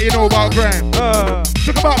sure that you know about crime.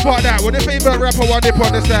 Talk about part that. When the favorite rapper one dip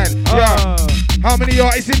on the stand. Yeah. How many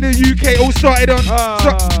artists in the UK all started on?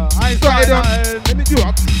 Started on. Let me do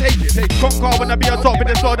it. Take it. Conquer when I be on top in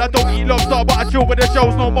the sword. I don't eat lobster, but I chill with the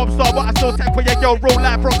shows. No mob star, but I still tech for your girl. Roll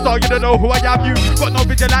like rockstar. You don't know who I am. You got no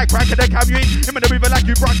vision like crack in the cam. You ain't him in the river like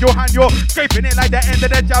you broke your hand. You're scraping it like the end of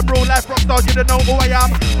the jam. Roll like rockstar. You don't know who I am.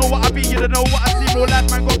 Know what I be. You don't know what I see. Roll life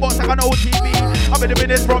man got box like an OTV. I'm in the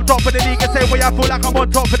business from top of the league and say where I feel like I'm on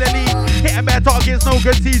top of the league. Hitting bare targets, no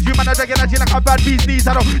good seas. You man are dragging at you like a bad bee's knees.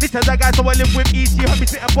 I don't listen to the guys so I live with ease. She heard me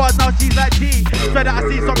spitting bars, now she's like G. Swear that I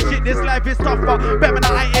see some shit, this life is tough, but bet man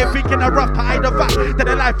I ain't here thinking of rough. I hide the fact that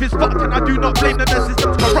the life is fucked and I do not blame them, the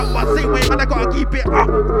system's corrupt. But same way man I gotta keep it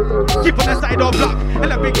up. Keep on the side of luck.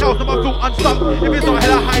 Hella big house on my foot unstuck. If it's not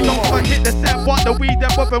hella high, don't ever hit the set. But the weed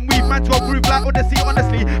them up and weave man to a groove like Odyssey,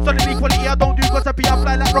 honestly. Suddenly quality I don't do gossipy, I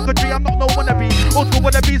fly like rocketry, I'm not no wannabe. Old school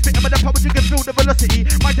wannabe, spitting with the power, you can feel the velocity.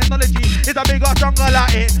 My technology is a bigger, stronger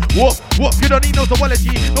like it. Woof, you don't need no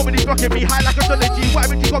zoology. Nobody's fucking me high like astrology. Why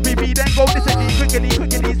would you copy me, then go listen to me quickly,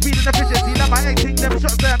 speed and efficiency. Now my acting, them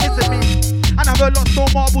shots there missing me. And I'm never lost no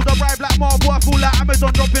marbles. Arrive like Marvel, I feel like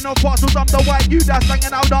Amazon dropping off parcels. I'm the white, you that's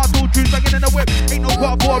banging out dancehall tunes, banging in the whip. Ain't no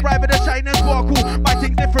part for arrive at the shine and sparkle. My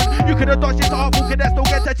thing's different, you could have dodged this artful. Can still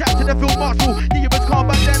get to chat to the field marshal. Yeah, you was calm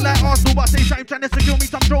back then like Arsenal, but same time trying to secure me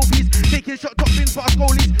some trophies. Taking shot top bins past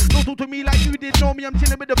goalies. Don't talk to me like you did know me, I'm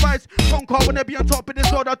chilling with the vibes. Phone call when I be on top of this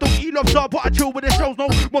world. I don't eat lobster, but I chill with the shows. No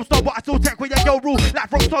mob star, but I still tech with your girl rule. Like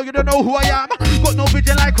Rockstar, you don't know who I am. Got no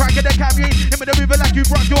vision like crack in the cab, you ain't in the river like you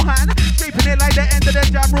brought your hand. Scraping it like the end of the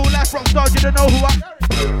jam rule. Like Rockstar, you don't know who I am.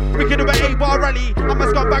 We can do an 8-bar rally. I'm a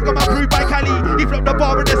scumbag on my crew by Cali. He flopped the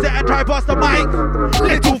bar in the set and drive past the mic.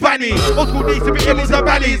 Little Fanny. Old school days to be illies and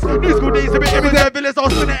valleys. New school days to be illies and villas. I'll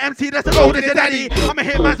spin an MC, that's the oldest your daddy. I'm a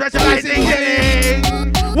hitman specializing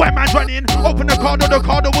killing. White man's running, open the car, the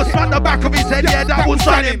car that was smack the back of his head, yeah, that will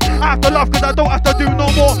stun him. I have to laugh cause I don't have to do no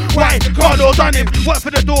more. Why? Cardo's on him, work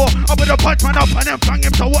for the door. I'm gonna punch man up and then bang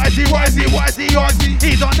him. So what is he, what is he, what is he, what is he?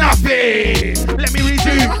 He's on nothing. Let me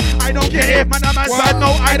resume. I don't care if man a man's bad,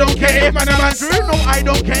 no, I don't care if man a man's true. No, I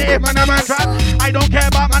don't care if man a man's trap. I don't care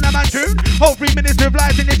about man a man's tune. Whole 3 minutes with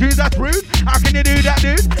lies in the shoes, that's rude. How can you do that,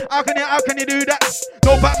 dude? How can you do that?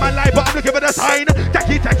 No Batman life, but I'm looking for the sign.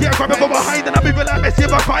 Tacky, I grab it from behind and I'm moving like Messi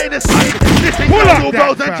if I fight in the side. This thing goes all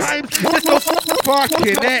bells and chimes. This goes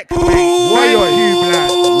fucking neck. Warrior, you black.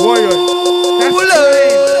 Warrior.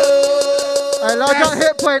 I love that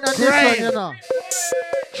hit point and this one, you know.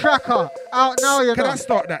 Tracker, out now, you know. Can I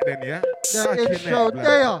start that then, yeah? The intro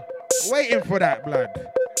there. Waiting for that, blood.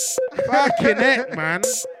 Fucking heck, man.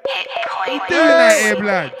 Who doing that here,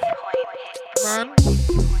 blood? Man.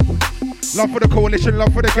 Love for the coalition,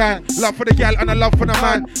 love for the gang, love for the gal, and I love for the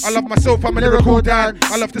man. I love myself, I'm a lyrical Dan.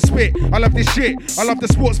 I love the spit, I love this shit. I love the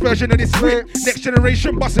sports version of this whip. Next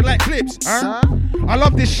generation busting like clips, huh? I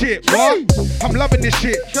love this shit, what? I'm loving this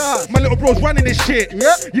shit. My little bro's running this shit.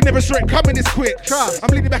 You never saw it coming this quick. I'm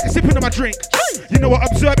leaning back and sipping on my drink. You know I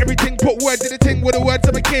observe everything, put words in the thing with the words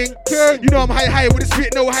of a king. You know I'm high with the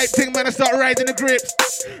spit, no hype thing, man. I start riding the grips.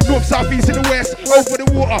 North, south, east, and the west, over the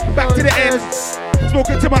water, back to the end.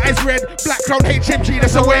 Smoking till my eyes red. Black Crown HMG,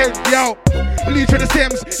 that's a win. Yo, lead to the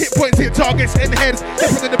stems, hit points, hit targets, and heads.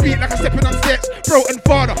 Stepping on the beat like I'm stepping on steps. Bro and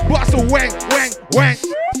father, but I still wang.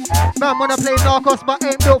 Man, when I play Narcos, but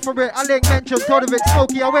ain't built for it. I link mentioned, told of it,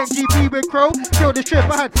 Smokey. I went GP with Crow. Killed the trip,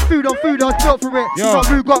 I had food on food, I was built for it. Some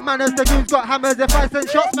who got manners, the goons got hammers. If I send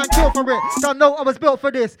shots, man, kill for it. Don't know I was built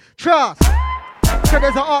for this. Trust. Cause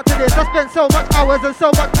there's an art to this. I spent so much hours and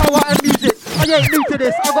so much power and music. I ain't new to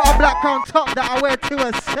this. I got a black crown top that I wear to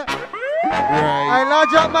a set. I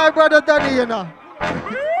large up my brother Danny, you know.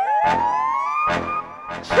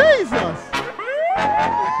 Jesus.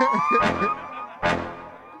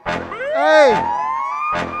 Hey,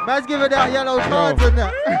 man's giving that yellow cards and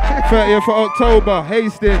that. 30th of October,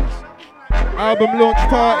 Hastings. Album launch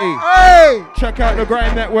party. Hey! Check out the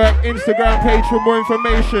Grime Network Instagram page for more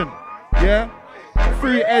information. Yeah?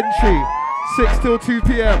 Free entry, 6 till 2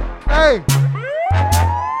 p.m. Hey!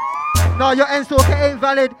 Nah, your end stalker ain't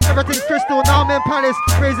valid. Everything's crystal, now I'm in Palace.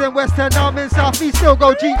 Raising Western, now I'm in South East. Still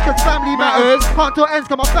go Jeep, cause family matters. Can't talk ends,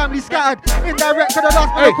 cause my family scattered. Indirect, cause the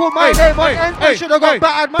last man called my name on ends. They should've got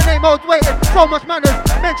battered, my name was waiting. So much manners,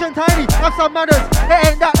 mention tiny, have some manners. It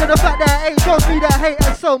ain't that to the fact that it ain't shows me that hate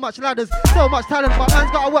and so much ladders. So much talent, but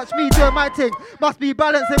man's gotta watch me doing my thing. Must be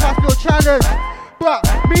balanced, it must feel challenged. But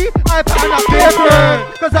me, I pattern up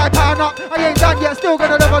different. Cause I pattern up, I ain't done yet, still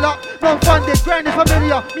gonna level up. Non-funded, grinding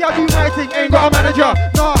familiar. Me, I do my thing, ain't got a manager.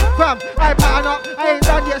 Nah, fam, I pattern up, I ain't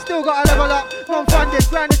done yet, still gotta level up. Non-funded,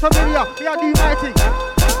 grinding familiar. Me, I do my thing.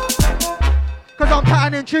 Cause I'm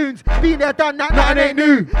patterning tunes. Been there, done that, nothing ain't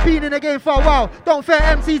new. Been in the game for a while. Don't fair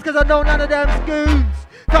MCs cause I know none of them goons.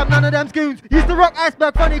 Fam, none of them goons. Used to rock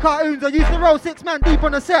iceberg funny cartoons. I used to roll 6 man deep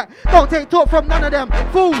on the set. Don't take talk from none of them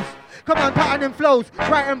fools. Come on, patterning flows.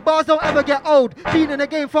 Writing bars don't ever get old. Been in the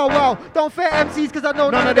game for a while. Don't fair MCs cause I know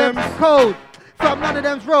none of them's code. From none of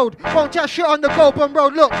them's road. Won't chat shit on the Goldburn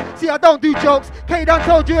road. Look, see I don't do jokes. K done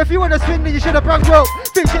told you if you wanna swing then you should've brung rope.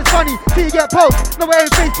 Think shit's funny till you get poked. No way in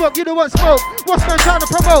Facebook, you don't want smoke. What's man trying to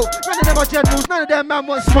promote? None of them are generals, none of them man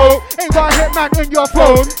want smoke. Ain't got a hitman in your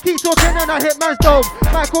phone. Keep talking and I hit man's dome.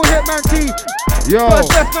 Michael Hitman T. Yo. First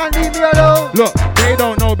best man, leave me alone. Look, they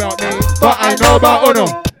don't know about me, but I know about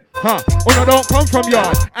Uno. Uno don't come from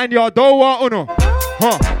yard, and yard don't want Uno.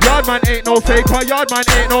 Yard man ain't no faker, yard man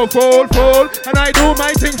ain't no fool. And I do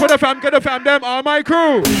my thing for the fam, cause the fam them are my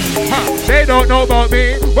crew. They don't know about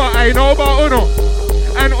me, but I know about Uno.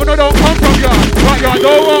 And Uno don't come from yard, but yard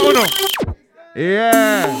don't want Uno.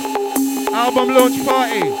 Yeah. Album launch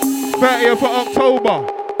party, 30th of October,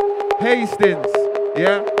 Hastings.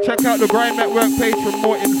 Yeah. Check out the Grime Network page for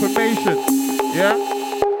more information. Yeah.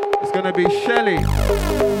 It's It's gonna be Shelly.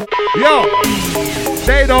 Yo,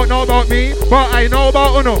 they don't know about me, but I know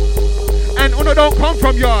about Uno. And Uno don't come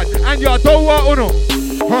from yard, and yard don't want Uno.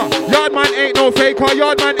 Yard man ain't no faker,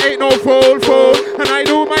 yard man ain't no fool. And I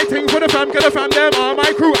do my thing for the fam, cause the fam them are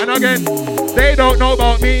my crew. And again, they don't know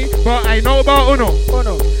about me, but I know about Uno.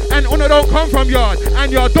 And Uno don't come from yard,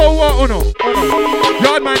 and yard don't want Uno.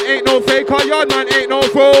 Yard man ain't no faker, yard man ain't no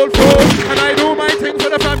fool. And I do my thing for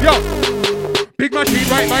the fam, yo. Big machine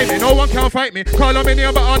right by me, no one can fight me. Call on me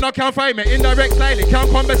name, but no can't fight me. Indirect slightly, can't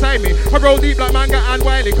come beside me. I roll deep like manga and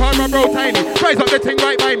Wiley. Call my bro tiny, rise up the thing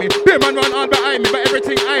right by me. Big man run all behind me, but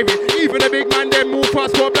everything ivy. Even the big man, them move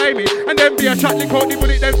fast for blind me. And them be a shot, lick out the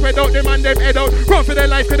bullet, them spread out them and them head out. Run for their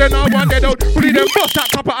life, cause they now one dead out. Bully them, bust that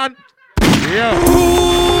copper and... Yeah.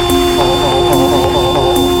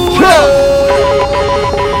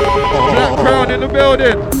 Black Crown in the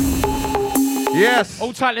building. Yes.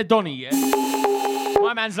 Hold tight to Donny, yeah?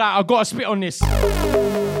 My man's like, I've got to spit on this.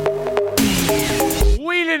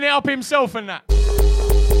 Wheeling it up himself and that.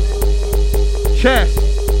 Chest.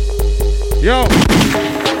 Yo.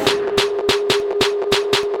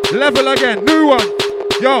 Level again. New one.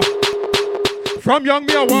 Yo. From young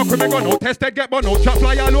me I walk with me gun out. Tested get bun out. Chat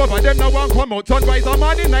fly all over. Them no one come out. Sunrise on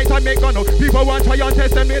morning night I make gun out. People want try and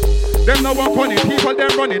test them it. Them no one cunning. People them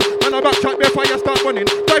running. Man a back shot before you start running.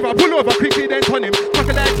 Driver pull over quickly then turn him.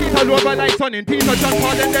 Crocodile teeth all over like sunning. Peter John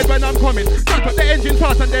Paul then dead when I'm coming. Start up the engine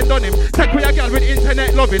fast and then done him. Take with a girl with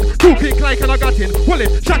internet loving. Too quick like and I got him. Pull him,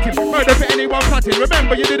 shot him. Murder for anyone plotting.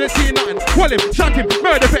 Remember you didn't see nothing. Pull him, shot him.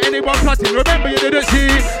 Murder for anyone plotting. Remember you didn't see.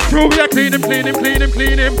 True we are clean him.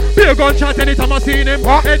 Be a gunshot anytime I seen him.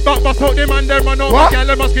 What? Head back bust out them and them run over. Girl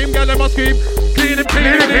them a scream. Clean him.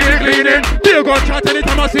 Be a gunshot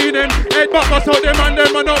anytime I seen him. Head back bust out them and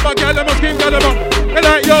them run over. Girl them a scream. They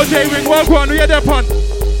like yo J-Wing, walk one, we are there pun.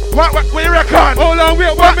 What we reckon? Hold on,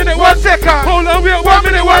 wait 1 minute, 1 second. Hold on, wait 1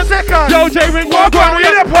 minute, 1 second. Yo J-Wing, walk one, we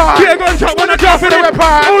are there pun. Be a gunshot when I drop in the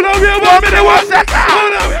pun. Hold on, wait 1 minute, 1 second.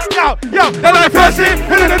 Hold on, yo, they like Percy,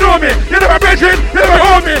 you never know me. You never bridging, you never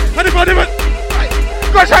hold me. And if I never...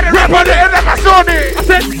 Gunshot and rap on the end like a Sony. I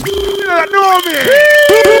said, you never know me.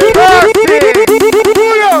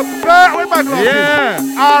 Pull up, with my glasses. Yeah.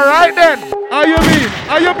 Alright then. How you mean?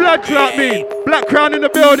 How your blood clot mean? Black Crown in the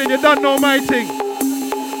building, you don't know my thing.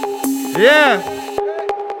 Yeah.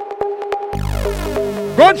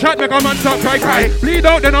 Gunshot make a man start cry. Bleed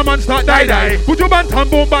out then a man start die. Put your band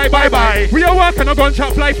and boom bye. We are walking a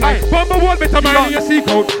gunshot fly. Bomber wall better mind in your seek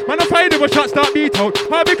out. Man a fight if a shot start beat out.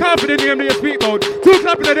 I'll be confident name to your speak out. Two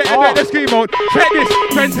clapping at the end like the scream out. Check this,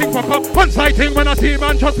 friend thing fuck up. One side thing when I see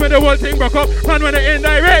man trust me the whole thing broke up. Man when they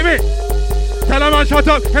indirect me. Tell a man shut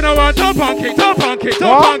up, and I want top and kick.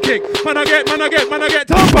 Man I get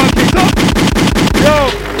top and kick.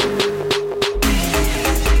 Yo.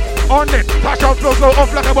 On it, touchdown flows go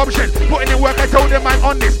off like a bombshell. Putting in work, I told them I'm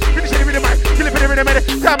on this. Finishing the rhythm, kill it for the rhythm,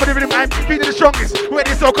 time of the rhythm, I'm beating the strongest. Where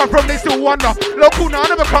they still come from, they still wonder. Local now, I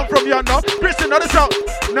never come from yonder. Bristol, not the south.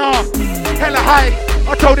 No, hella high.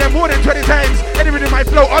 I told them more than 20 times. Any rhythm I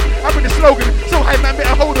flow up, I'm in the slogan. So high, man,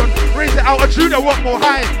 better hold on. Raise it out, a tune, I want more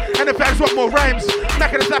high. And the fans want more rhymes.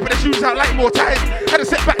 Back in the slap of the shoes out like more time. Had to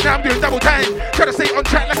sit back, now I'm doing double time. Try to stay on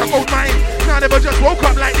track like a gold mine. Now I never just woke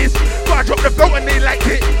up like this. But I dropped the flow and they liked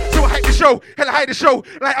it. So I hype the show, hella high the show,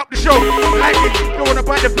 light up the show. Like it, don't wanna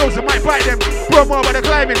bite the flows, I might bite them. Bro more about the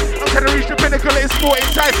climbing. I'm trying to reach the pinnacle, it's more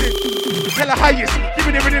enticing. Hella highest, give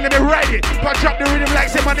me the rhythm, let me ride it. Punch up the rhythm like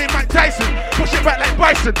say my name Mike Tyson. Push it back like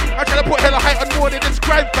Bison. I try to put hella height on more than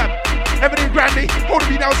describe fam. Everything grandly,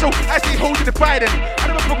 holding me now, so I stay holding the Biden. I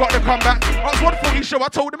never forgot the comeback. I was 140 show, I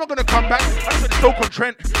told them I'm gonna come back. I just went to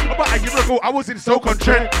Stoke-on-Trent. About a year ago, I was in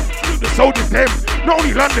Stoke-on-Trent. The soldiers, them, not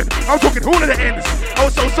only London. I was talking all of the ends. I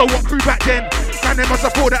was so what crew back then. Man, they must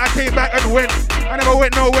have thought that I came back and went. I never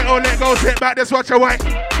went nowhere or let go, sit back, just watch a white.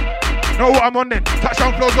 Know what I'm on then.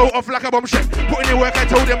 Touchdown flows go off like a bombshell. Putting in work, I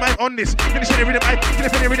told them I'm on this. Finishing the rhythm, I'm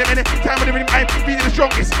finishing the rhythm, any time of the rhythm, I'm beating the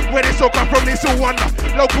strongest. Where they so come from, they still wonder.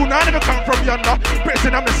 Local now, I never come from yonder.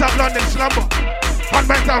 Brixton, I'm the South London slumber. Hunt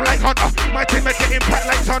man down like Hunter. My team make an impact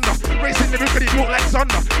like thunder. Racing the roof, it look like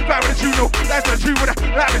thunder. Fire with the tune, no, that's the true with a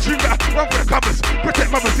like the tune, better run for the covers.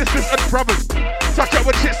 Protect mothers, sisters, and brothers. Touch up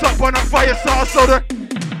with shit, stop, burn up, fire, star, soda.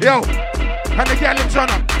 Yo. And the gal in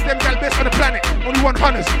Turner, them gal best on the planet. Only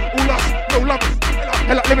 100s, all us, no lovers.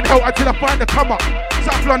 Hell up, living hell until I find the come up.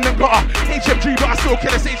 South London got a HMG, but I still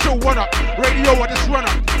kill us, ain't show one up. Radio, I just run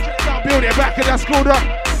up. Check it out, build it back, and that's called up.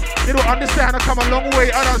 They don't understand, I come a long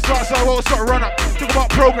way. I don't start, so I won't start run up. Talk about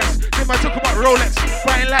progress, then man talk about Rolex.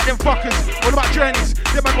 Fighting like them fuckers, all about journeys.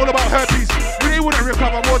 Then man all about herpes. Really wouldn't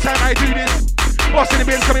recover more time I do this. Boss in the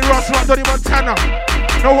bins coming Ross like Donny Montana.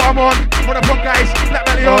 know what I'm on? What up on guys? Black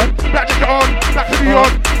belly on, black jacket on, black hoodie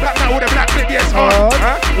on, black man with a black clip, yes on.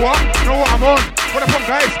 What? Know what I'm on? What up on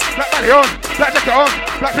guys? Black belly on, black jacket on,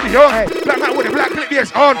 black hoodie on, black man with a black clip,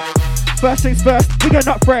 yes on. First things first, we are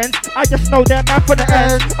not friends. I just know them man for the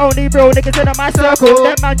end. Only real niggas in my circle.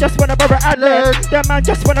 Them man just wanna borrow and lend. Them man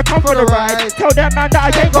just wanna come for the ride. Tell them man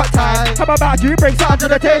that I ain't got time. How about you bring something to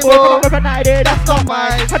the table? Come up with an idea, that's not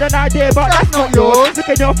mine. Had an idea, but that's not yours. Look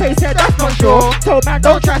in your face here, that's not sure. Told man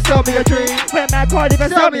don't try sell me a dream. When man can't even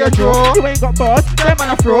sell me a draw. You ain't got bars, them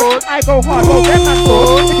man a fraud. I go hard, go them man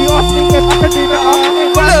fraud. If you ask me if I can do better, I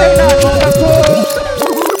ain't gonna say that, no, that's cool.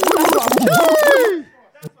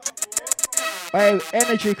 Hey,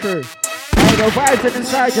 energy crew. Hey, the vibes are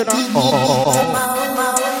inside, you know.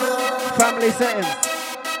 Family settings.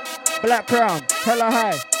 Black Crown, Hella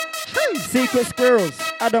High. Secret Squirrels,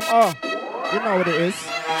 Adam R. You know what it is.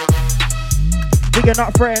 We are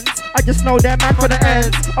not friends. I just know them man for the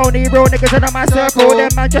ends. Only real niggas in my circle. Them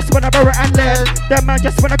man just wanna borrow and lend. Them man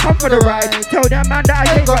just wanna come for the ride. Tell them man that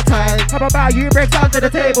I ain't got time. How about you break down to the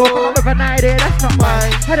table? Come up with an idea, that's not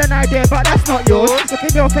mine. Had an idea, but that's not yours. Look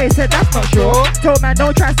in your face, said that's not sure. Told man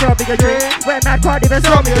don't try sell me a drink. When man can't even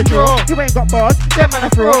sell me a draw. You ain't got bars, them man a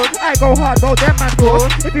fraud. I go hard, go them man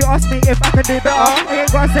fraud. If you ask me if I can do better, I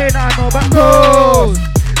ain't gonna say that I know but goes.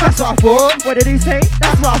 That's what I thought. What did he say?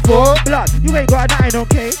 That's what I thought. Blood, you ain't got nothing,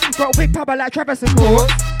 okay? Got big papa like Travis and Court.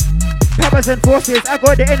 Peppers and forces, I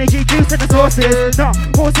got the energy, juice and the sauces. Nah,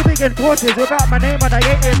 horses big and forces. Without my name and I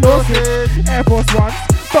ain't endorsing. Air Force One,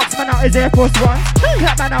 Box man out is Air Force One.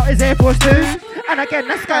 Clap man out is Air Force Two. And again,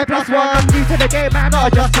 that's Sky +1. I'm new to the game, man,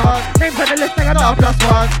 not just one. Names on the list, I got not a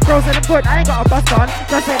 +1. Bros in the good, I ain't got a bust on.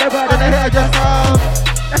 Just say the word and the hit just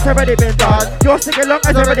that's already been done. Your singing along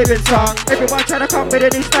has already been sung. Everyone trying to come with a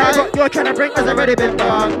new style. What you're trying to bring has already been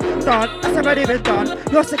done. That's already been done.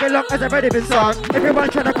 Your singing along has already been sung. Everyone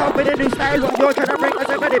trying to come with a new style. What you're trying to bring has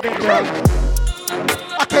already been done.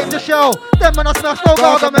 I came to show, them when I smash no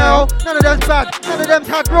Gargamel. None of them's bad, none of them's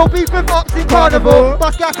had real beef with Ops in Carnival.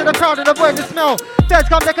 Bust gas to the crowd and avoid the smell. Feds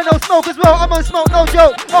come making no smoke as well, I'm on smoke, no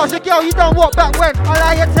joke. Ask your girl, you done what back when? I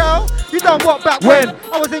lie and tell, you done what back when?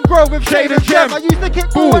 I was in Grove with Shade and Gem. I used to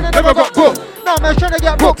kick ball when I never got booked. Now man's trying to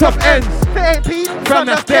get booked off ends. If it ain't Pete, fam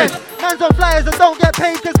that's dead. Man's on flyers and don't get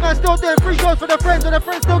paid, cause man's still doing free shows for the friends and the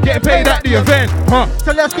friends still getting paid at the event.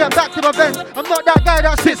 So let's get back to the events. I'm not that guy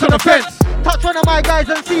that sits on the fence. Touch one of my guys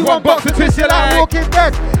and see one box and twist you like Walking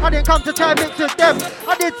Dead. I didn't come to try and mix with them.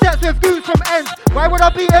 I did sets with dudes from ends. Why would I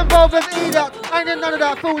be involved with idiots? I ain't in none of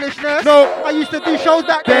that foolishness. No, I used to do shows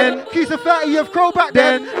back then. Accused of 30 of Crow back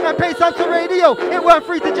then. And pay subs to radio. It weren't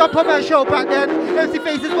free to jump on my show back then. MC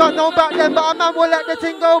faces weren't known back then, but a man will let the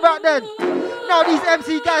thing go back then. Now these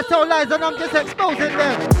MC guys tell lies and I'm just exposing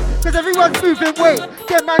them. Cause everyone's moving weight.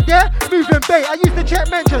 Get man there, moving bait. I used to check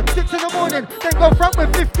mention 6 in the morning, then go front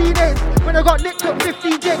with 15 8s. When I got nicked up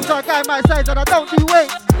 15 jakes, so a guy my size and I don't do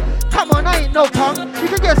weights. Come on, I ain't no punk. You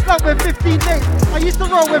can get slumped with 15 mates. I used to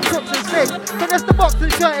roll with crooks and snakes. Finesse the box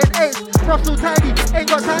and shirt in 8s. Rough so tidy, ain't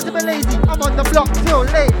got time to be lazy. I'm on the block till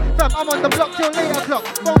late. Fam, I'm on the block till 8 o'clock.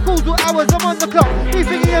 Phone calls all hours, I'm on the clock. We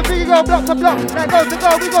thingy and thingy go block to block. Like go to go,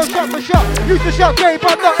 we go shot for shot. Used to shot gay,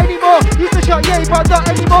 but not anymore. Used to shot yay, but not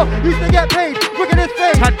anymore. Used to get paid, look at this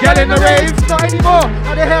face. Had gal in the rave, not anymore.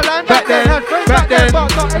 Had a hairline back then, had friends back then,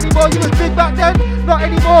 but not anymore. You was big back then, not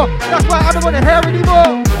anymore. That's why I don't want to hair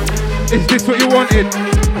anymore. Is this what you wanted?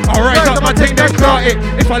 Alright, up my thing, then clout it.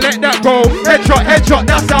 If I let that go, headshot,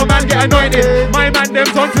 that's how man get anointed. My man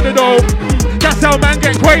them's onto the dough. That's how man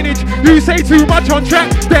get coinage. You say too much on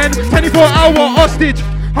track, then 24-hour hostage.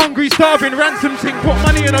 Hungry, starving, ransom thing, put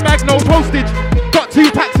money in a bag, no postage. Got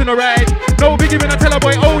 2 packs in a ride, no biggie when I tell a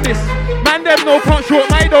boy own this. Man them no can't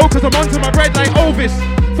short my dough, cause I'm onto my bread like Ovis.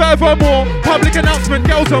 Furthermore, public announcement,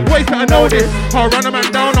 girls and boys better know this. I'll run a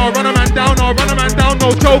man down, I'll run a man down, I'll run a man down,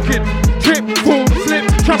 no joking. Trip, fall, slip,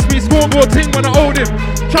 trust me, scoreboard ting when I own him.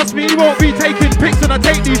 Trust me, he won't be taking pics when I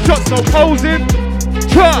take these shots, no posing.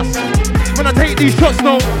 Trust, when I take these shots,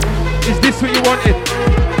 no. Is this what you wanted?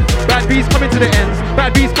 Bad bees coming to the ends,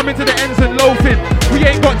 bad bees coming to the ends and loafing. We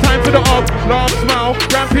ain't got time for the up, laugh, smile,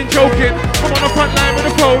 ramping, joking. I'm on the front line with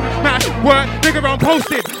the phone, mash, work, dig around,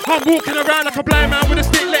 posting. I'm walking around like a blind man with a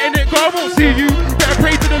stick, letting it go. I won't see you. Better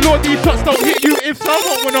pray to the Lord these shots don't hit you. If so, I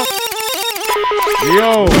won't wanna.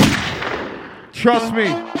 Yo, trust me,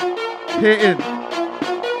 hitting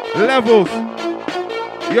levels.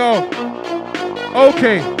 Yo,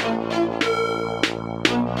 okay.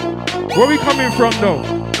 Where we coming from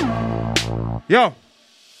though? Yo,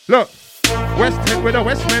 look, West End with the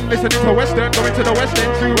West Men, listening to Western, going to the West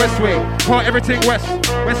End, true West Way. Part everything West.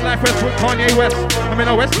 Westlife West with Kanye West. I'm in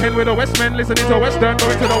the West End with the West Men, listening to Western,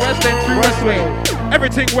 going to the West End, true West Way.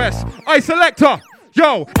 Everything West. I selector.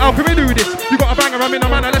 Yo, how can we do this? You got a banger, I'm in a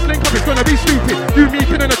manner, let's link up, it's gonna be stupid. You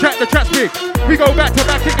meeking in the track's big. We go back to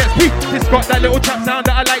back, it gets peak. This got that little trap sound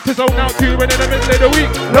that I like to zone out to when in the middle of the week.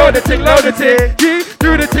 Load the ting, yeah,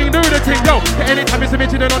 do the ting, yo. Anytime it's a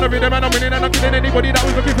bitchin' on the rhythm and I'm winning and I'm killing anybody that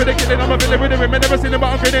was looking for the killing. I'm a villain with the women, never seen them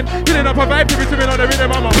but I'm grinning. Filling up a vibe to be swimming on the rhythm,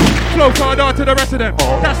 I'm a flow harder to the rest of them.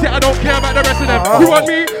 That's it, I don't care about the rest of them. You want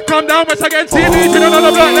me? Come down once again, see me chillin' on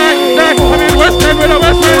the block like I'm in West End with the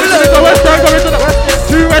West End, it's the West End, going to the West End.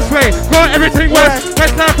 To West Way, got everything West.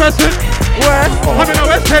 Westland person. West. I'm in the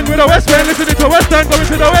West End with the West End, listening to West End, going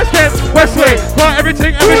to the West End. West Way, got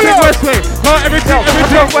everything West Way. Got everything.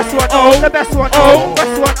 West one, the best one,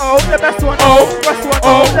 West one, the best one, West one,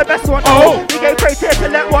 the best one, we gave praise here to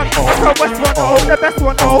let one. From West one, the best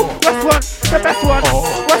one, West one, the best one,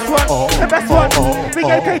 West one, the best one, we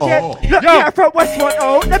gave praise here. Look here from West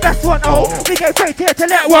one, the best one, we gave praise here to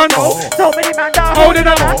let one. So many man that holding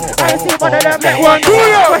on, I ain't seen one of them let one.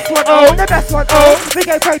 West one, the best one, we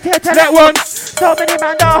gave praise here to let one. So many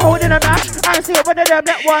man that holding a match, I ain't seen one of them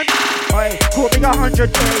let one. Oi, call me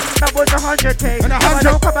 100K, that was 100K. And 100,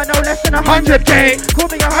 don't come and no less than 100K. Call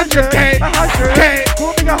me 100K, 100K.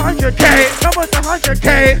 Call me 100K, that was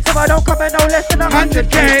 100K. So I don't come and no less than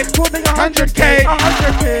 100K. Call me 100K,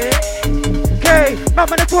 100K. Man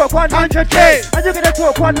gonna talk 100K, and you're gonna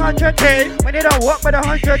talk 100K. When you don't walk with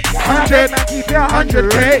 100, 100, man keep it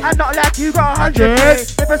 100K. And not like you got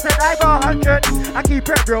 100K. Never said I got 100, I keep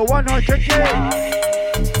it real 100K.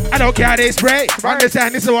 I don't care how they spray.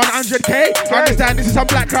 Understand this is 100K. Understand this is some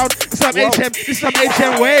black crowd, some HM, this is some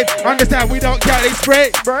HM wave. Understand we don't care how they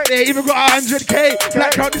spray. They even got 100K.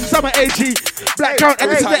 Black crowd, this is some AG. Black crowd,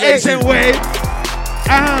 and this is the HM wave.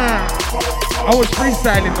 I was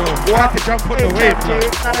freestyling though. I had to jump on the wave. None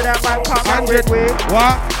of that man come round with me.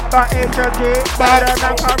 What? About HMG. None of that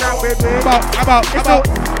man come round with me. About. It's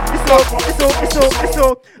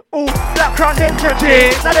all. Ooh, black crown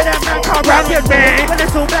HMG. None of them man come round with me. When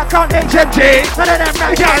it's all black crown HMG. None of them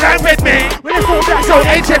man can't rap with me. When it's all black crown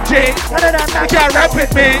HMG. None of them man can't rap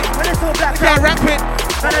with me. When it's all black crown rap with.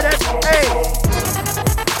 None of them. Hey.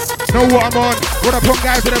 Know what I'm on? What up on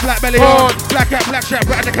guys with a black belly on? Black hat, black shirt,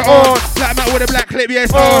 black jacket on. Black man with a black clip,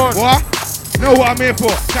 yes on. What? Know what I'm here for?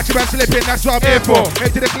 Catch a man slipping, that's what I'm here for.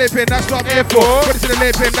 Head to the clipping, that's what I'm here for. Put it to the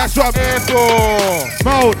lipping, that's what I'm here for.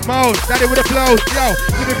 Mode, daddy with the flows. Yo,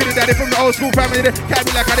 give me daddy from the old school family. Can't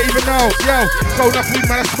be like I didn't even know. Yo, go enough weed,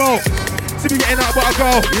 man, I smoke. See me getting out, but I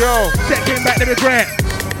go. Yo, tech came back, they regret.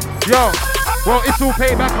 Yo. Well, it's all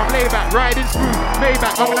payback, I'm layback, riding smooth,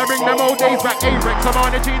 Maybach. I'm gonna bring them old days back, Avrex, I'm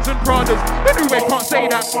on the jeans and Pradas. The new way can't say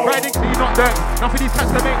that, riding clean, not dirty. Now for these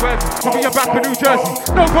cats that make words, from your back in New Jersey.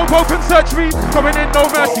 No go can search me, coming in no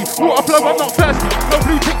mercy. Water flow, I'm not thirsty, no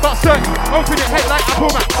blue tick but 30. Open it head like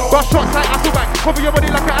Apple Mac, bust shots like Appleback. Cover your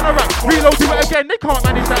body like an anorak, reload, do it again, they can't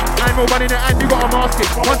manage that. 9 more money in it and you got a mask it.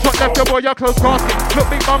 One shot left, your boy, your close casket. Look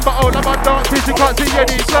big bum but old, I'm on dances, you can't see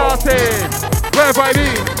any glasses. Wherever I be,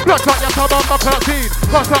 blood clot, yes, I'm on my clock scene.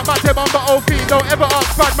 Pass up my tip on my old feet. Don't ever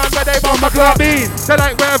ask bad man where they on my clock bean. They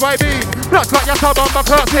like wherever I be, blood clot, yes, I'm on my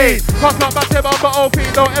clock scene. Pass up my tip on my old feet.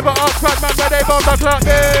 Don't ever ask bad man where they on my clock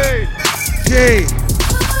bean. J.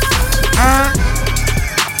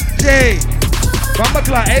 Bomber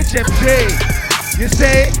clock, HMJ. You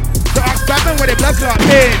say, to ask bad man where they blood clot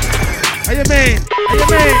bean. How you mean?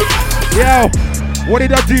 Yo. What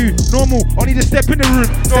did I do? Normal. Only to step in the room.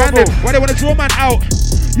 Standard. Why they wanna draw man out?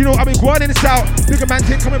 You know, I've been going in the south. Bigger man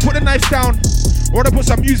take, come and put the knife down. Wanna put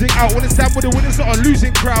some music out. Wanna stand with the winners, not a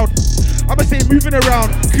losing crowd. I'ma stay moving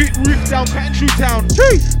around. Keep roof down, cutting through town.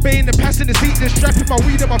 Baying the passenger seat, just strapping my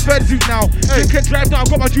weed in my third suit now. Drink and drive now,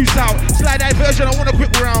 I've got my juice out. Slide diversion, I want a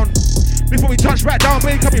quick round. Before we touch back down,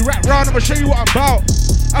 baby, come me rap round. I'ma show you what I'm about.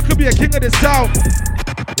 I could be a king of the south.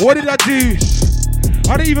 What did I do?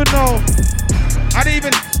 I don't even know. I don't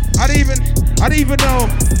even know.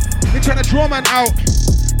 They're trying to draw man out.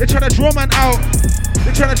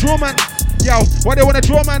 Yo, why they wanna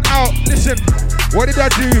draw man out? Listen, what did I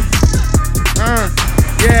do?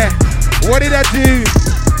 Yeah. What did I do?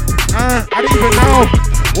 I don't even know.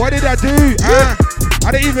 What did I do?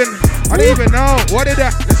 I don't even know. What did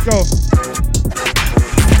I? Let's go.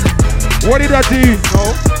 What did I do?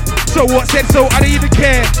 No. So what said so? I don't even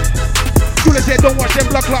care. School said don't watch them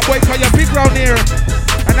block boy, cause you're big round here.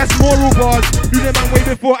 And that's moral bars. Knew them man way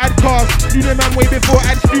before I'd cars. Knew them man way before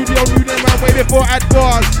I'd studio. Knew them man way before I'd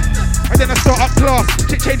bars. And then I start up class.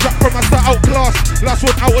 Chick change up from I start out class. Last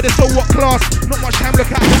one out of the so what class. Not much time,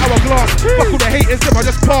 look at the hourglass. Fuck all the haters, them I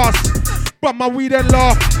just pass. But my weed and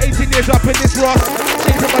law. 18 years up in this rock.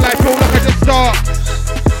 Changed my life, feel like I just start.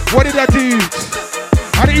 What did I do?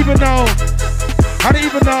 I don't even know. I don't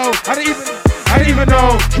even know. I don't even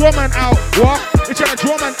know. Draw man out. What? They tryna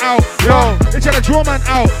draw man out. Yo. They tryna draw man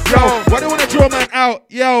out. Yo. Why they wanna draw man out?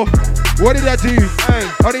 Yo. What did I do? Hey.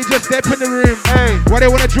 Are they just step in the room? Hey. Why they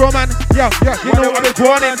wanna draw man? Yo. Yo. You know I've been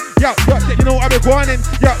guaning. Yo. Yo. You know I've been guaning.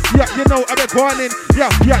 Yo. Yo. You know I've been guaning. Yo.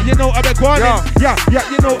 Yo. You know I've been guaning. Yo. Yo.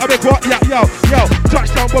 You know I've been guaning. Yo. Yo. Yo.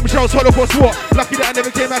 Touchdown bombshells, Holocaust war. Lucky that I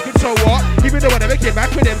never came back and so what? Even though I never came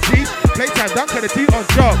back with them G's. Playtime dunk and the T on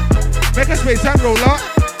job. Make a space and roll up.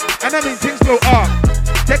 And I mean things blow up.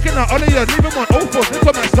 Taking out all of you, leave them on 04. They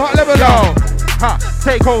come and start level up. Ha,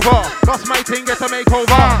 take over. Bust my thing, get a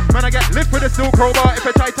makeover. Man, I get lift with a steel crowbar. If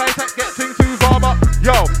I try tight, get things too far. But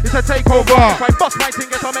yo, it's a takeover. If I bust my thing,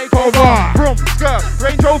 get a makeover. Vroom, skirt,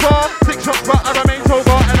 Range Rover. 6 shots, but I remain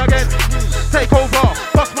sober. And again, take over.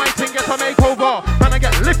 Bust my thing, get a makeover. Man, I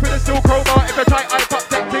get lift with a steel crowbar. If I try, I pop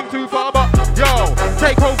that thing too far. But yo,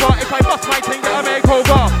 take over. If I bust my thing, get a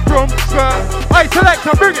makeover. Vroom, skirt. I select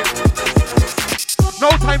and bring it. No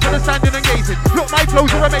time for the standing and gazing. Look, my flows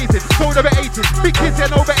are amazing. Sold over 18. Big kids, they're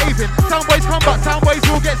no behaving. Sound boys come back, sound boys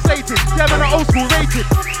will get slated. Yeah, man, old school rated.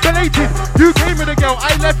 Belated. You came with a girl,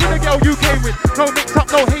 I left with a girl you came with. No mix up,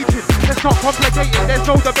 no hatred. Let's not complicate it, there's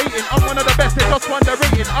no debating. I'm one of the best, they're just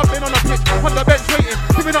underrated. I've been on a pitch, on the bench waiting.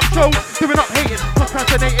 Giving up shows, giving up hating.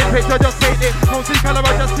 Procrastinating, picture just made it. Don't see colour,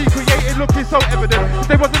 I just see creating. Looking so evident. If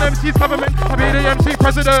there was an MC's government, I'd be the MC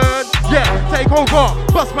president. Yeah, take over.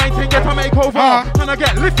 Bust my thing, get a makeover. I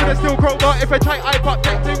get lifted and still crowbar. If I try, I pop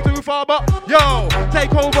that thing too far. But yo,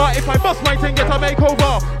 take over. If I bust my thing, get a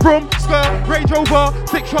makeover. Vroom, skirt, Range Rover.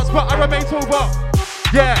 6 shots, but I remain sober.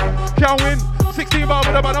 Yeah, can't win. 16 bar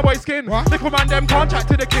with a banner boy skin. Little man, them can't chat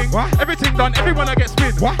to the king. Everything done, everyone I get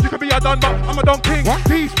spin. You can be a done, but I'm a done king.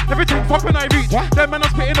 Peace, everything fuck when I reach. Them man are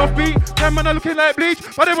spitting off beat. Them man are looking like bleach,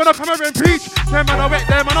 but they wanna come over and preach. Them man are wet,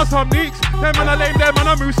 them man are some neeks. Them man are lame, them man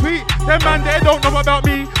are move sweet. Them man, they don't know about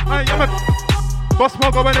me. I am a boss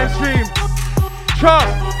more going in stream. Trust.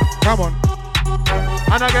 Come on.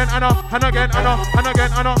 And again, and again, and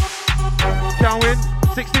again, and can't win.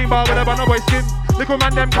 16 bar with a banner boy skin. Little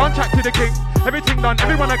man, them can't chat to the king. Everything done,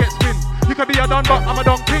 everyone I get spin. You can be a done, but I'm a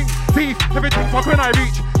done king. Thief, everything fuck when I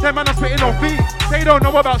reach. Them man are spitting off beat. They don't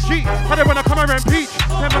know about street, but they wanna come around and preach.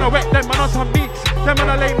 Them man are wet, them man are some neeks. Them man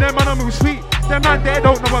are lame, them man are move sweet. Them man, they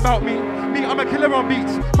don't know about me. Me, I'm a killer on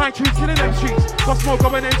beats. My tunes killing them streets. Boss more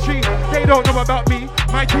going in street. They don't know about me.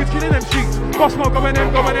 My tunes killing them streets. Boss more going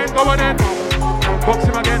in, going in, going in. Box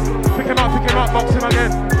him again. Pick him up, box him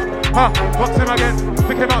again. Ha, box him again.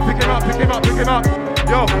 Pick him up, pick him up, pick him up, pick him up.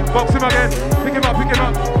 Yo, box him again. Pick him up, pick him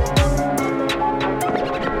up.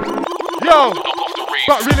 Yo,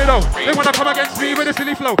 but really though, they wanna come against me with a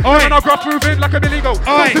silly flow. And I'll graph moving like a Billy Goat.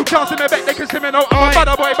 Still chance in the bet, they can see me now. I'm a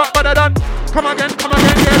badder boy, but better than. Come again,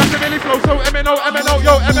 yeah, that's a Billy flow. So MNO,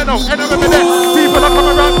 yo, MNO, enemy with them. People are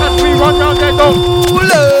coming around, catch me, run round their door.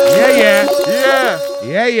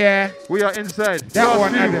 Yeah. We are inside. That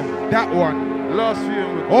one, Adam. That one. Last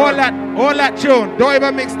few. All that tune. Don't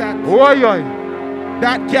even mix that.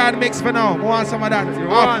 That can't mix for now. Want some of that? You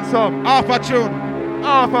want some? Half a tune.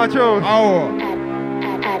 Oh.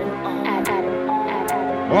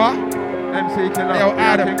 What? MC Killer. Yo,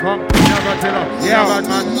 Adam. King Kong. Me a Godzilla. Me a bad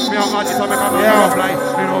man. Me a artist. I make a man fly.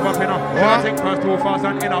 Me no over pinner. I think first too fast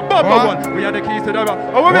and inner. Bumper one. We are the keys to the rock.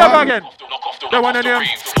 Oh, we are again. The one and them.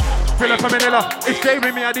 Philip Manila, it's Jay with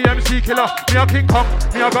me, a the MC killer. Me a King Kong,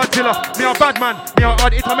 me a Godzilla. Me a bad man, me a hard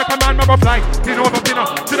it, I make a man never fly. Pin over pinner,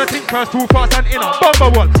 to the think first too fast and inner. Bumper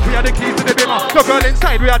wall, we are the keys to the bimmer. The girl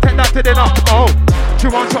inside, we are take that to dinner. Oh, she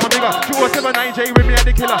wants something bigger. 2079 J with me a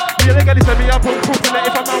the killer. Me a the girl is me a pump killer.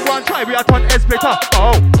 If a man want try, we are turn S-splitter.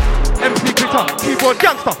 Oh, MC Glitter, keyboard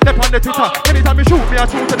gangster, step on the Twitter. Anytime we shoot, me a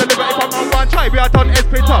shoot to deliver. If a man want try, we are turn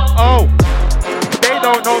S-splitter. Oh. They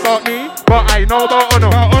don't know about me, but I know about Uno.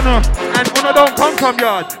 And Uno don't come from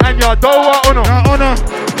yard, and yard don't want Uno.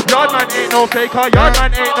 Yard man ain't no faker, yard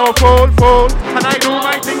man ain't no fool. And I do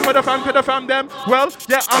my thing for the fam them. Well,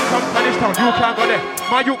 yeah, I'm from Spanish Town, you can't go there.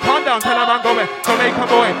 Man, you calm down, tell a man go where. Jamaica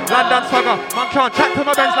boy, London swagger. Man can't chat to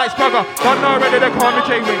my Benz like Spragger. Done already, they call me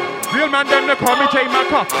J-Wing. Real man, them they call me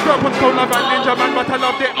J-Macca. Drop on Stone Love and Ninja Man, but I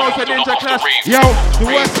loved it most of Ninja Class. Yo, the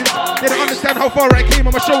worst is, they don't understand how far I came.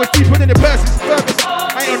 I'ma show it deeper than the person's purpose.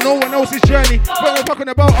 I ain't on no one else's journey. What we're talking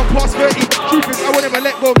about, I'm past 30. Truth is, I will never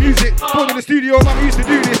let go of music. Born in the studio, I'm used to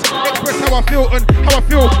do this. Express how I feel and how I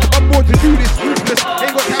feel. I'm born to do this. Ruthless,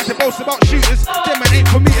 ain't got time to boast about shooters. Them man ain't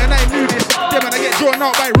for me and I knew this. Them man I get drawn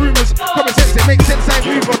out by rumours. Common sense, it makes sense, I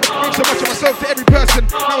move on. Bring so much of myself to every person.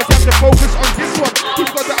 Now it's time to focus on this one. Who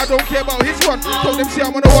got that I don't care about his one? Told them see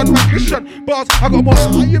I'm on a one-man mission. Bars, I got more.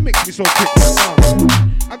 How you mix me so quick?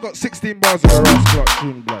 I got 16 bars of the Ross Clock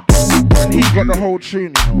tune, blood. And he got the whole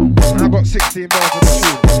tune, you know. And I got 16 bars of the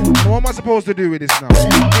tune. And what am I supposed to do with this now?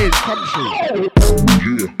 Hey, it's country.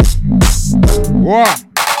 What?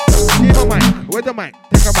 Give a mic. Where's the mic?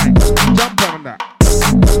 Take a mic. Jump on that.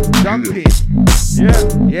 Jump in.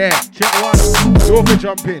 Yeah. Check one. Go for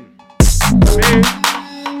jump in. Me.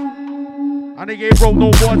 And they ain't broke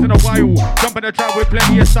no boards in a while. Jump in the trap with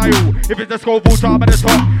plenty of style. If it's the Scoville top at the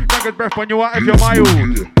top, Dragon's breath when you are if you're mile.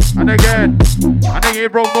 And again, and they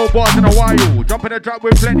ain't broke no boards in a while. Jump in the trap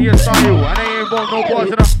with plenty of style. And they ain't broke no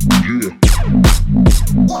boards in a.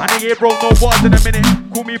 And they ain't broke no boards in a minute.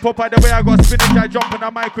 Call me Popeye the way I got spinach. I jump on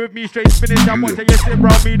the mic with me straight spinach. I watch you sit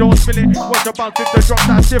round me, don't spill it. Watch your mouth with the drop,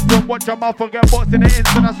 that's different. Watch your mouth and get boxed in the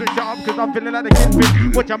instant. I switch it up cause I'm feeling like the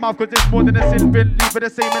kingpin. Watch your mouth cause it's more than a sin bin. Leave with the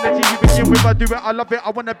same energy you begin with. I do it, I love it, I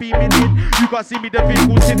wanna be minted. You can't see me, the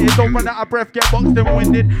vehicle tinted. Don't run out of breath, get boxed and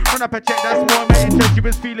winded. Run up a check, that's more my interest. She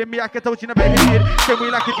was feeling me, I can tell she never hit it. Send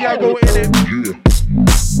me like a Diago in it.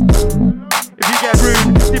 If you get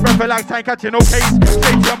rude, deep breath for like time catching no case.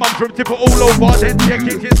 Straight to your mum's room, tip it all over. Then to your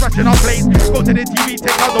kitchen, smashing our plates. Go to the TV,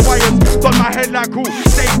 take out the wires. Got my head like cool,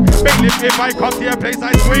 safe. Bailiff, if I come to your place,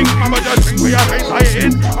 I swing. I'ma just swing with your face, I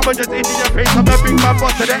in. I'ma just into your face, I'm the big man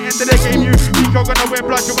boss. To the end of the game, you think you're gonna win,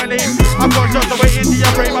 blood, you will aim. I've got shots away into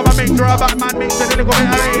your brain. I'ma make sure a Batman makes a little bit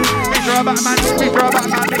of aim. Make sure a Batman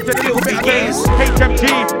makes a little bit of aim. HMG,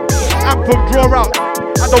 I'm from draw out.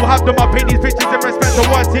 I don't have them, I paint these pictures in respect to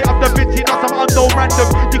words here. I'm the bitch, not some unknown random.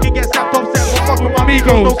 You can get snapped off set for fuck with my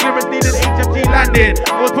amigos. No clearance needed, HMG landing.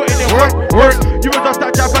 I was putting in work. You was just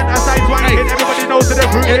that jab and that side wanking. Everybody knows that the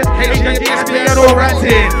root is HMG and they are all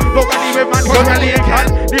ranting. No rally with man, go rally and can.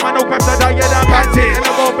 Leave man no crap that I get and panting. And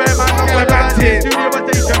I go bare man, no one panting. Studio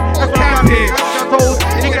rotation, that's what I'm camping. I'm told,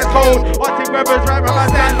 he gets cold. Watching weapons right where I'm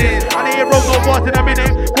standing. And he ain't broke no boss in a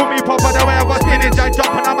minute. Call me Papa the way I got spinach. I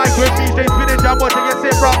jump on the mic with me straight spinach. I'm watching you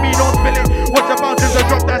sit round me, don't spill it. Watch your bounces and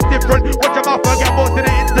drop, that's different. Watch your mouth and get boxed in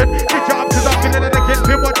an instant. Stitch it up cause I'm feeling like a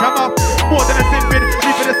kidpin. Watch your mouth, more than a sin bin.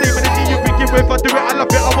 Leave for the same energy you begin with. I do it, I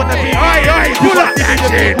love it, I wanna be. Oi, pull up that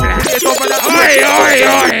shit. Oi.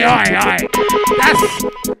 That's,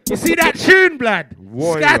 you see that tune, blood?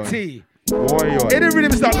 Scatty. In the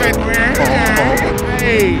rhythm start going.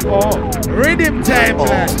 Hey, rhythm time,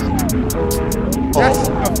 blood. That's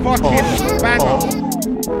a fucking banger.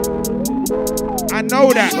 I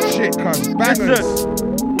know that shit, cuz bangers.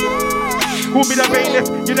 Call me the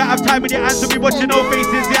bailiff, you don't have time with your hands to be watching no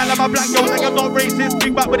faces. Yeah, I'm a black girl, like I'm not racist.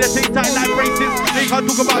 Bring back with the same time like braces. They can't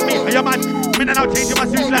talk about me, are you mad? Me and now changing my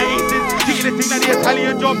suits like aces. Kicking the thing like the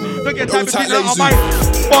Italian job. Don't get time to see that on my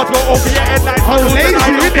bars go over your head like funnel. Lazy,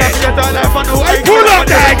 innit? Pull up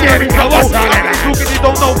that again, what's on it? Talking, you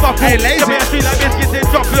don't know fuck all. Hey, lazy. You better see like biscuits in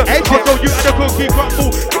chocolate. I'll show you how the cookie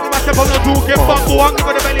crumble. Kicking myself on the talking bumble. I'm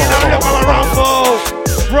gonna belly now, look around for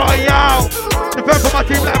Royale. The first for my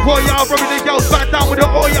team like Royale. Rubbing the girls back down with the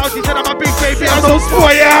oil. She said I'm a big baby, I'm so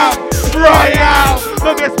spoiled. Royale.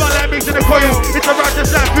 Don't get smart like mixing the coil. It's a rat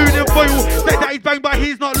just like food and foil. Say that he's bang but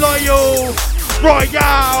he's not loyal.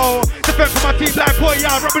 Royale. The first for my team like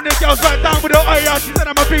Royale. Rubbing the girls back down with the oil. She said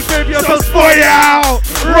I'm a big baby, I'm so spoiled.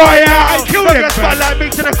 Royale. Kill them, don't get smart like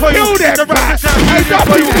mixing the coil. Kill them, hey,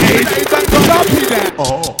 dumpy that.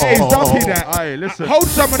 Hey, dumpy that. Aye, listen. Hold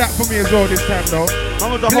some of that for me as well this time though.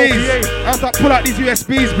 Please. I have to pull out these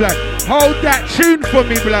USBs, blood. Hold that tune for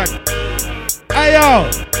me, blood. Hey, yo.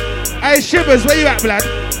 Hey, Shivers, where you at, blood?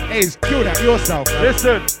 Hey, kill that yourself, man.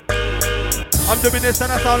 Listen. I'm doing this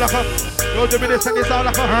and I sound like a... You're doing this and you sound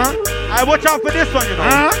like a... Hey, watch out for this one, you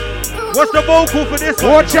know. What's the vocal for this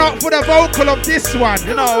one? Watch out for the vocal of this one,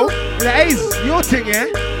 you know. Hey, your thing, yeah?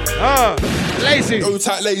 Lazy. Go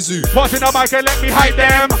tight, lazy. Passing the mic and let me hype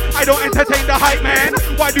them. I don't entertain the hype, man.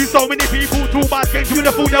 Why do so many people too much get to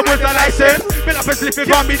the food that was the license? Fill up a slip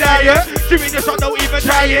if I'm me diet. Shooting the shot, don't even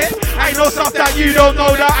try it. I know stuff that you don't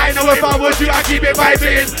know that I know if I was you, I keep it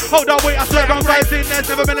vibing. Hold on, wait, I swear I'm rising. There's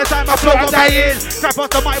never been a time I flow, I'm dying. Trap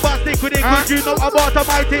off the mic, but stick with it, cause you know I'm after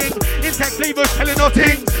my thing. Intense flavors, telling no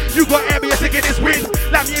things. You got air, but you're sick in this wing.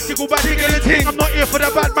 Let me tickle back, digging the ting. I'm not here for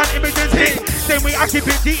the bad man imaging ting. Same way I keep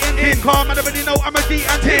it G and ting. Calm, I already know I'm a D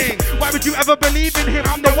and ting. Why would you ever believe in him?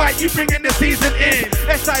 I'm the white, you bringing the season in.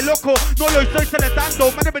 S.I. loco, no yo soy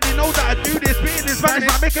Celetando. Man, everybody knows that I do this. Beating in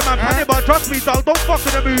Spanish, might make a man panic, but trust me, dog, don't fuck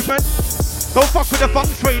with the movement. Don't fuck with the funk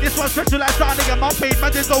sway. This one's special like starting to get my paid.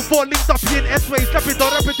 Man, just go 4 links up in S-way. Step it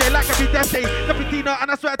down, rep it like every death day. Step it Tina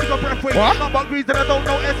and I swear to go breath way. What? Not about greens and I don't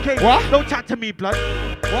know SK. What? Don't chat to me, blood.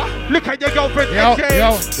 What? Look at your girlfriend, Yo,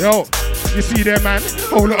 XJ. yo. You see there, man?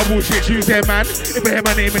 Whole lot of bullshit tunes there, man. If I hear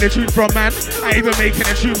my name in the tune from, man, I ain't even making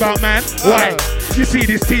a tune about, man. Why? You see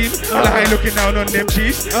this team? I like looking down on them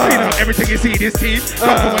cheese. Clean up everything you see this team.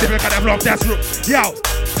 Come from a different kind of block, that's rook. Yo,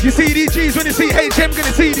 you see these G's when you see HM,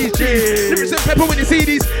 gonna see these G's. Different and pepper when you see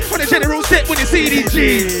these. On the general set when you see these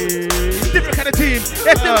G's. Different kind of team.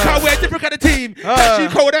 If them can't wear different kind of team. Slash you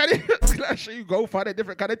go down it. Slash you go find a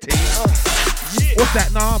different kind of team. What's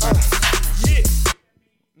that? Nah, man.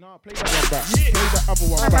 Nah, play that one back. Play the other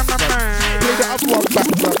one back. Play the other one back.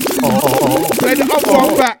 Play the other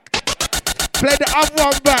one back. Play the other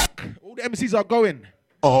one back. All the MCs are going.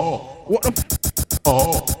 What the?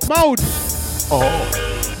 Mode.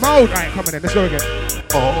 Mode. Alright, come on then. Let's go again.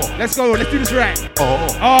 Let's go. Let's do this right.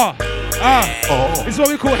 This is what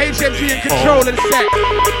we call HMG in control of the set.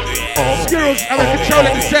 Skirrels are in control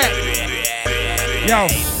of the set. Yo.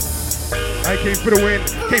 I came for the win.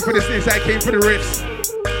 Came for the sniffs. I came for the riffs.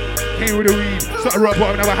 Came with the weed, sort of rock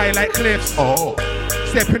bottom, now I high like cliffs.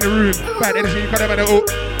 Step in the room, bad energy, you can't have the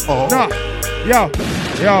Nah, yo,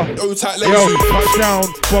 touchdown,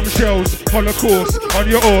 bomb shells, Holocaust, on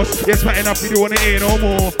your horse. Yes, man, enough, we don't want to hear no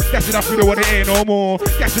more. That's enough, we don't want to hear no more.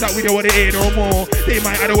 That's enough, we don't want to hear no more. They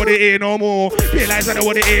might, I don't want to hear no more. Realize I don't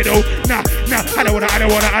want to hear no. Nah, I don't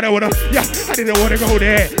wanna. Yeah, I didn't want to go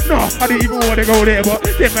there. No, I didn't even want to go there, but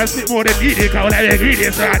they must spit more than needed. Go like the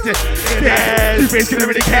ingredients, so I had to. Yeah, you basically don't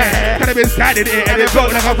really care. Kind of been standing there and it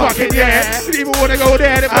felt like a fucking Didn't even want to go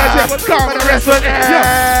there. The budget was calm and the rest was there.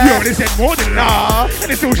 Yeah, you already said more than enough.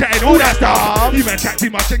 And they're still chatting all that stuff. You man chat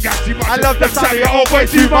too much and gas too much. I love the sound of your old boy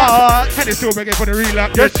too much. And they're still begging for the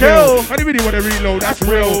reload. Just chill. I didn't really want to reload, that's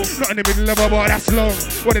real. Not in the middle of a bar, that's long.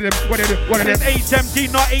 One of them.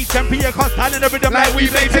 HMG, not HMP. I can't stand in the rhythm like we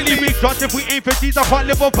blatantly weak shots. If we aim for G's, I can't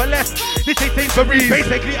live up for less. This ain't Sainsbury's.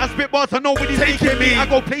 Basically, I spit bars, so nobody's taking me. I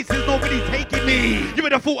go places, nobody's taking me. You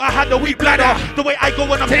would have thought I had a weak bladder. The way I go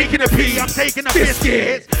when I'm taking a pee, I'm taking a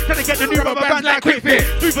biscuit. Trying to get the new rubber band like Quick Fit.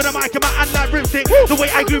 Moving the mic in my hand like Ripstick. The way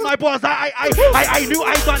I glue my bars, I knew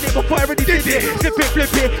I done it before I already did it. Flip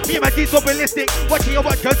it. Me and my G's go ballistic. Watching your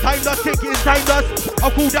watch, cause time lost, ticking time lost.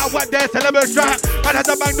 I'll cool that one there, celebrate strap. Man has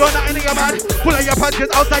a bang door, nothing in your man. Pull out your punches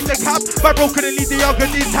outside the cap. My bro couldn't leave the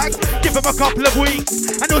organic tag. Give him a couple of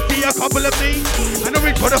weeks, and you'll see a couple of me. And I'll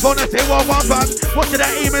reach for the phone and say, one back. What did I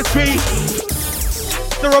aim and scream?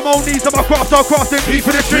 The Ramones and my crops are crossing deep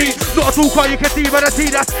in the street. Not a tool car you can see by the T,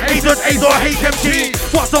 that's Aces, Ace or HMG.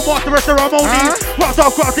 What's the rest of Ramones? Crops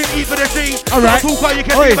are crossing deep in the street. Not a tool car you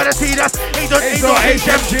can see by the T, that's Aces, Ace or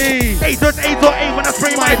HMG. Aces, Ace or A when I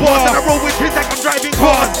spray my boss. And I roll with kids like I'm driving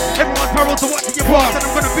cars. Everyone's parallel to watching your boss. And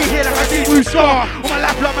I'm gonna be here like I see Blue Star. On my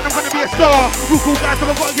lap and I'm gonna be a star. Real cool guys, so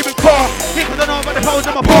I'm gonna give it car. Here comes the arm by the powers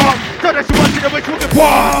in my palm. So that she wants to the way to the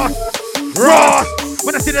pass. Ross!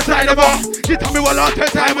 When I see the side of her, she tell me what I'll take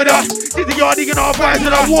time with her. She's a yardie and all vibes and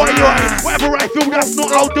I water you. Whatever I feel, that's not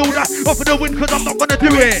I'll do that. Off for the win, cause I'm not gonna do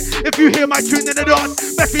it. If you hear my tune in the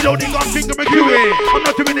dance, best be loading on finger and do it. I'm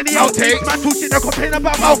not doing any outtakes. Man, too shit, they'll complain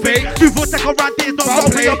about mouth ache. 2 4 second rant, it's not role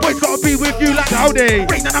play. Your boys gotta be with you like Audi.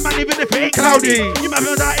 Rain on a man, even if it ain't cloudy. You might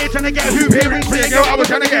be out here trying to get a hoop here. Play a girl, I was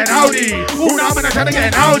trying to get an Audi. Oh, now I'm trying to get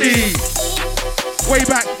an Audi. Way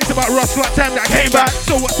back, it's about Ross, like time that I came back.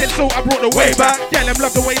 So what said so, I brought the way back. Yeah, them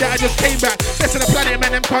love the way that I just came back. Best of the planet,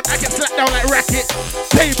 man, them can't. I get slapped down like racket.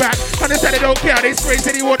 Payback, understand they don't care. They spray,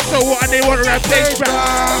 say they want so what, and they want to rap page back.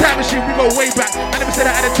 Time machine, we go way back. I never said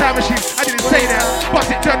I had a time machine, I didn't say that.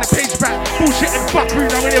 Bust it, turn the page back. Bullshit and fuck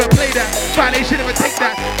rude, I would never play that. Violation, never take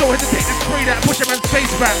that. Don't hesitate to spray that. Push a man's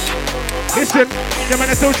face back. Listen, the man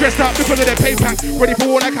is so dressed up because of their pay pack. Ready for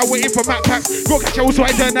war like I'm waiting for Mac packs. Go catch a so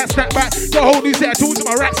I turn that snap back. Got a whole new set of tools in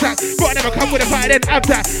my rack sack. But I never come with a fight, then have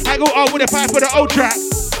that. I go out with a fight for the old track.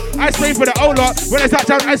 I spray for the old lot. When it's that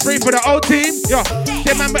time, I spray for the old team. Yo,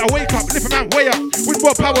 them man better wake up, lift a man way up. With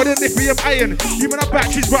more power than lithium iron. You man have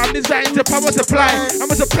batteries, but I'm designed to power supply.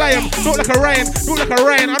 I'ma supply them, not like a Ryan, not like a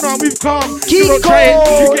Ryan. I know I move calm. You don't try it,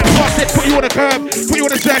 you get busted, put you on a curb, put you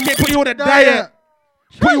on a circuit, put you on a diet.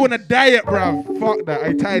 Put you on a diet, bro. Fuck that.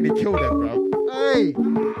 I tiny kill that, bro. Hey.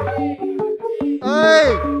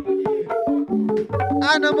 Hey.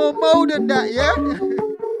 Animal mode and that, yeah?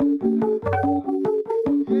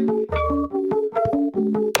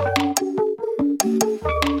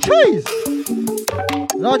 Jeez.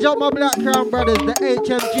 Large up my Black Crown brothers, the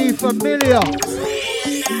HMG familiar.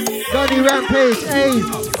 Donny Rampage, Ace.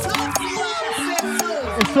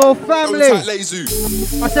 It's all family.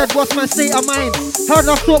 I said, what's my state of mind? Heard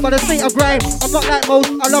enough talk about the state of grind. I'm not like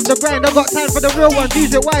most, I love the grind. I got time for the real ones,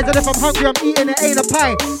 use it wise. And if I'm hungry, I'm eating it, ain't a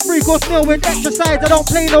pie. 3-course meal with extra sides. I don't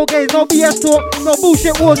play no games, no BS talk, no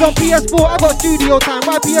bullshit wars on PS4. I got studio time,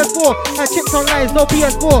 why PS4? Had chicks on lines, no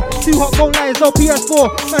PS4. Too hot phone lines, no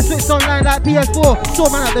PS4. Man switched online like PS4. Saw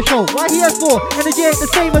man at the show, why PS4? Energy ain't the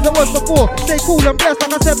same as it was before. Stay cool and blessed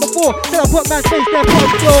like I said before. Then I put man's face there on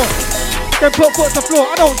the floor. Then put foot to floor.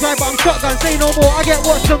 I don't drive but I'm shotgun, say no more. I get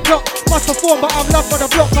watched and blocked. Must perform but I'm love for the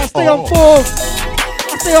block. I stay on form.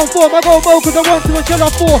 I stay on form. I go more cause I want to until I'm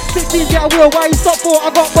 4. 16 get a wheel, why you stop for? I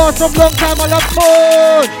got bars from long time, I love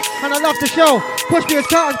porn. And I love the show. Push me as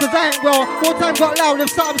curtains cause I ain't well. More time got loud, if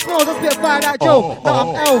something smells, I spit fire like Joe.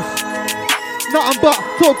 Nothing else. Nothing but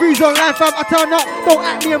talk grease online fam, I turn up. Don't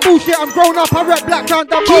act me and bullshit, I'm grown up. I rep black crown,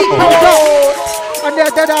 that keep grown up. And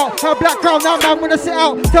they're dead out, her black crown, now man wanna sit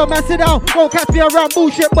out. Tell man sit down, won't catch me around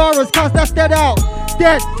bullshit borrowers, cause that's dead out.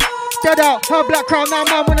 Dead out, her black crown, now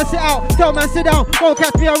man wanna sit out. Tell man sit down, won't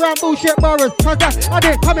catch me around bullshit borrowers, cause that I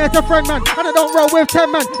didn't come here to friend man. And I don't roll with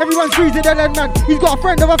 10 man, everyone's freezing the end man. He's got a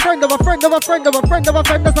friend of a friend of a friend of a friend of a friend of a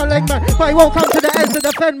friend that's a leg man. But he won't come to the end to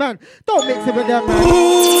defend man. Don't mix it with them man.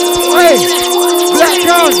 Hey, black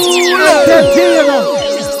crown, SFG you know.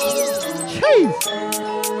 Jeez.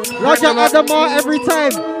 Roger Adamar every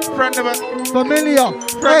time. Friend of a familiar.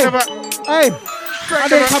 Friend of a hey. I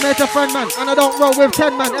didn't come here to friend man, and I don't roll with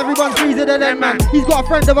 10 man. Everyone's freezing the end man. He's got a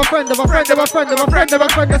friend of a friend of a friend of a friend of a friend of a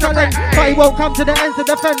friend that's a leg. But he won't come to the end to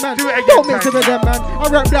defend man. Don't mix it with them man. I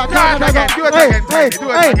rep black crown and I got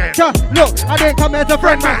just look, I didn't come here to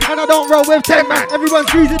friend man, and I don't roll with 10 man. Everyone's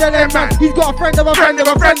freezing the end man. He's got a friend of a friend of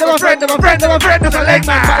a friend of a friend of a friend of a friend that's a leg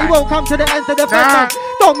man. But he won't come to the end to defend man.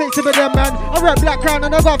 Don't mix it with them man. I rep black crown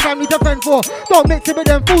and I got family to fend for. Don't mix it with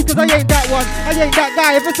them fools cause I ain't that one. I ain't that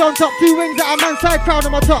guy. If it's on top, 2 wings at a man's side, crown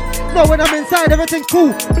on my top. No, when I'm inside, everything's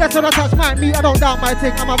cool. Bless when I touch my meat, I don't doubt my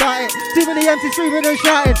thing, I'm about it. Too many MCs screaming and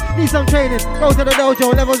shouting. Need some training, go to the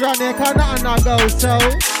dojo, levels round there, can't nothing not go. So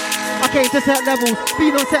I came to set levels,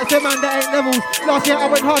 been on sets with man that ain't levels. Last year I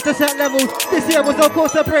went hard to set levels. This year was of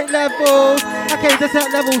course to break levels. I came to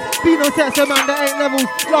set levels, been on sets with man that ain't levels.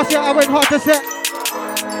 Last year I went hard to set.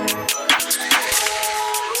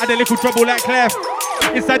 Had a little trouble like Clef.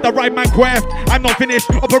 Inside the right man craft. I'm not finished.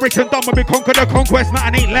 Operation done when we conquer the conquest.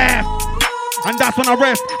 Nothing ain't left. And that's when I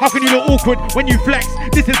rest. How can you look awkward when you flex?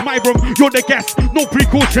 This is my room, you're the guest. No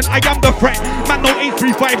precaution, I am the threat. Man, no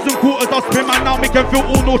 835s and quarters. I'll spin man now, make him feel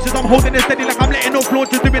all nauseous. I'm holding it steady like I'm letting off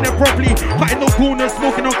launches, doing it properly. Cutting no corners,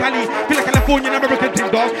 smoking on Cali. Feel like Californian American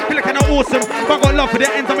thing, dog. Feel like I'm awesome. But I got love for the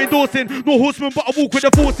ends I'm endorsing. No horseman, but I walk with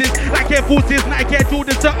the forces. Like Air Forces, Nike Air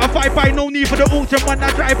Jordan certified by. No need for the auction. When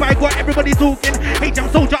I drive by, got everybody talking. HM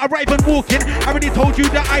soldier, arrive and walking. I already told you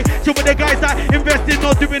that I chill with the guys that invested,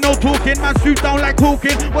 not doing no talking. Man, down like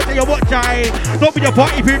Hawking, what do you watch, I? Don't be a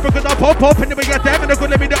party people because I pop up and then we get them and they're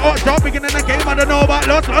gonna be the art job. Beginning the game, I don't know about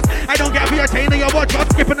lost. I don't get for your chain and your watch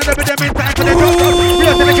up, skipping a little bit of in time for the drop. We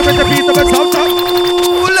are selling a piece of a top.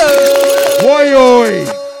 Oi, oi.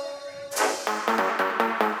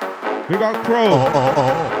 We got Crow.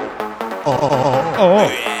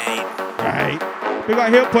 Right. We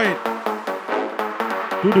got Hill Point.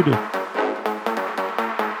 Do.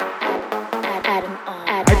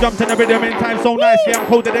 Jumped in the rhythm in time so nicely. I'm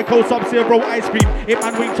cold at the cold, Sub-Zero ice cream. It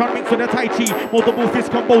man wing chun mixed with a Tai Chi. Multiple fist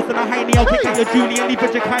combos and a high knee. I'll kick out your Julie and leave with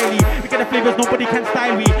your Kylie. We get the flavors nobody can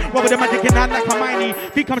style me. Rub with the magic in hand like Hermione.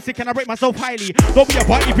 Think I'm sick and I rate myself highly. Don't be a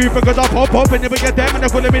party people because I pop up and then we get them and they're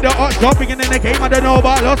calling me the art shop. Beginning the game, I don't know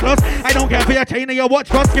about lost. I don't care for your chain or your watch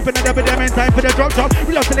cost. Skipping the rhythm in time for the drop shop.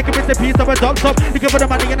 We love to lick a piece of a dog top. Looking for the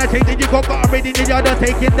money and a change that you got I'm ready in the yard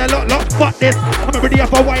taking the lot. Fuck this, I'm already up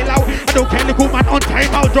a while out. I don't care, little man on time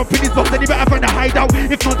out. Dropping these bombs and you better find a hideout.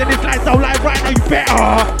 If not, then it's lights out live right now. You better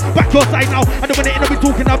back your side now. I don't want to be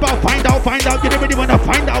talking about find out. You don't really want to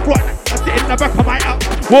find out. Right, I sit in the back of my out.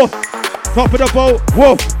 Whoa, top of the boat.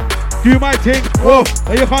 Whoa, do my thing. Whoa,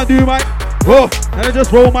 and you can't do my. Whoa, and I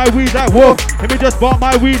just roll my weed like whoa. Let me just spark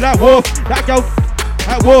my weed like whoa. That girl,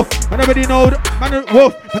 like whoa. Man, everybody know man. Whoa,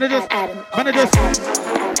 man, I just.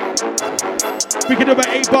 We can do an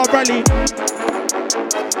 8-bar rally.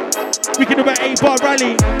 We can do an 8-bar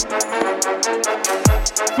rally.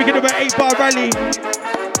 We can do an 8-bar rally.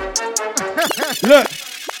 Look.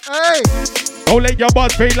 Hey. Don't let your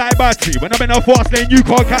buzz fade like battery. When I'm in a fast lane, you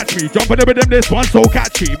can't catch me. Jump on the rhythm, this one's so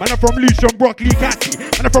catchy. Man, I'm from Lucian, Broccoli, catchy.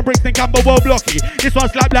 Man, I'm from Brixton, Camberwell, Blocky. This one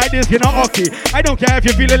slap like this, you know, hockey. I don't care if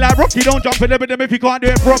you're feeling like Rocky. Don't jump in the rhythm if you can't do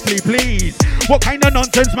it properly, please. What kind of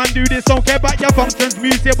nonsense, man, do this? Don't care about your functions.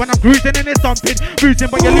 Music when I'm cruising and it's thumping. Boosting,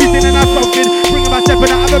 but you're losing and I'm thumping. Bringing my step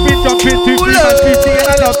and I haven't been jumping. 2, 3 months, 50 and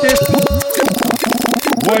love this.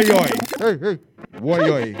 Woy. Hey.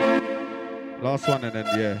 Woy. Last one and then,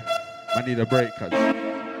 yeah. I need a break, cuz.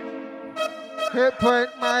 Hit point,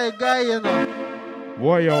 my guy, you know.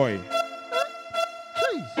 Woy.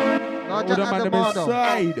 Jeez. No, All just the man them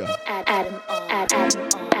inside.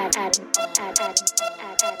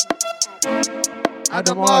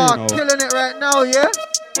 Adamar, you know. Killing it right now, yeah?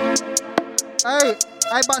 Hey,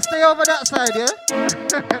 but stay over that side, yeah?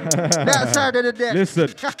 That side of the deck.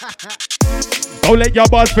 Listen. Don't let your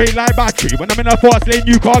buzz fade like battery. When I'm in a fast lane,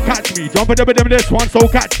 you can't catch me. Jump in the rhythm, this one so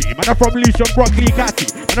catchy. Man, I'm from Lucian, Broccoli,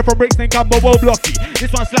 Catty. Man, I'm from Brixton, Campbell, Blocky.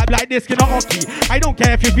 This one slap like this, skin or hockey. I don't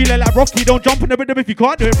care if you're feeling like Rocky. Don't jump in the rhythm if you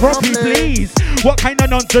can't do it properly, please. What kind of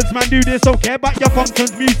nonsense, man, do this? Don't care about your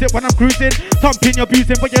functions. Music when I'm cruising. Thumping, you're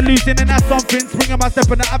boosting, but you're losing. And that's something. Springing my step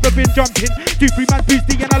and I've been jumping. 2-3 man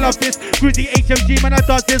boosting and I love this. Cruisy HMG, man, I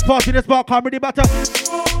does this. Pass me the spark, can't really butter.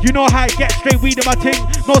 You know how I get straight weed in my ting.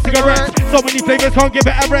 No cigarettes. So many flavors, can't give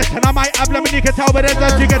it a rest. And I might have lemon, you can tell, but there's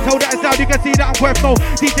you can tell that it's loud, you can see that I'm quest. No,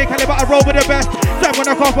 DJ Caliber, I roll with the best. So I'm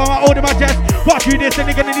gonna cough on my old in my chest. Fuck you this and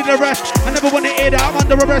you're gonna need a rest. I never wanna hear that I'm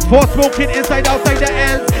under arrest for smoking inside, outside the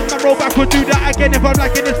ends. My roll back would do that again. If I'm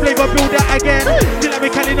liking this flavor, build that again. Do like me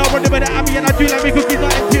Cali, no running with the Abby. And I do like me cookies,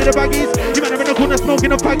 not empty the baggies. You man are in the corner smoking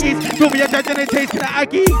the faggies. Feel me a judge and they tasting the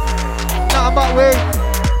Aggie. Nothing but way.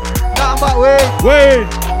 Nothing but way. Way.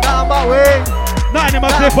 Nothing but way. Nothing in my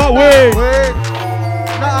slip but way.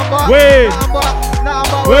 Nothing but way.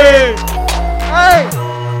 Nothing but way. Hey.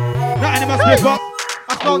 Nothing in my slip up.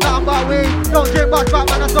 I smoke nothing but weed. Don't drink much back,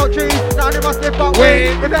 man, I smoke trees. Nothing in my slip but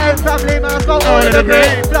weed. If it ain't family, man, I smoke all of the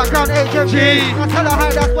green. Black Crown HMG. I tell her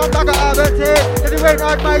how that's one bag of urban tea. If you ain't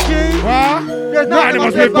on my G. There's nothing in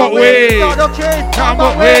my slip but weed. Start up cheese. Nothing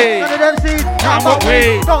but weed. None of them seeds. Nothing but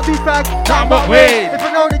weed. Don't do fag. Nothing but weed. If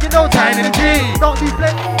you know that you know time in the G. Don't do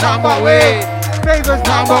flip. Nothing but weed. Favors.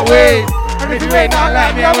 Nothing but weed. And if you ain't not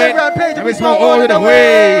like me, I went round page and we smoke all of the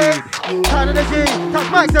weed. Time in the G, touch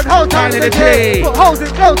mics and hold time in the G. Put holes in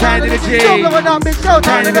flow, time in the G. Still blowing up big show,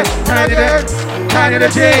 time in the G. Time in the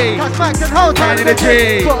G, touch mics and hold time in the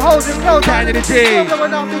G. Put holes in flow, time in the G. Still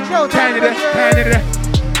blowing up big show, time in the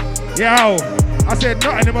G. Yo, I said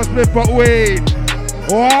nothing in my split but weed.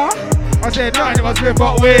 What? I said nothing in my split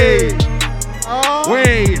but weed.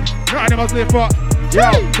 Weed, nothing in my split but. Yo,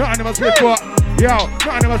 nothing in my split but. Yo,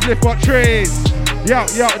 nothing must live but trees. Yo,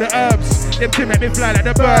 the herbs, them two make me fly like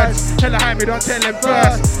the birds. Tell her how me, don't tell them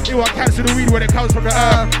first. He won't cancel the weed when it comes from the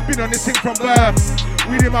earth. Been on this thing from birth.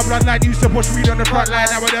 Weed in my bloodline, used to push weed on the front line,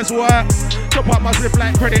 now it does work. Top up my slip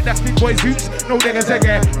like credit, that's big boy Zoots. No niggas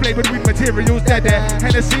again, flavored with materials dead there.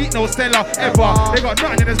 Hennessy, no Stella, ever. They got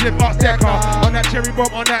nothing in the slip box decker. On that cherry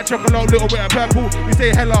bomb, on that chocolate, little bit of purple. We say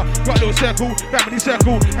hella, got a little circle, family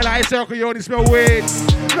circle. Hella high circle, you only smell weed.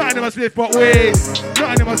 Nothing in my slip but weed.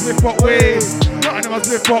 Nothing in my slip but weed. Nothing in my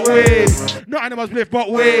slip but weed. Nothing in my slip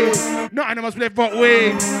but weed. Nothing in my slip but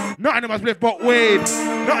weed. Nothing in my slip but weed.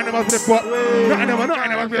 Nothing in my slip but weed.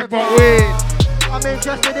 Nothing in my slip but weed. I'm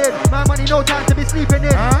interested in my money, no time to be sleeping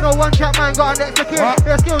in. No one trap man got an extra kid.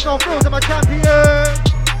 Their skills, no frills, I'm a champion.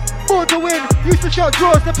 Born to win, used to shot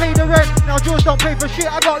draws to pay the rent. Now draws don't pay for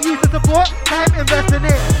shit, I got used to support. Time investing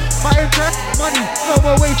in my interest, money, no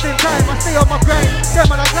more wasting time. I stay on my grind,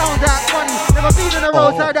 them and I clown that money. Never been on the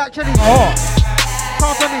roadside actually.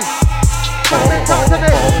 Talk to me, talk to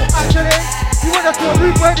me. Actually, you wanna do a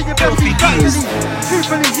rude boy, then you best be factually.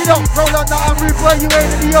 Truthfully, you don't roll on that rude boy, you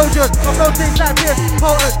ain't in the ocean. I'm no things like this,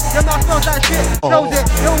 potent, your mouth smells like shit. Shows it,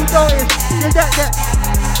 you all notice, you're that.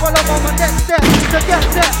 Well, I'm on my next step to get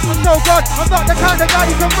set. I'm so good, I'm not the kind of guy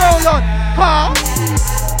you can roll on.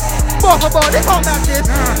 Mark about, they can't match this.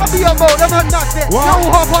 I be on mode, I'm not fit. No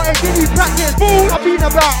hard party, give you practice. I've been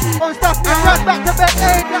about on stuff, and right back to bed,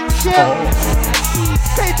 ain't that shit.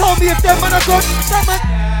 They told me if them man are good, them man.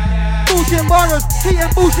 Bullshit borrowers,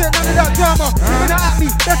 cheating bullshit, none of that drama. You're not at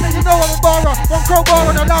me, that's it, you know I'm a borrower. One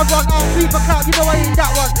crowbar on a loud one, I'll beat for clout, you know I ain't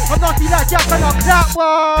that one. I'm nasty like Jack and I'll clap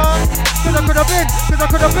one. Cause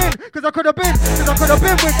I could have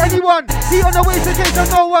been with anyone. He on the way to chase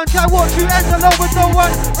no one. Try walk through ends alone with no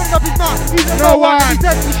one. Running up his mouth, he's a no one. He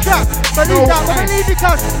said he's strapped, believe that, but believe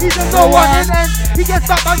because he's a no one. In end, he gets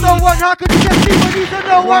back by no one. How could he get me when he's a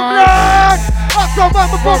no one? Blood! Ask someone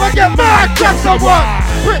before I get mad. Grab someone.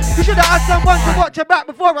 You should have asked someone to watch your back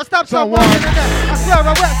before I stab someone. I swear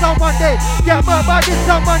I wet someone day. Get murdered by this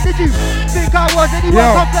someone. Did you think I was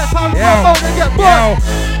anyone complex? Power my phone and get bored.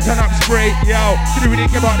 turn up spray, yo. Did you really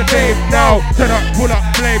care about the fame? No, turn up, pull up,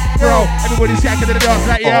 flame, bro. Everybody's shacking to the dance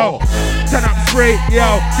like yo. Turn up spray,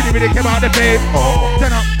 yo. Did you really care about the fame?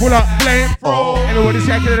 Turn up, pull up, flame, bro. Everybody's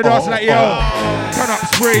shacking to the dance like yo. Turn up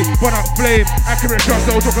spray, burn up flame. Accurate shots,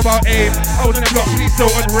 don't talk about aim. I was in the block, really so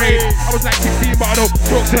unraid. I was like 16, but I don't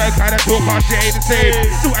talk certain kind of talk, our shit ain't the same.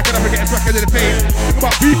 Still acting up and getting smacked in the face.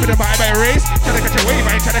 Talk about beefing them by a race. Trying to catch a wave,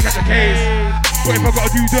 I ain't trying to catch a case. What if I gotta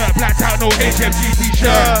do dirt, blacked out, no HMG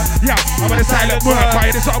t-shirt? Yeah, I'm in a silent murk,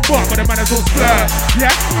 buying this something but the man is all slur. Yeah,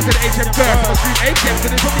 I said HM first, I'm a street HM, so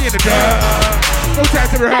they put me in the dirt. No time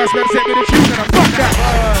to rehearse, man, set me the tune and I'm fuck that.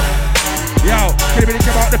 Yo, can you really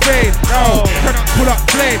come out the fame? No, turn up, pull up,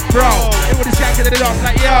 flame, bro. Everybody's skanking in the dance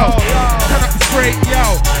like yo. Turn up the spray,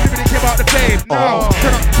 yo. Can you really come out the fame? No,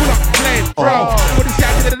 turn up, pull up, flame, bro. Everybody's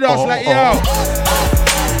skanking in the dance like yo.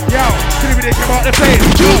 Yo, can you really come out the fame?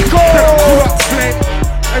 Turn up, pull up, flame.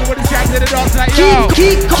 Everybody's skanking in the dance like yo.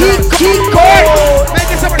 Kiko!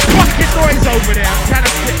 Making so much fucking noise over there. I'm trying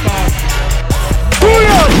to spit bars.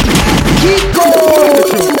 Kiko!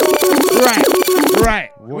 Right.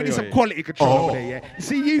 We need some quality control over there, yeah? You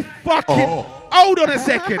see, you fucking... Hold on a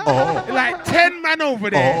second. Like 10 man over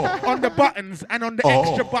there on the buttons and on the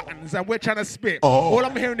extra buttons, and we're trying to spit. All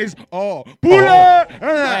I'm hearing is, bullet!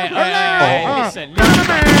 Listen.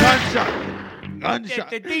 Gunshot.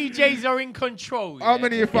 The DJs are in control. How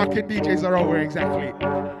many fucking DJs are over exactly?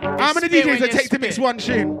 How many DJs it take to mix one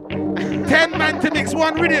tune? 10 man to mix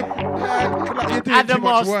one rhythm. Adam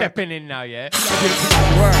are stepping in now, yeah?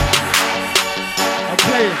 I'm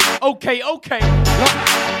playing. Okay.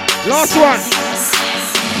 Last one.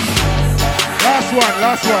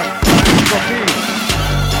 From me.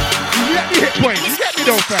 You get me hit points. You get me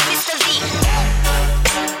though, fam.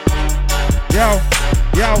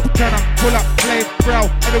 Yo, turn up, pull up, play, bro.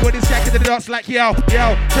 Everybody's jacking to the dance like yo,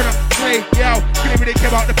 turn up, play, yo. Can you really care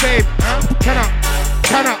about the fame? Turn up.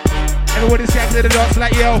 Everybody's jacking to the dance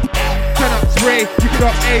like yo. Turn up, spray, you can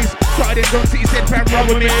up A's. Started in Don City, said fam, run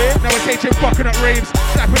with me. Now it's HM fucking up raves.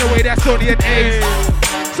 Slapping away that Sony and A's.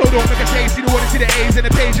 So don't make a face, you don't want to see the A's and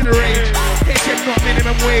the page in the range. HM not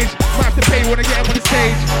minimum wage. Might have to pay when I get him on the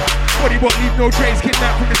stage. Body won't leave no trace,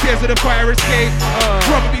 kidnapped from the stairs of the fire escape.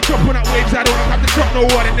 Rather be chopping up waves, I don't have to chop no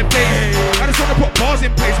one in the face. I just want to put bars in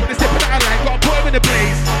place, but the step of that line, gotta put him in the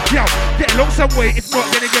place. Yo, get along some way, if not,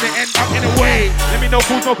 then it's gonna end up in a way. Let me know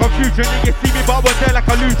cause no confusion, you can see me but I was there like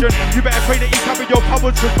illusion. You better pray that you cover your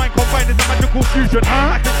powers, cause mine combined is a magical fusion.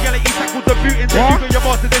 Like the skeleton tackles the mutants, and you got your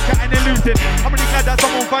masters, they're chatting and losing. I'm really glad that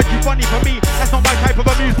someone finds you funny. For me, that's not my type of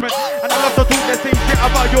amusement. And I love to talk the same shit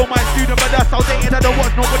about you're my student, but that's outdated. I don't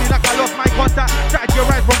watch nobody like I lost my contact. Strategy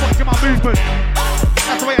arise from watching my movement.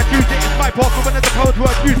 That's the way I choose it, it's my path. But when there's a code to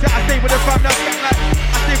abuse it, I stay with the fam, that's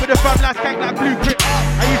gang like blueprint.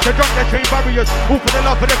 I used to drop their train barriers, all for the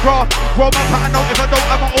love of the craft. Roll my pattern out, if I don't,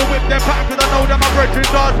 I'ma all whip their pattern, cause I know that my brethren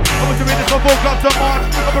does. I was doing this for 4 clubs a march.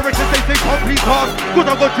 Operations they say complete task, cause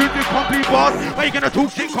I got truth with complete bars. Are you gonna talk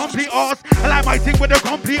shit, complete arse? I like my thing with a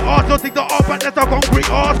complete arse. Don't think the art, but that's a concrete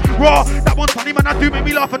arse. Raw, that one's funny, man, I do make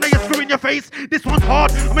me laugh. And now you're screwing your face, this one's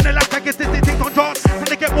hard. I'm in the last second, this things on charts. And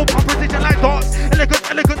they get more composition like darts.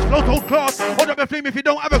 Elegant, flow, hold class. Hold up a flame if you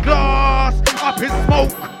don't have a glass. Up in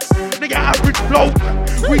smoke, nigga average flow.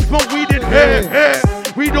 We smoke weed in here.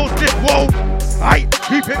 We don't sniff, whoa. Aight,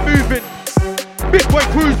 keep it moving. Big boy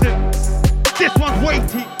cruising. This one's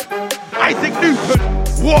weighty. Isaac Newton,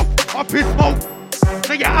 woof, up in smoke.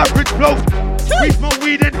 Nigga average flow. We smoke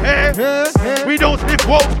weed in here. We don't sniff,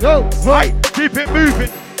 whoa. Aight, keep it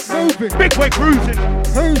moving. Big boy cruising.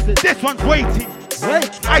 This one's weighty.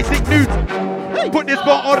 Isaac Newton. Put this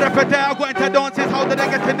bar on repeat. I got into dances. How did I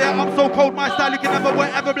get in there? I'm so cold, my style. You can never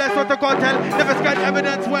wear, ever blessed what the cartel. Never scared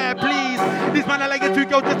evidence where, please. These man are like a 2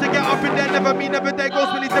 girls just to get up in there. Never me, never there.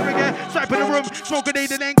 Ghost Willie to bring it. Swipe in the room, smoke a day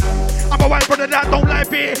the length. I'm a white brother that don't like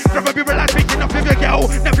beer. Never be relaxed, making up with your girl.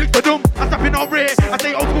 Netflix to doom, I stop in on rear. I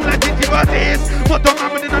stay old school like Gingy versus. But don't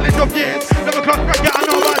have it in a list of years. Never clock back, yeah, I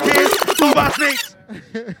know about this. Know about snakes.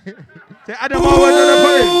 Say Adam Howard on the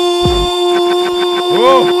play.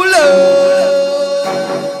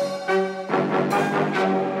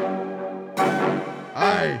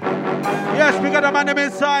 Aye. Yes, we got a man them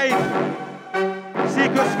inside.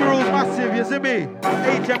 Secret Squirrels massive, you see me?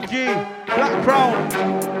 HMG, Black Crown,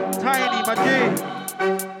 Tiny, my G.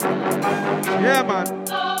 Yeah, man.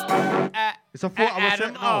 It's a 4-hour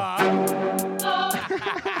set now. I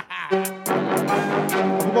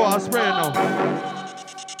forgot how to spray it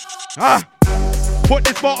now. Put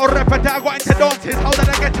this bottle repeat, I got into dances. How did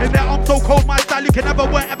I get in there? I'm so cold, my style. You can never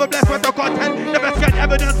wear, ever blessed with the content. Never scared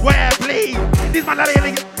evidence where, please. These man are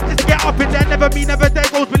aliens. Just to get up in there, never me, never there.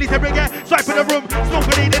 Goes Billy to bring it. Swipe in the room, smoke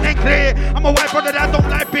grenade. brother that don't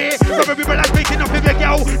like beer. Some people that's making up with your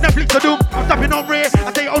girl. Netflix or Doom, I'm stepping on rear.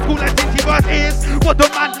 I say old school like 60 verse is. What the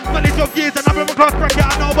man, knowledge of years, and I'm in my class bracket.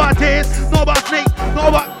 I know about tears, know about snakes, know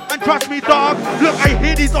about. And trust me, dog. Look, I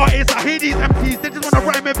hear these artists, I hear these MCs. They just wanna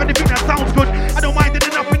rhyme with anything that sounds good. I don't mind it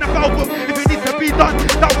enough in the album. If it needs to be done,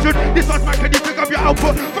 that should. This one's man, can you pick up your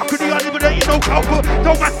output? Fuck with the only but there ain't no output.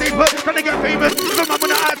 Don't man stay put, trying to get famous. Even man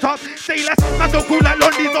when I act up, say less. Man don't cool like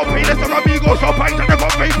London's no payless. So amigo shop, I trying to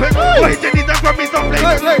got vapors. Boy, Jenny's and Grammy's not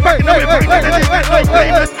flavors. Back in the way, back in the day, no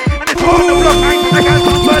flavors. And it's all on the block, I ain't gonna get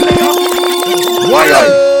some later. Why?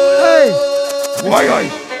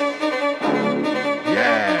 Why?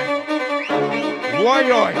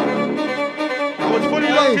 Why? I was fully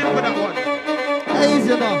locked in for that one.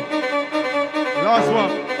 Easy now. Last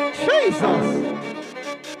one. Jesus.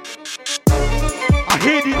 I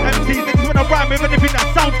hear these MCs, they just wanna rhyme with anything that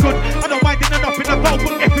sounds good. I don't mind it enough in the vote,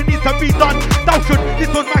 but if it needs to be done, thou should.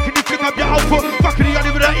 This one's man, can you pick up your output? Fucking the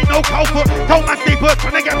only there ain't no output. Tell man stay put,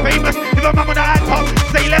 trying to get famous. If a man wanna act up,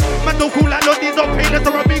 say less. Man don't cool like London's no payless.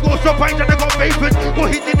 Or amigo shop, I trying to got vapors. Well,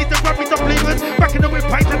 he need to grab me some flavors. Back in the whip,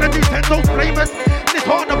 I trying to do 10 those flavors. It's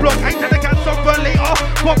hot on the block, I ain't trying to get some burn later.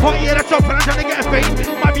 What party at the shop and I'm trying to get a fade.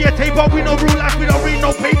 Might be a taper, we no rule as we don't read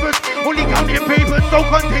no papers. Only counting papers, so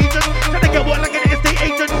contagious. Trying to get what like an estate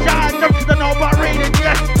agent. Shot, jump to the know about raiding,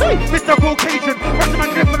 yes. Mr. Caucasian, rush my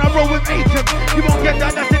clip and I roll with agent. You won't get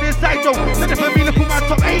that, that's in inside though. Send it for me, look who man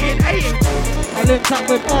top 8 in. I linked up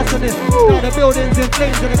with arsonists. Now the building's in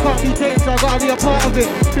flames and it can't be tamed, so I gotta be a part of it.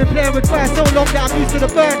 Been playing with fire so long that I'm used to the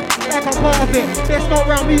burn, like I'm part of it. There's smoke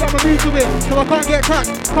round me, I'm immune to it, so I can't get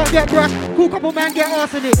touched, can't get brushed. Cool couple man get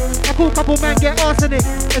arsonic, a cool couple man get arsonic.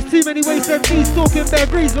 There's too many ways to be talking bare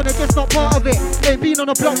breeze when they're just not part of it. Ain't been on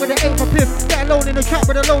a block with an 8 for piff, get alone in the trap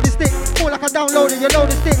with a loaded stick. More like I downloaded your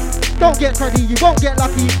loaded stick. Don't get cruddy, you won't get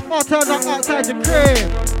lucky. I'll turn up outside the crib.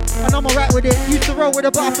 And I'm alright with it. Used to roll with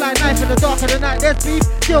a butterfly knife in the dark of the night. There's beef,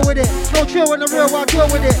 deal with it. No chill in the real world, deal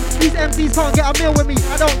with it. These MCs can't get a meal with me.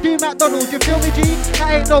 I don't do McDonald's, you feel me, G?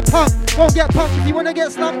 I ain't no punk. Won't get punked. If you wanna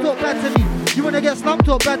get slumped, talk bad to me. You wanna get slumped,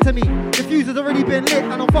 talk bad to me. The fuse has already been lit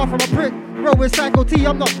and I'm far from a prick. Roll with Psycho T,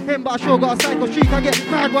 I'm not him, but I sure got a psycho streak. I get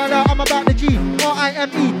mad while out, I'm about the G.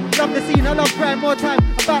 R-I-M-E, love the scene, I love grind more time.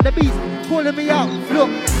 About the beast, calling me out,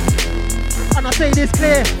 look. And I say this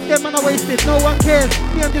clear, them man are wasted, no one cares.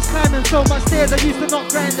 Me, I'm just climbing so much stairs. I used to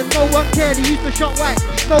not grind and no one cared. He used to shot white,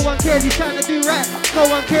 no one cares. He's trying to do right, no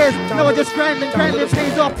one cares. Now I just grind and grind, it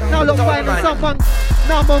pays off. Now look fine and someone.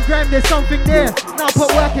 Now I'm on grind, there's something there. Now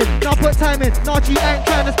put work in, now put time in. Now G ain't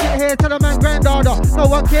trying to split here, tell a man grind harder. No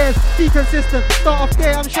one cares, be consistent. Start off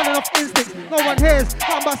there, I'm shelling off instincts. No one hears,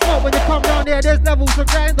 nothing but smoke when you come down here. There's levels to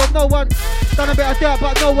grind on, no one. Done a bit of dirt,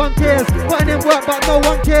 but no one cares. Putting in work, but no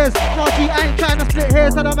one cares. Now G ain't trying to split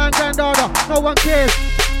hairs, tell a man grind harder. No one cares.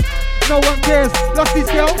 No one cares. Lost his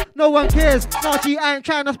girl, no one cares. Now G ain't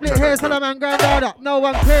trying to split hairs, tell a man grind harder. No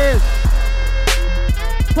one cares.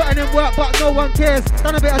 Putting in work, but no one cares.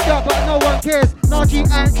 Done a bit of dirt, but no one cares. Now G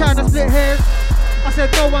ain't trying to split hairs. I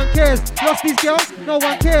said no one cares. Lost these girls, no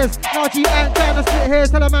one cares. Now G ain't trying to split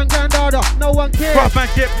hairs, tell a man granddaughter, no one cares.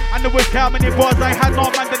 Craftsmanship and the wish how many bars I had, no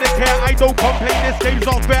man didn't care. I don't complain, this game's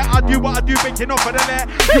not fair. I do what I do, making up for the lair.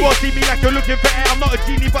 You won't see me like you're looking for air. I'm not a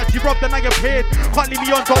genie, but she robbed and I get paid. Can't leave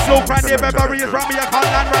me on top, low brand here. Memory is around me, I can't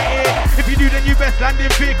land right here. If you do, then you best land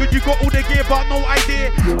in fear, cause you got all the gear, but no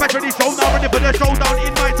idea. Back ready, show now, ready for the showdown.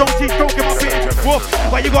 In my zone, she's stroking my bitch. Woof,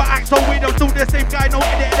 why you got act so weird? I'm still the same guy, no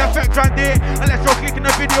edit, effect right there. Unless you're clicking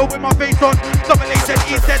the video with my face on. Domination,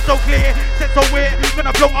 he said so clear, said so weird.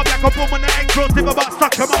 Gonna blow up like a bomb when the explosive about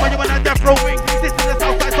sucker mama, you on a death row wing. This is the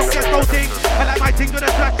southside, so get no thing. I like my thing with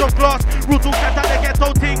a slash of glass. Rules all set out, they get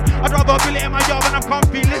so thing. I'd rather feel it in my yard when I'm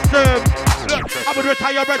comfy, listen. Look, I would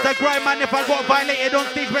retire as a grind man if I got violated on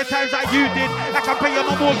stage where times like you did. Like I'm paying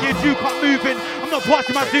my mortgage, you can't moving. I'm not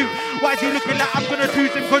passing my suit. Why is he looking like I'm gonna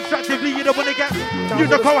choose him constructively? You don't wanna get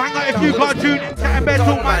use a co-hanger if you can't tune it. Get in bed,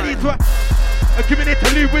 talk my leads to accumulate to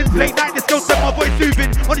new wins, late night, the skills set my voice soothing.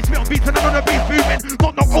 On these spit on beats when I'm on the bass moving.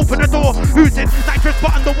 Knock, open the door, who's in? Nitrous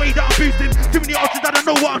button the way that I'm boosting. Too many options, I don't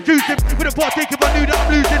know what I'm choosing. With a partake if I knew that I'm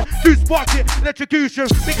losing. Too spark it, electrocution.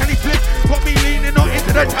 Mechanically flip, got me leaning not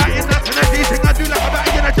into the chatting. That's an D thing, I do like a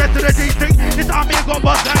batting in a chest to the D string. This army ain't got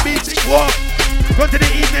bust like me, sing what? Gone to the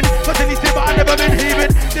evening, got to these but I never been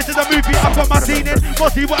heaving. This is a movie, I've got my scene in.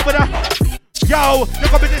 Bossy, what with a yo, the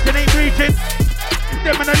competition ain't reaching.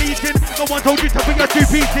 Them and a leeching. No one told you to bring your two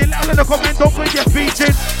pieces. All in the comment, don't bring your speech in.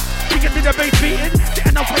 You can see the bass beating.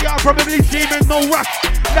 Sitting up here, probably steaming, no rush.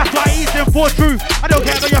 That's why I eat them for true. I don't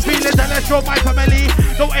care about your feelings unless you're my family.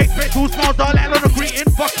 Don't expect who smells all that on the greeting.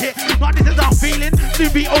 Fuck it, not this is how I'm feeling. Soon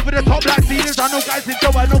be over the top like ceiling. deals, I know guys with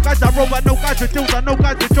dough, I know guys that roll, I know guys with deals, I know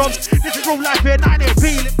guys with jobs. This is real life here, and I ain't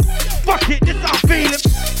feeling. Fuck it, this is how I'm feeling.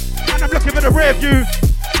 And I'm looking for the rear view.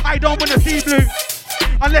 I don't wanna see blue,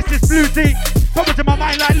 unless it's blue tea. Pop in my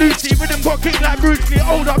mind like Lucy, rhythm got kicked like Bruce Lee.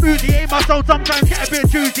 Old up Moody, ain't my soul, sometimes get a bit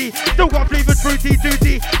juicy. Still got flavours fruity,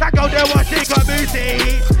 juicy. That girl there was she got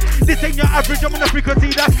booty. This ain't your average, I'm on the frequency,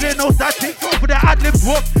 that's clear, no static. Go for the ad-libs,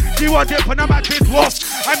 woof. She want it when I'm at this, woof.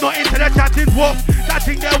 I'm not into the chatting, woof. That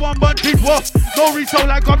thing there one bunch is woof. No resole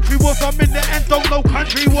like country woof, I'm in the end, don't know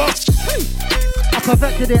country woof. I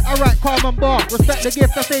perfected it, I write calm and bar. Respect the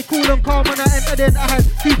gift, I stay cool and calm when I entered in. I had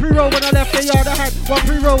 2 pre-roll when I left the yard, I had 1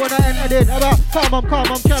 pre-roll when I entered in. About calm,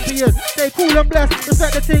 I'm champion. Stay cool and blessed,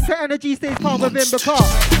 respect the thing, the energy stays calm within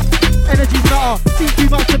because energy's matter, think too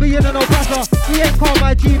much to be in and no passer. We ain't called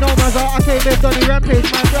my G, no mazza. I came with Donny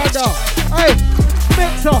Rampage, my brother. Hey,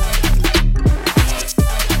 mixer.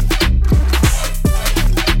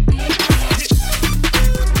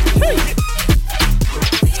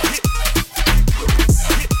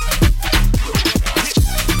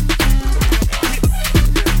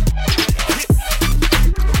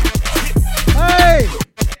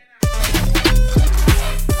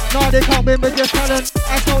 They can't win with just talent.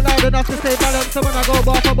 I not loud enough to stay balanced. So when I go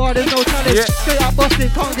bar for bar, there's no challenge. Straight up busting,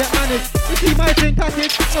 can't get managed. You see my thing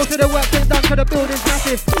package. Most of the work ain't done, cause the building's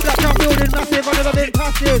massive. Black town building massive, I've never been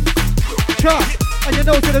passive. Trust, and you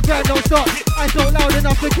know to the grind don't stop. I not loud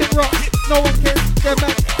enough to kick rock. No one cares, yeah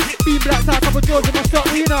man. Being black tie, couple jaws in my sock.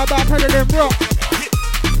 We know about peddling rock.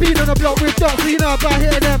 Being on the block with dots, we know about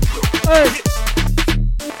hitting them. Hey.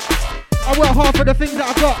 I work hard for the things that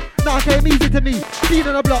I got. Now it came easy to me. Being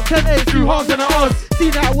on the block, 10-8, 2 halves and the odds.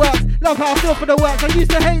 Seen how it works, love how I feel for the work. I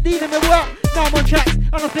used to hate dealing with work. Now I'm on tracks,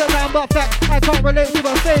 and I feel nothing but facts. I can't relate to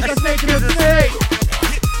a stage, a snake is a snake.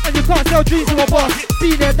 And you can't sell dreams to a boss.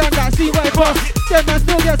 Been there, done that, see what it costs. Them man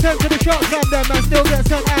still get sent to the shop, some them man still get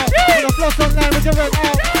sent out. When I floss online with your rent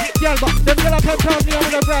out. Yeah, but them girl I pen pound me, I'm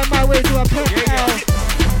gonna grind my way to a pen out.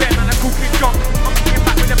 Bet man, I'm cooking junk. I'm kicking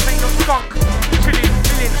back with a plain of skunk. Chilling,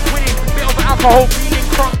 chilling, winning. Bit of alcohol, feeling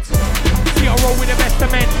crunked. See I roll with the best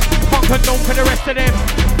of men. Punk and known for the rest of them.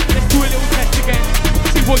 Let's do a little test again.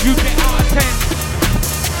 See what you get out of 10.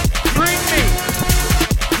 Bring me.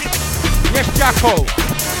 Yes, Jacko.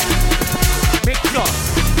 Mixer.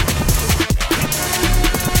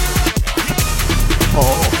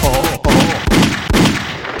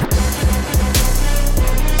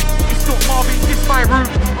 It's not Marvin, this my room.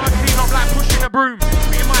 I clean up like pushing a broom.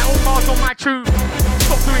 Spitting my own bars on my tune.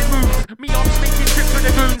 Stop doing moves. Me, I'm making trips with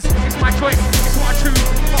the goons. It's my choice, it's what I choose.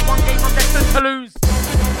 But one game I'm destined to lose.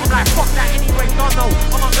 I'm like, fuck that anyway, don't know.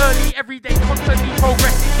 I'm up early every day, constantly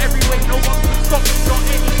progressing every way. No one can stop me, not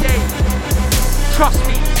any day. Trust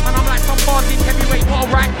me, and I'm like some bars in heavyweight. What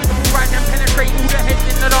a rank, all right and penetrate all the heads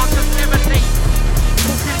in the dancers levitate.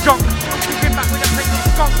 Talking junk, I'm kicking back with a plate of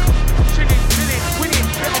skunk. Chilling, chilling, winning,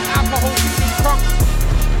 bit of alcohol, feeling crunk.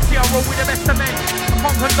 See I roll with the best of men. I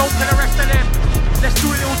can't condone for the rest of them. Let's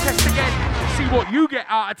do a little test again. See what you get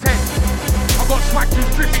out of 10. I got swag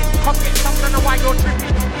juice dripping. Come get some, don't know why you're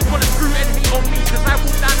tripping. You wanna screw and hate on me, cause I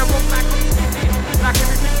walk down the road like I'm skipping. Like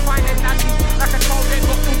everything's fine and dandy. Like a child that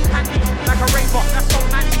got full candy. Like a rainbow, that's so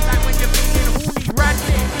manly. Like when you're feeling horny,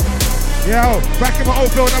 randy. Yo, back in my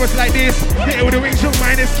old flow, I was like this. Hit it with a wing shot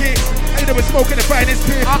minus kicks. I ended up smoking the finest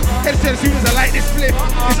piff. Headset as soon as I like this flip.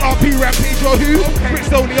 It's RP Rampage or who?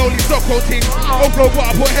 Bricks only Stockholm thing. Old flow, what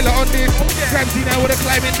I put hella on this. Ramsey now with a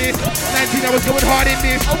climb in this. 19 I was going hard in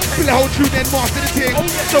this. Fill the whole tune then master the thing.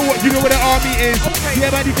 So what, you know what the army is?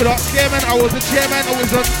 Yeah man, you could ask man. I was the chairman, I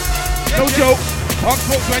was on. No joke. Ask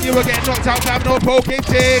folks when you were getting knocked out, have no poking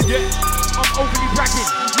thing. I'm overly bragging.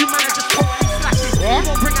 You man are just totally slacking. You won't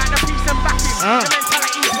bring out the peace and backing. The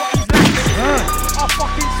mentality is what he's lacking. I'll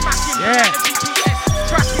fucking smack him. Yeah. The GPS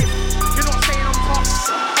tracking. You're not saying I'm top.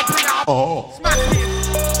 I'll bring out smack him.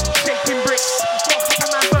 Shaking bricks. Got a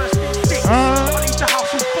couple man bursting sticks. I need the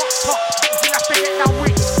house all fucked up. You'll have to get down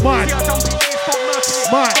with. Man. See I dump it in, start murking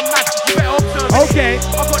it. Man. I'm mad. You better observe it. Okay.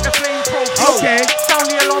 I've got the flame pro. Okay. Sound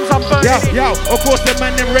the alarms, I'm burning it. Yo, of course the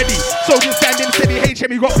man them ready. Soldiers standing steady, HM,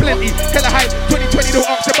 you got plenty. Hella hype, 2020 don't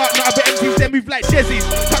ask about not other MCs, then move like Jezzy's.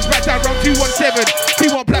 Touch back down round 217.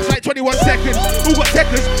 T1 plus like 21 seconds. Who got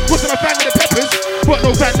techers? What's my fan of the peppers? But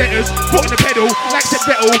no fan letters, foot on the pedal, like said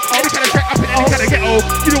Vettel. Any kind of track up in any kind of ghetto.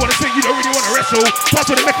 You don't wanna swing, you don't really wanna wrestle. Pass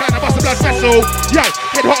with a mecha and I bust a blood vessel. Yo,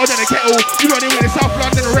 head hotter than a kettle. You know anyway in South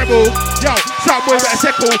London a rebel. Yo, Soundboy better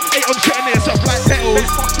settle. 8 on shot and they're soft like petals. There's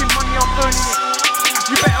fucking money, I'm earning it.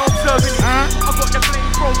 You better observe it. I've got the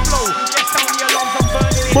flame pro flow. Yes, sound the alarms, I'm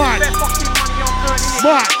burning it. Man. There's fucking money, I'm earning it.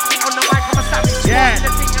 Man. On the mic, I'm a savage. Yeah.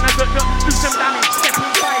 The thing and I do some damage. Step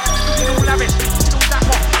inside, looking all lavish.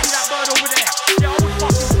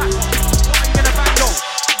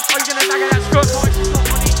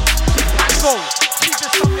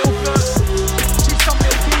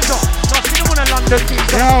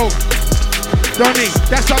 Yo, Donny,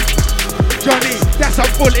 that's some Johnny, that's some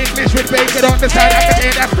full English with bacon on the side. I can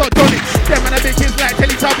hear that's not Johnny. Them and the big kids like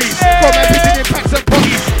Teletubbies. From my pitching in packs and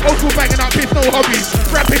potties. Old school banging up, piss, no hobbies.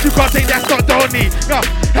 Rapping, you can't say that's not Donny. No,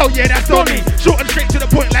 hell yeah, that's Donny. Short and straight to the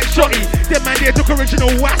point like Shotty. Them man there took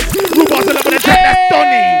original wax. Rumors all over the track, that's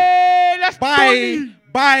Donny. Bye.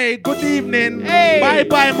 Bye. Good evening. Bye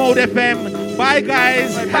bye Mode FM. Bye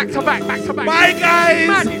guys. Back to back. Bye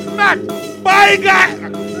guys. It's mad. Bye guys.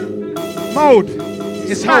 Mode.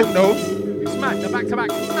 It's home though. It's mad. The back to back.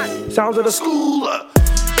 Mad. Sounds of the school.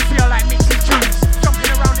 Feel like mixing tunes,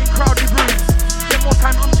 jumping around in crowded rooms. Get more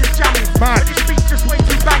time, I'm just jamming. But this beat's just way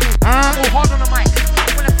too banging. Go hard on the mic.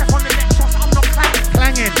 When I step on the next shot, I'm not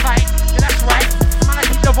clanging. Right, yeah, that's right. Man, I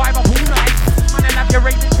keep the vibe up all night. Man, I have your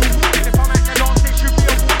raving till morning. If I'm at the dance, it should be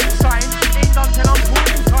a warning sign. Ain't done till I'm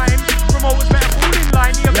calling time. Promoters better fall in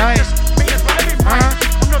line. The event just made us relevant, right?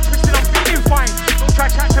 I'm not twisted, I'm feeling fine. Don't try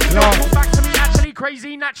chat to me, don't talk back to me. Actually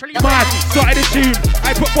crazy, naturally mad. Started the tune,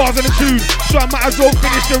 I put bars on the tune, so I might as well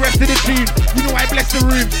finish the rest of the tune. You know I bless the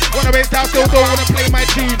room. Wanna waste out, still don't wanna play my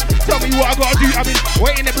tune. Tell me what I gotta do. I've been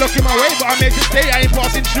waiting and blocking my way, but I'm here to stay. I ain't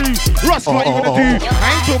passing through. Russ, what you gonna do?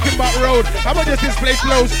 I ain't talking about road. I'ma just display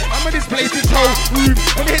flows. I'ma displace this whole room.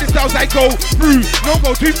 When they hit the styles, I go through. No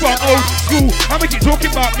go too far old school. I'ma keep talking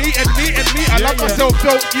about me and me and me. I love myself,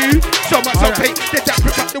 don't you? So much I'll take. Get that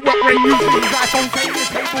brick up the what ray you. Guys don't take the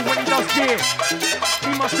table when he does gear.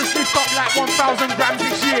 He must have slipped up like 1,000 grams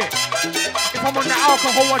this year. If I'm on that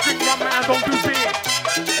alcohol, I drink rum, man, I don't do beer.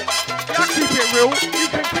 Yeah, I keep it real, you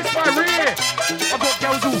can kiss my rear. I've got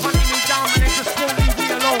girls who hunting me down and they just won't leave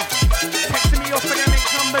me alone. Texting me off for them X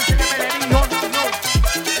numbers and them any on no.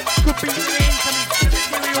 Could be in the internet,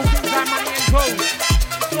 material things like money and clothes.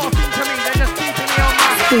 Nothing to me, they're just keeping me on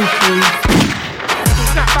my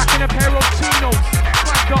snap back in a pair of chinos,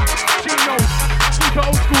 swagged up, chinos. Keep it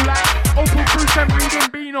old school like Opal Cruise and reading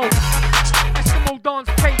Beanos. Eskimo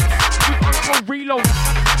dance tapes with untold reloads.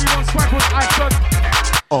 We want swag with iceberg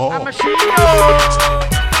and Machino.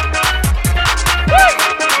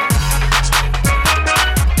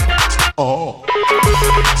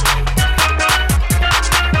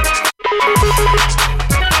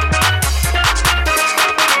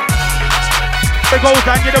 The goals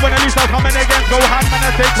and you don't wanna lose, I'm coming against. Go hand man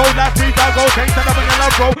and take hold like free down. Go change and I'm gonna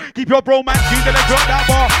love bro. Keep your bro man tuned and drop that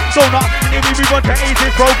bar. So not, and we move on to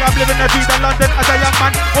 80s program. Living the streets in London as a young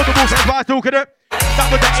man. Multiple times but I still could it. That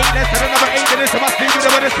was the 8 less and another 8 minutes. I must leave it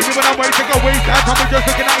when I see me when I'm waiting. Go waste that time. I'm just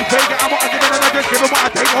looking at his fake. I'm not giving and I just give him what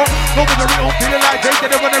I take on. No misery on feeling like Jake.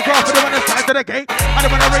 They don't wanna graph, they don't wanna side to the gate. I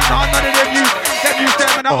don't wanna rate on none of them use. Them use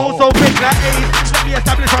them and I also big like A's. Let me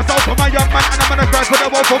establish myself for my young man. And I'm gonna crash with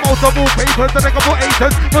the wall for multiple papers. So they can put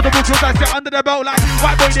Aces. Multiple tools I sit under the belt like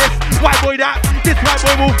white boy this, white boy that. This white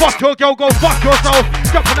boy will fuck your girl, go fuck yourself.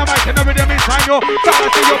 Jump on the mic and the rhythm inside your.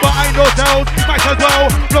 Someone see you behind yourselves. Might as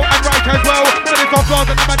well, flow and right as well. But it's off flows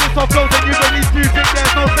and I'm at this off flows. And you release music, there's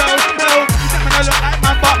no cells. Them and I look like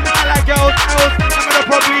man, but I like girls, L's. I'm gonna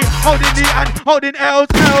probably holding the and holding L's.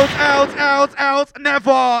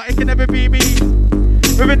 Never, it can never be me.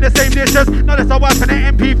 We're in the same dishes, now that's a weapon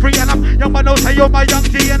at MP3. And I'm young but no say you're my young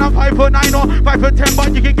G. And I'm 5'9" or 5'10",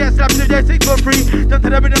 but you can get slapped if you're 6'3". Jump to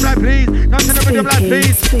the rhythm like please, jump to the rhythm like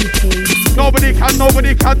please. Nobody can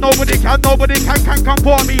come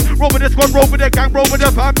for me. Roll with the squad, roll with the gang, roll with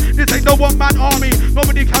the fam. This ain't no one man army.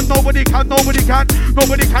 Nobody can come. Roll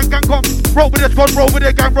with the squad, roll with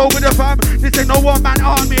the gang, roll with the fam. This ain't no one man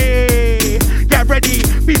army. Get ready,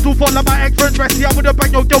 be too full of my ex-friends resty. I would've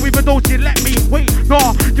bang your girl even though she let me. Wait,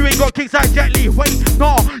 no, you ain't got kicks like Jet Li. Wait,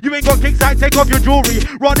 no, you ain't got kicks like take off your jewelry.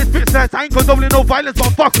 Raw this fits less, I ain't condoling no violence,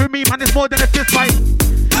 but fuck with me, man, it's more than a fist fight.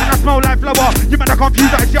 And I smell like flower. You man are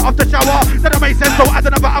confused that shit off the shower. That don't make sense, so I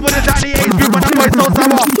don't know, but I wouldn't that the age group when I'm going so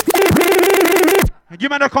sour. You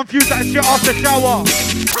man are confused that shit off the shower.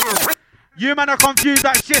 You man are confused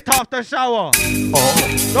that shit after shower.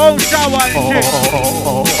 Don't shower and shit.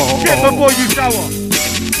 Shit before you shower.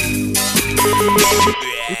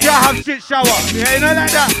 You can't have shit shower. Yeah, you know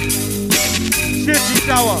like that. Shitty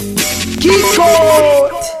shower. Keep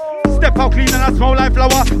going. Step out clean and I smell like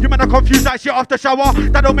flower. You man are confused that shit off the shower.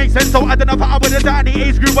 That don't make sense, so I don't know if I would have done the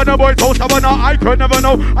age group when the boys told someone. I could never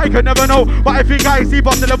know. But if you guys see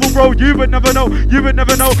boss the level, bro, you would never know. You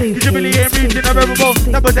really ain't reaching a level, bro.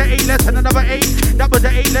 That was the 8 less and another 8. That was the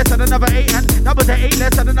 8 less and another 8. And that was the 8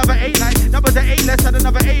 less and another 8. Like, that was the 8 less and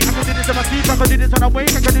another 8. I can do this in my sleep, I can do this when I wake,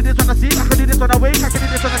 I can do this when I sleep, I can do this when I wake, I can do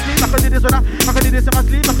this when I sleep, I can do this when I can do this in my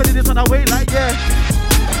sleep, I can do this when I wake, like yeah.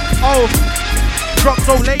 Oh. drop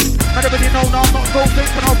so late. I already know now I'm not so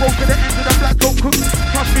fake. And I'll roll to the end of the black coat cook.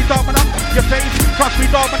 Trust me, dog, man, I'm your face. Trust me,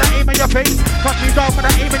 dog, man, I aim at your face. Trust me, dog, man,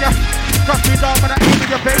 I aim at your. Trust me, dog, man, I aim at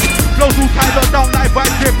your face. Flows all tied up down like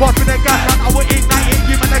vice grip. Boss with the gas, and I will ignite it.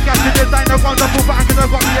 You man, the gas to design the guns. I pull back, cause I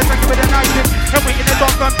got me a second with a knife. And wait in the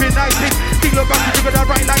dark, I'm been nice. See, look back, you got the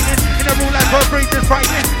right lightning. In the rule, like her brains is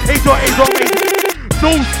frightening. Azo, wait.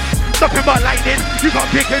 Those, nothing but lightning. You got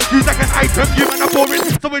pick and choose like an item. You man are boring,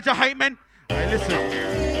 so with your hype, man. Hey, listen.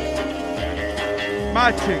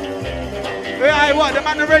 Mad thing. Hey, what? The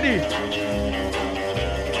man already?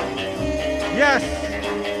 Yes.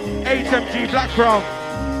 HMG Black Crown.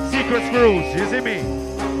 Secret Squirrels. You see me?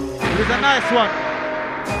 It was a nice one.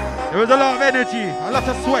 There was a lot of energy. A lot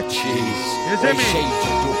of sweat. Jeez. You see me?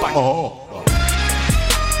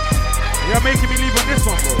 You're making me leave on this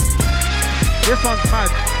one, bro. This one's mad.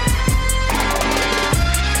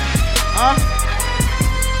 Huh?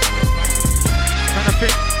 Kind of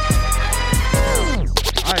fit.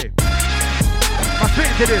 Aye. I'm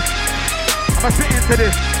spitting to this. I'm spitting to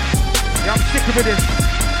this. Yeah, I'm sticky with this.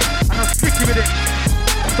 And I'm sticky with it.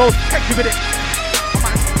 So sticky with it. I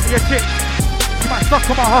might be a chick. You might suck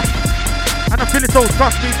on my heart. And I'm feeling so,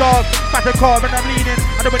 trust me, dog. Back the car when I'm leaning.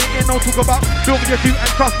 I don't want to hear no talk about building your suit.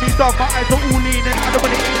 And trust me, dog, my eyes are all leaning. I don't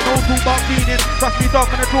want to hear no talk about feeling. Trust me,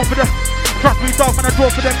 dog, when I draw for the. Trust me, dog, when I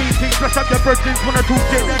draw for the meeting. Flesh up your virgins when I talk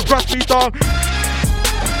shit. Then trust me, dog.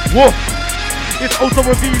 Whoa. It's also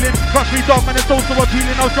revealing. Trust me, dog, man, it's also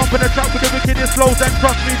appealing. I'll jump in the trap with the wickedest flows. And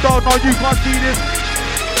trust me, dog, no, you can't see this.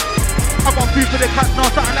 I got food for the cats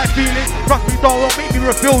now, something like feeling. Trust me, dog, won't make me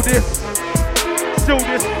refill this. Still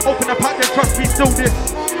this, open the pack, then trust me, still this.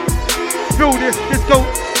 Feel this, go.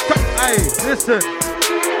 Aye, listen.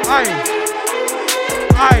 Aye.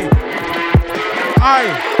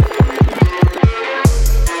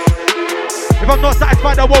 If I'm not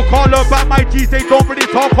satisfied, I won't call her back. My G's, they don't really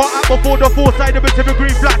talk. Hot out before the foresight of it to the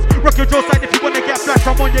green flats. Rock your jaw side if you wanna get flashed.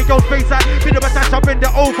 I'm on your girl's face at. Bit of a sash, I bend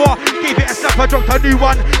it over. Gave it a slap, I dropped a new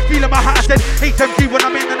one. Feeling my hat, I said HMG when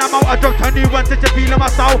I'm in and I'm out. I dropped a new one, such a feeling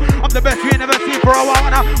my style. I'm the best you ain't never seen for a while.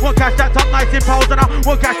 And I won't cash that up nice in pounds. And I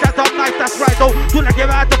won't cash that up nice, that's right though. Do like you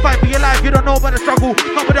had to fight for your life. You don't know about the struggle,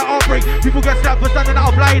 not with the heartbreak. People get slapped for standing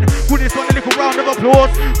out of line. Would this want a little round of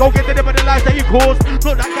applause? Go get to them with the lies that you caused.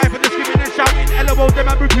 Not that guy for the screaming and shouting. LOL, them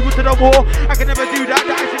and bring people to the war. I can never do that,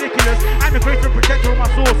 that is ridiculous. I'm the greater protector of my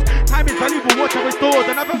source. Time is valuable, watch how it stores.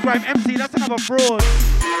 Another grime MC, that's another fraud.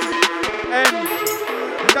 And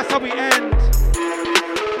that's how we end.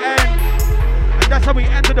 And that's how we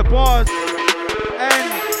enter the bars.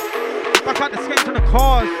 And back out the skates on the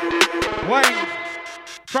cars. Wayne,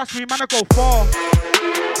 trust me, man, I go far.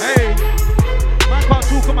 Hey, man can't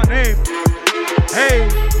talk on my name. Hey,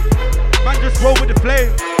 man just roll with the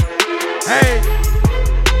flame. Hey,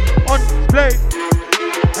 on display.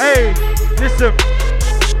 Hey, listen.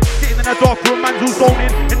 Sitting in a dark room, man's all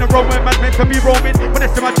zoning. In the room where man's meant to be roaming. When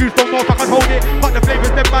it's in my juice, don't know if I can hold it. But the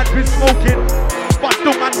flavors that man's been smoking. But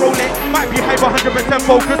still man rolling. Might be high but 100%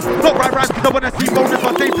 focused. Not right round cause I wanna see bonus.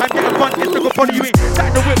 But same time getting fun, it's the good body you ain't. Sat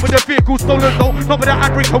in the whip with the vehicle stolen though. Not with the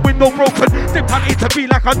handbrake, a window broken. Same time A to B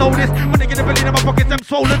like I know this. When they get a billion in my pockets, I'm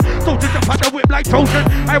swollen. So to jump out the whip like Trojan.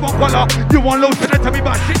 I want collar, you want lotion. And tell me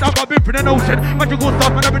about shit I've got been for the ocean. Magical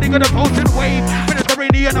stuff and everything got a potion wave.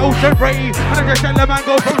 Mediterranean ocean brave. And I just let the man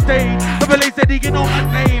go from stage. The police said he get no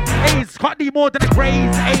man's name. A's can't need more than a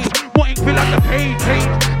craze. What ink fill up the page.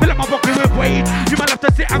 Fill up my pocket with weight. You might have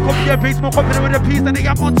to sit and copy your face. More confident with a piece than they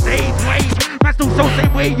am on stage. Wait, man still so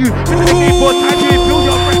same way you. With the game for time you feel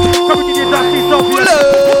your breath. Coming in your dusty stuff.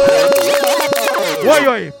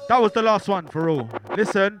 Oi, that was the last one for all.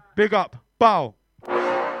 Listen, big up. Bow.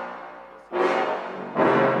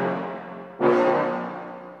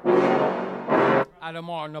 Adam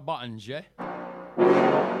on the buttons, yeah?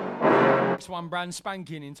 Next one brand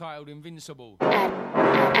spanking entitled Invincible.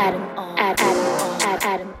 Adam on.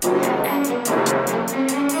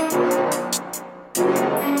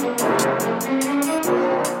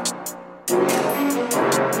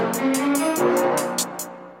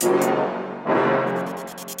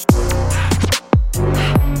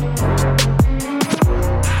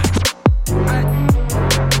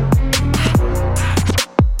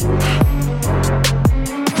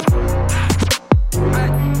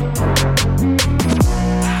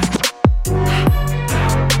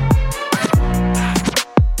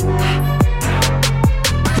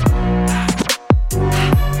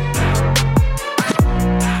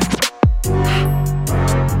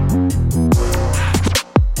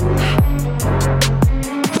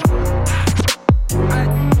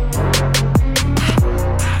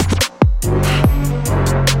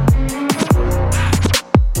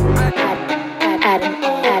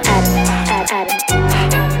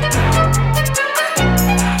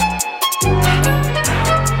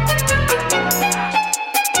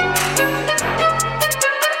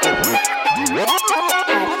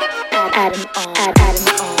 Adam on, Adam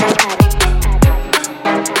on, Adam.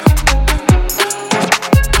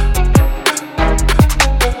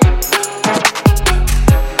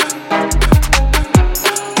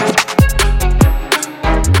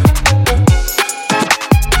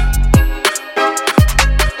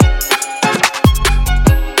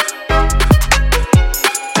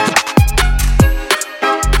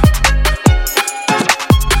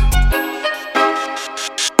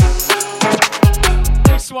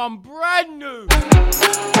 One brand new.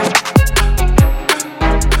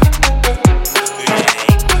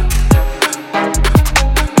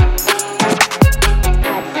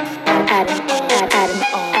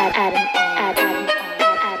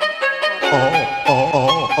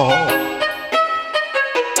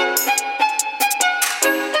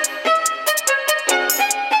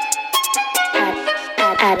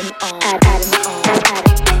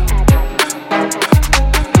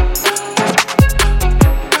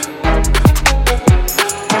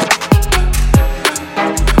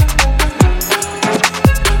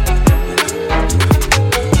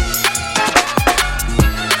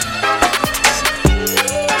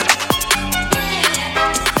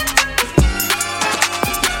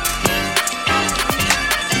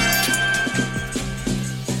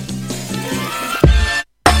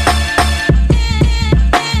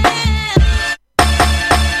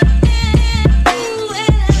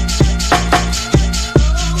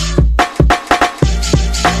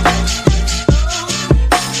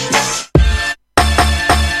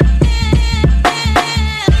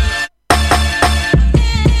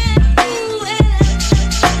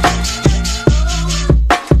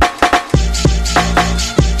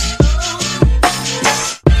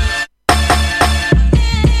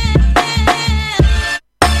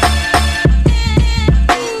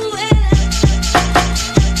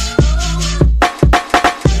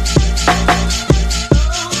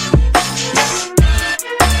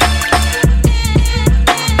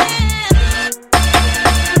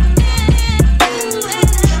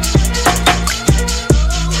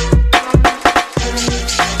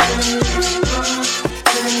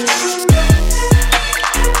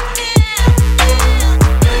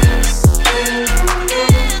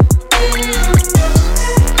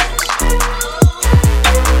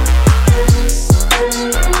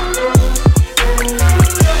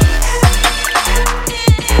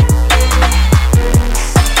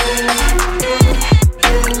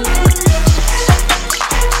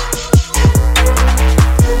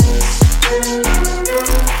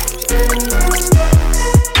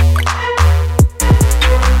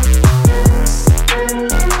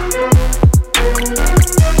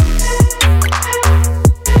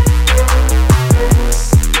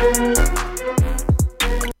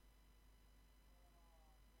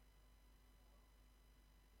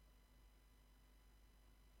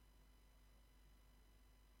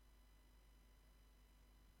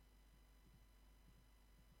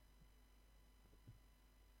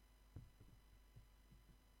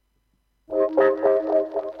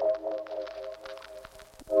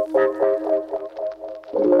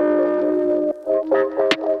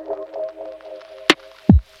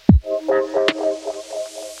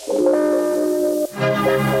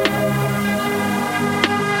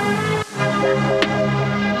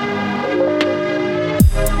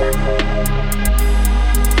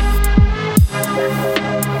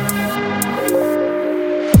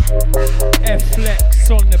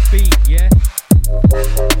 F-Flex on the beat, yeah?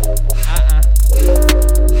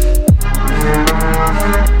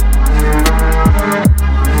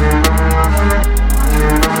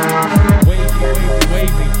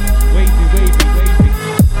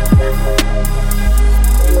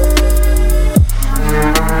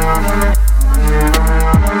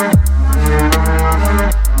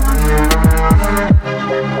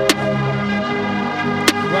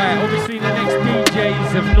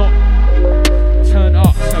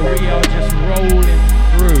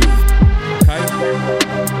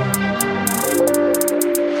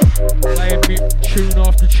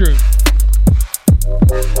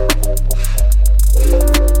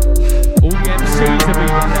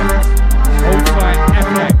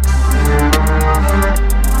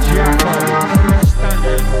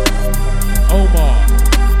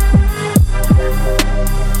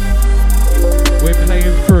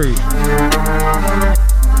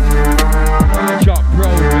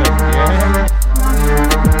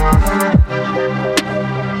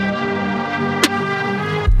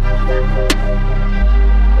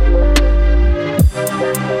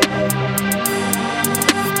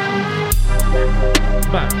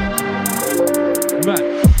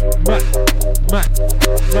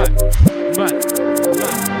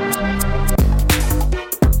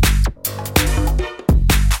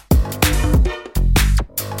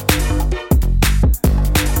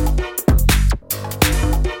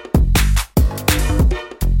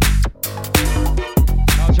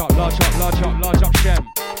 Large up Shem.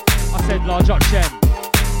 I said large up Shem.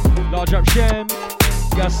 Large up Shem.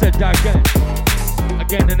 Yeah, I said that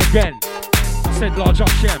again and again. I said large up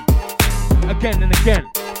Shem. Again and again.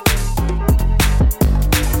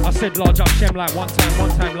 I said large up Shem like one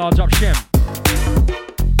time, large up Shem.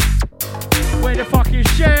 Where the fuck is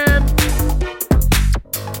Shem?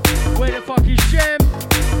 Where the fuck is Shem?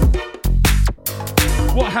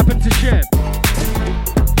 What happened to Shem?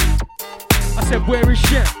 I said, where is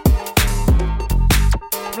Shem?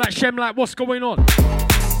 I'm like, Shem, like, what's going on?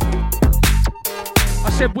 I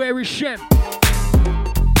said, where is Shem?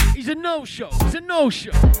 He's a no-show. He's a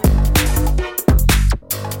no-show.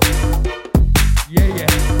 Yeah.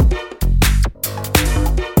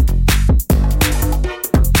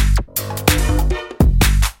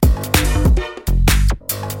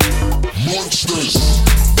 Monsters.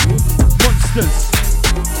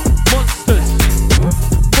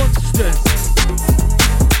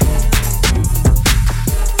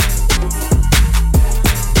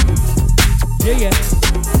 Yeah.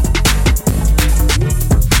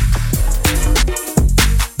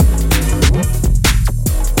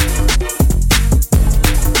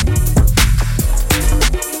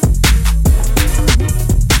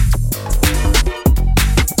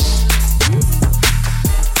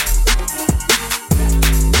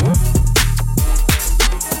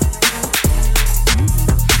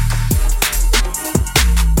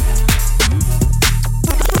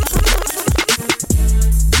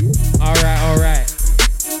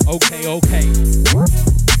 Okay.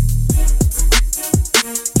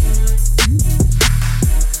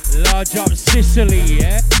 Large up Sicily,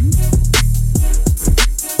 yeah?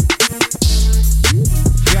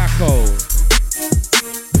 Jacko.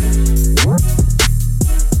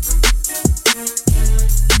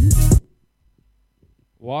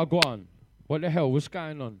 Wagwan. What the hell? What's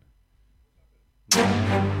going on?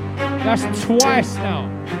 That's twice now.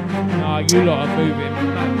 Nah, you lot are moving.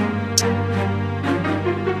 Man.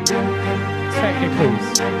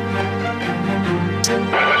 Technicals.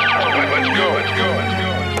 Let's go.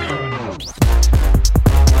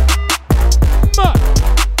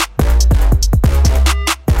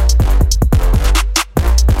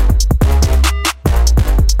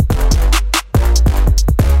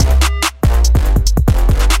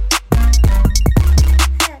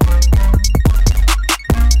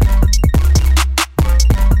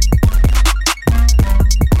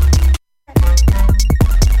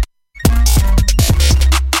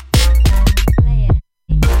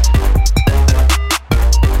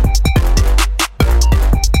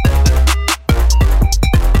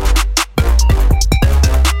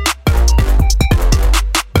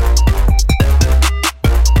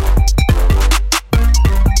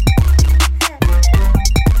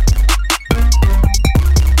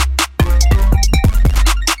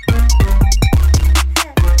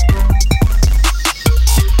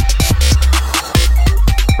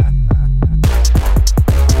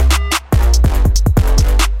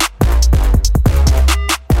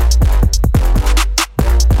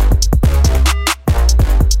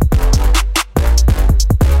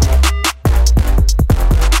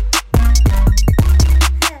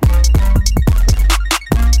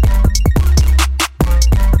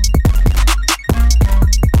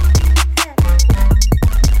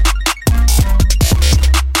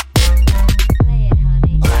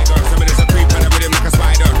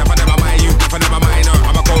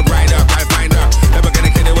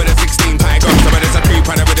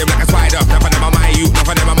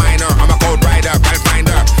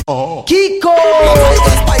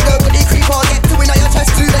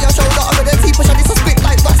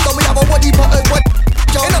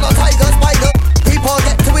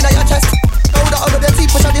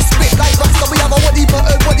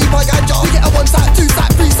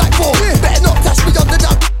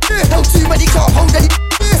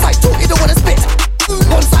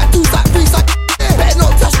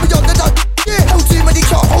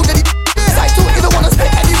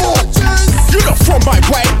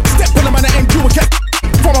 Step on the man and end you again.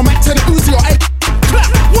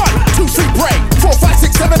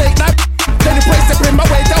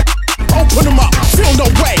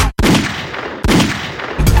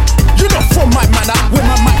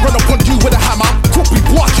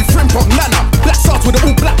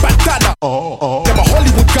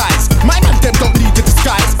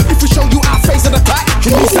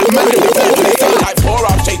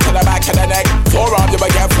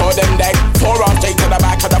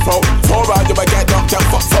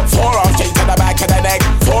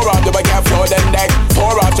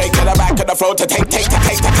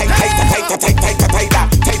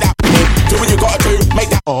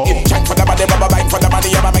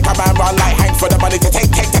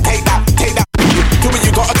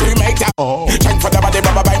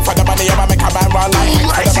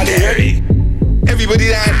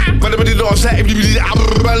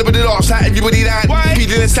 with the laughs like everybody down.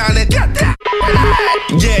 Feeling and sounding.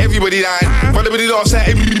 Yeah, everybody down. Run with the laughs like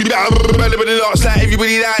everybody down. Run with the laughs like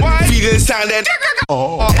everybody down. Feeling and sounding.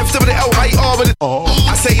 F to the L-I-R with the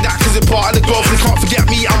I say that cause it's part of the growth. They can't forget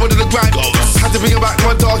me, I'm one of the grind. Had to bring it back to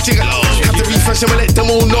my dog jigger. Had to refresh them and let them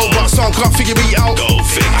all know. But some can't figure me out.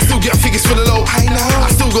 I still get figures for the low. I know. I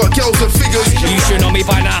still got girls and figures. You should know me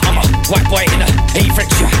by now. I'm a white boy in a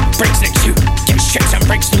A-Frex you. Breaks next you. Get strips and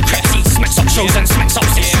breaks new crepes. He smacks up shows and smacks up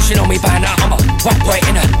six. You should know me by now. I'm a white boy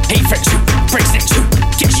in a A-Frex you. Breaks next you.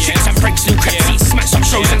 Get strips and breaks new crepes. He smacks up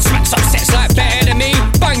shows and smacks up sets. Like better than me.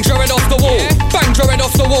 Bang your head off the wall. Bang your head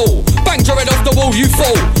off the wall. Bang your head off the wall, you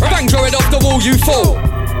fall. Bang your head off the wall, you fall.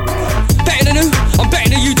 Better than who? I'm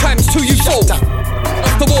better than you times two, you fall.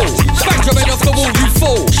 Off the wall. Bang your head off the wall, you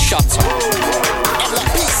fall. Shut up. I'm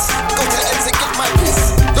like peace. Go to the exit, get my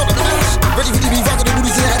piece. Don't let the mash. Ready for the be fucking the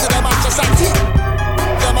booties in the head of that match society.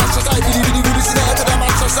 The match society, really booties in the head of that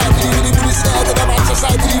match society. Really booties in the head of that match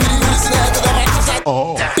society. Really booties in the head of that match society.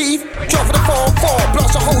 Beef, drop for the 4-4.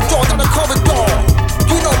 Blast a whole door down the corridor.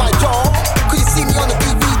 You know my jaw. Could you see me on the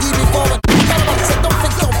DVD before? Caravan said don't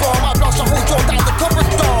think you're wrong. I blast a whole door down the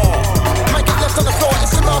corridor. Might get left on the floor.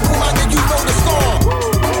 It's a normal man and you know the score.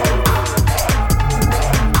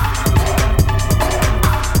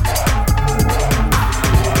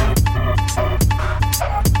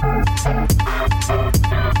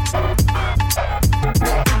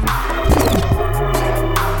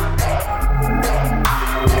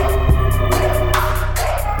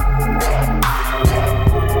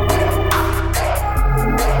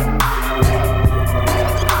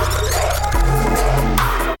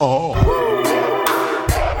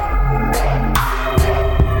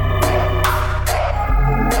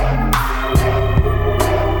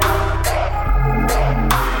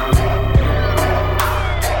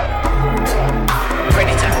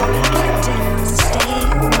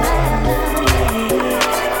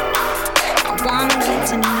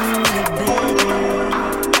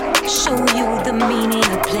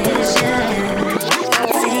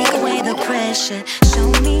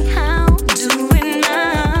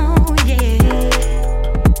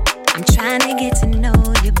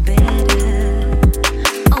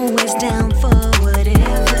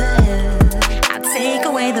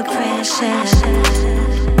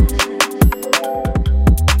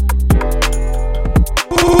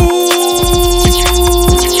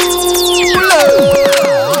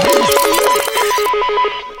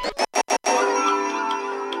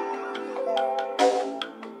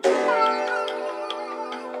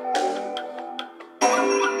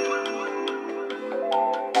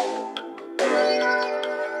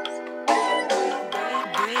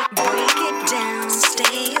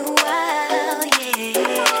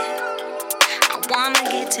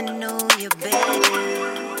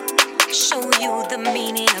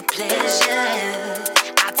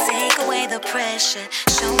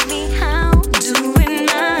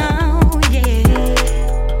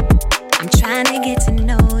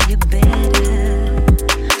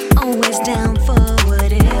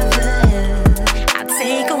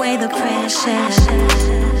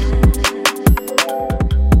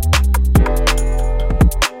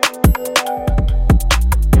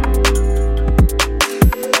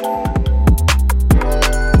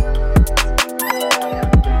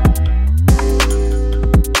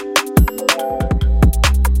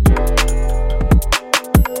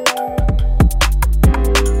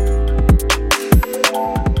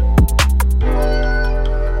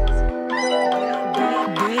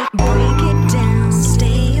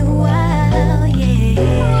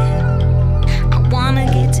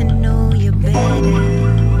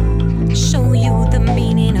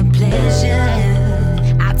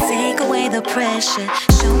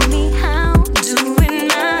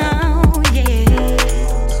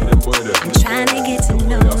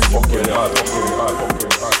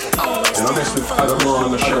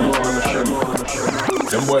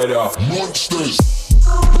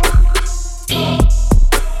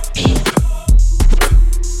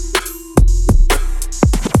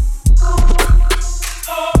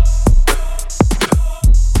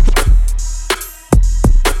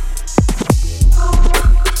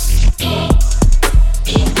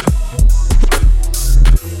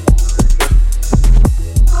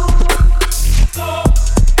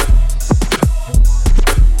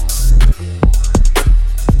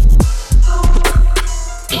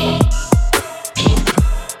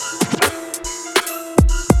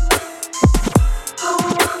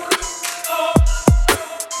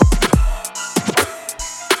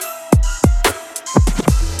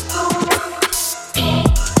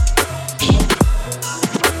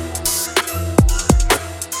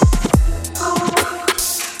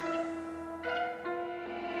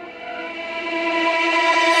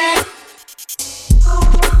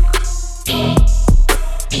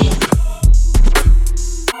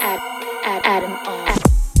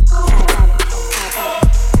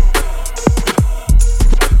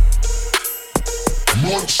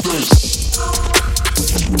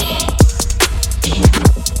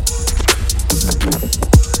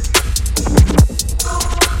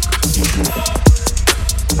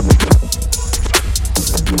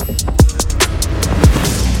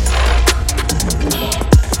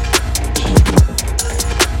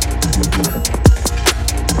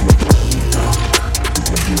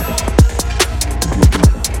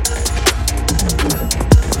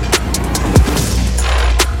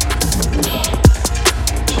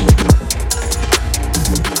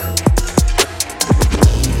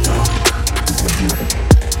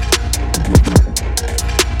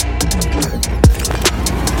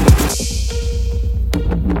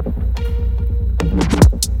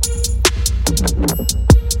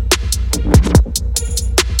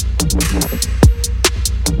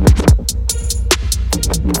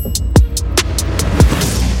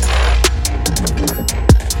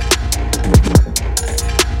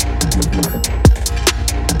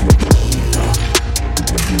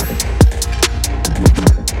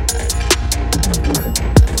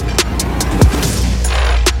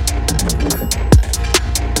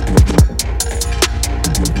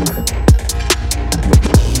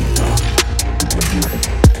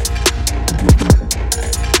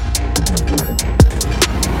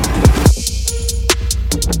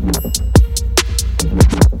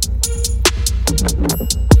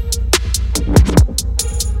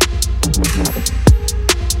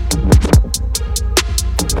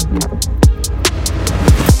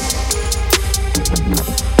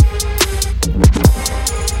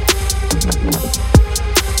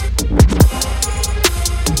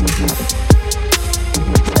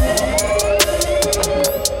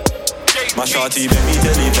 My shawty, baby,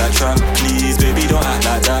 to leave that trap. Please, baby, don't act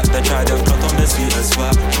like that. They try to plot on the sweetest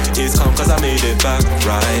swap. It's calm cause I made it back,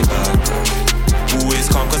 right back. Ooh, it's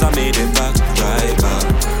calm cause I made it back, right back.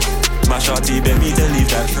 My shawty, baby, to leave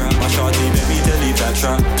that trap. My shawty, baby, to leave that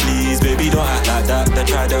trap. Please, baby, don't act like that. They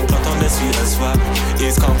try to plot on the sweetest swap.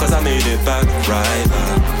 It's calm cause I made it back, right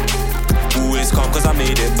back. Ooh, it's calm cause I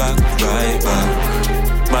made it back, right back.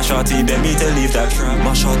 My shawty beg me to leave that trap.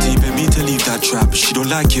 My shawty beg me to leave that trap. She don't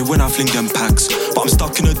like it when I fling them packs, but I'm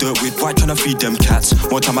stuck in the dirt with white trying to feed them cats.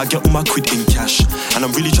 One time I get all my quid in cash, and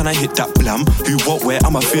I'm really trying to hit that blam. Who, what, where,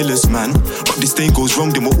 I'm a fearless man. But this thing goes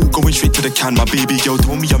wrong, then we're all going straight to the can. My baby girl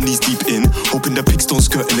told me I'm knees deep in, hoping the pigs don't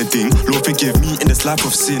skirt anything. Lord forgive me in this life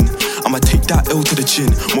of sin. I'ma take that L to the chin.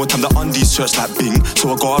 More time the undies search like Bing, so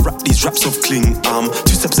I gotta rap these raps of cling.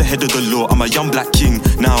 2 steps ahead of the law, I'm a young black king.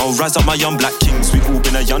 Now rise up my young black kings. We all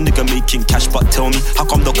been a young nigga making cash, but tell me, how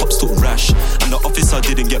come the cops took rash and the officer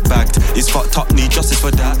didn't get bagged? It's fucked up, need justice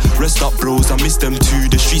for that. Rest up bros, I miss them too.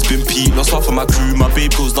 The streets been peak, lost half of my crew. My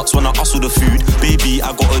babe goes nuts when I hustle the food. Baby,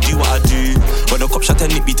 I gotta do what I do. When the cops try to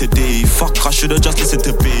nick me today, fuck, I should've just listened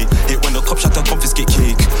to Bay. Hit when the cops try to confiscate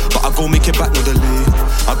cake, but I go make it back, no delay.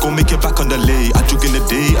 I go make it back on delay. I jog in the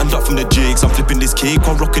day, and up from the jigs. I'm flipping this cake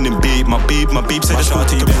while rocking in babe. My babe said it's hard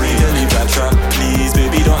to break. Leave that trap, please,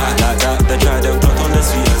 baby, don't act like that. They try to plot on the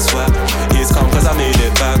sweet and swap. It's calm cause I made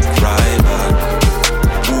it back, right back.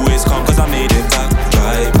 Ooh, it's calm cause I made it back,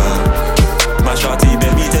 right back. My shawty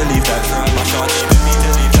beg me to leave that trap. My shawty beg me to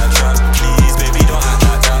leave that trap. Please, baby, don't act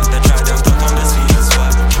like that. They try to plot on the sweet and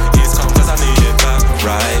swap. It's calm cause I made it back,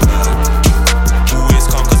 right back. Ooh, it's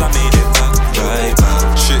calm cause I made it back, right back.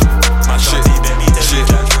 Shit, my shawty beg me to leave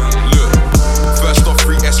that trap. Look, first off,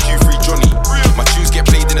 free SQ, free Johnny. My tunes get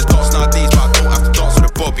played in the dance nowadays, but I don't have to dance with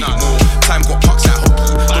a Bobby. More time got pucks like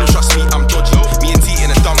hockey. Don't trust me, I'm dodgy. Me and T in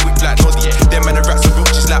a dumb whip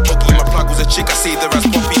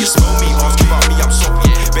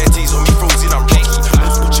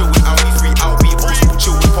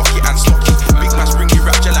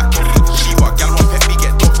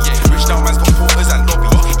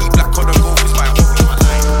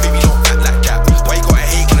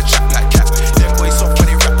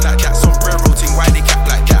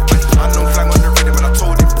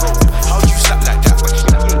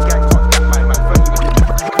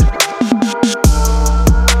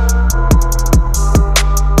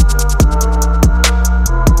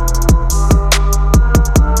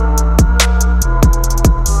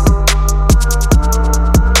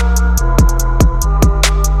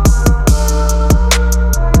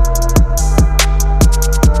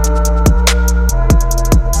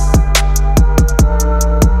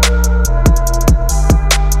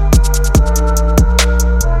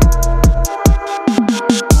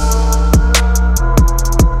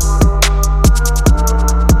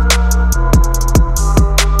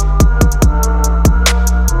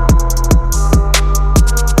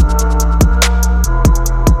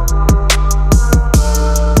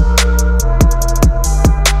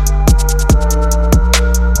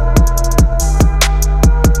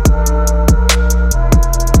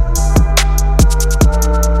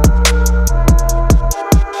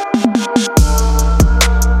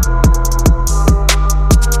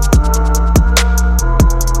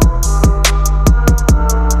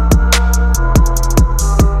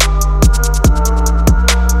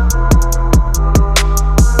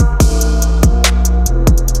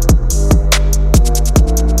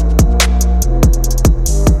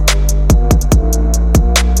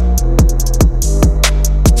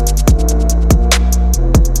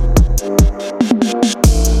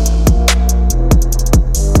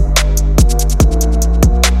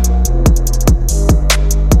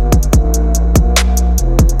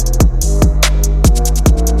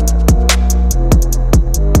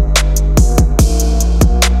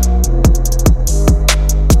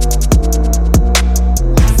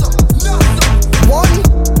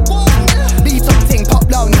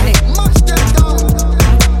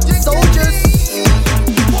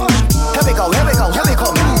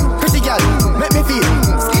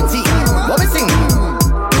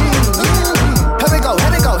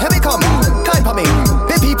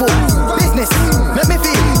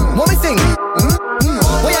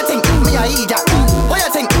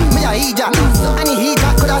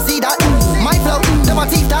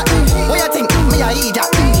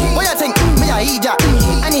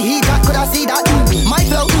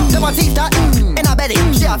that. In a belly,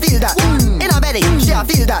 she a feel that. In a belly, she a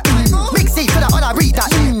feel that. Big C for that, when I read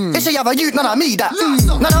that. If she have a youth, none of me that.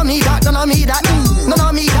 None of me that, none of me that. None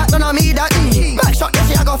of me that, none of me that. Back shot, if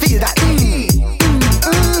she a go feel that.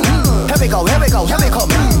 Here we go, here we go, here we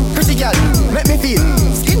come. Pretty girl, make me feel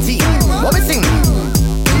skinty. What we sing?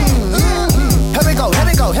 Here we go, here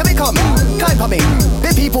we go, here we come. Time for me,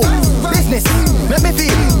 big people, business. Make me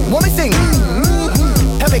feel what we sing.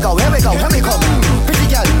 Here we go, here we go, here we come. Pretty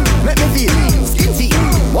girl, make me feel skinty.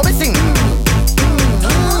 What we sing?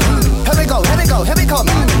 Here we go, here we go, here we come.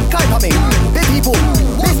 Time for me, big people,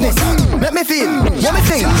 business. Make me feel what we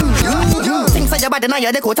sing. Things like your body now,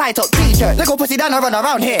 your little tight up t-shirt. Little pussy down and run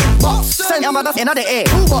around here. Send your mother in the air.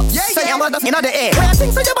 Send your mother in the air. Where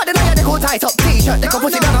things like your body now, your little tight up t-shirt. Little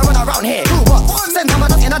pussy down and run around here. Send your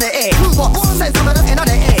mother in the air. Send your mother in the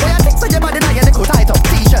air. Where things like your body now, your little tight up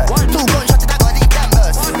t-shirt. 2 gunshots that got deep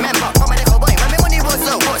numbers. Remember, from a little boy when my money was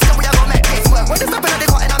low. So we are gonna make this work. When it's up in the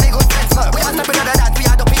cotton, I make good friends work. We are stepping on the dance, we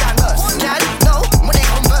are the pianos. Can no money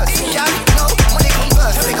converse. Can no money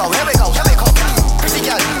converse. Here we go, here we go, here we go. Pretty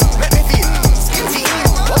girl, make me feel skinty.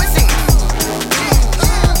 What we sing?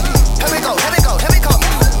 Here we go, here we go, here we come.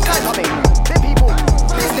 Time for me, big people,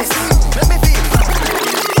 business. Make me feel.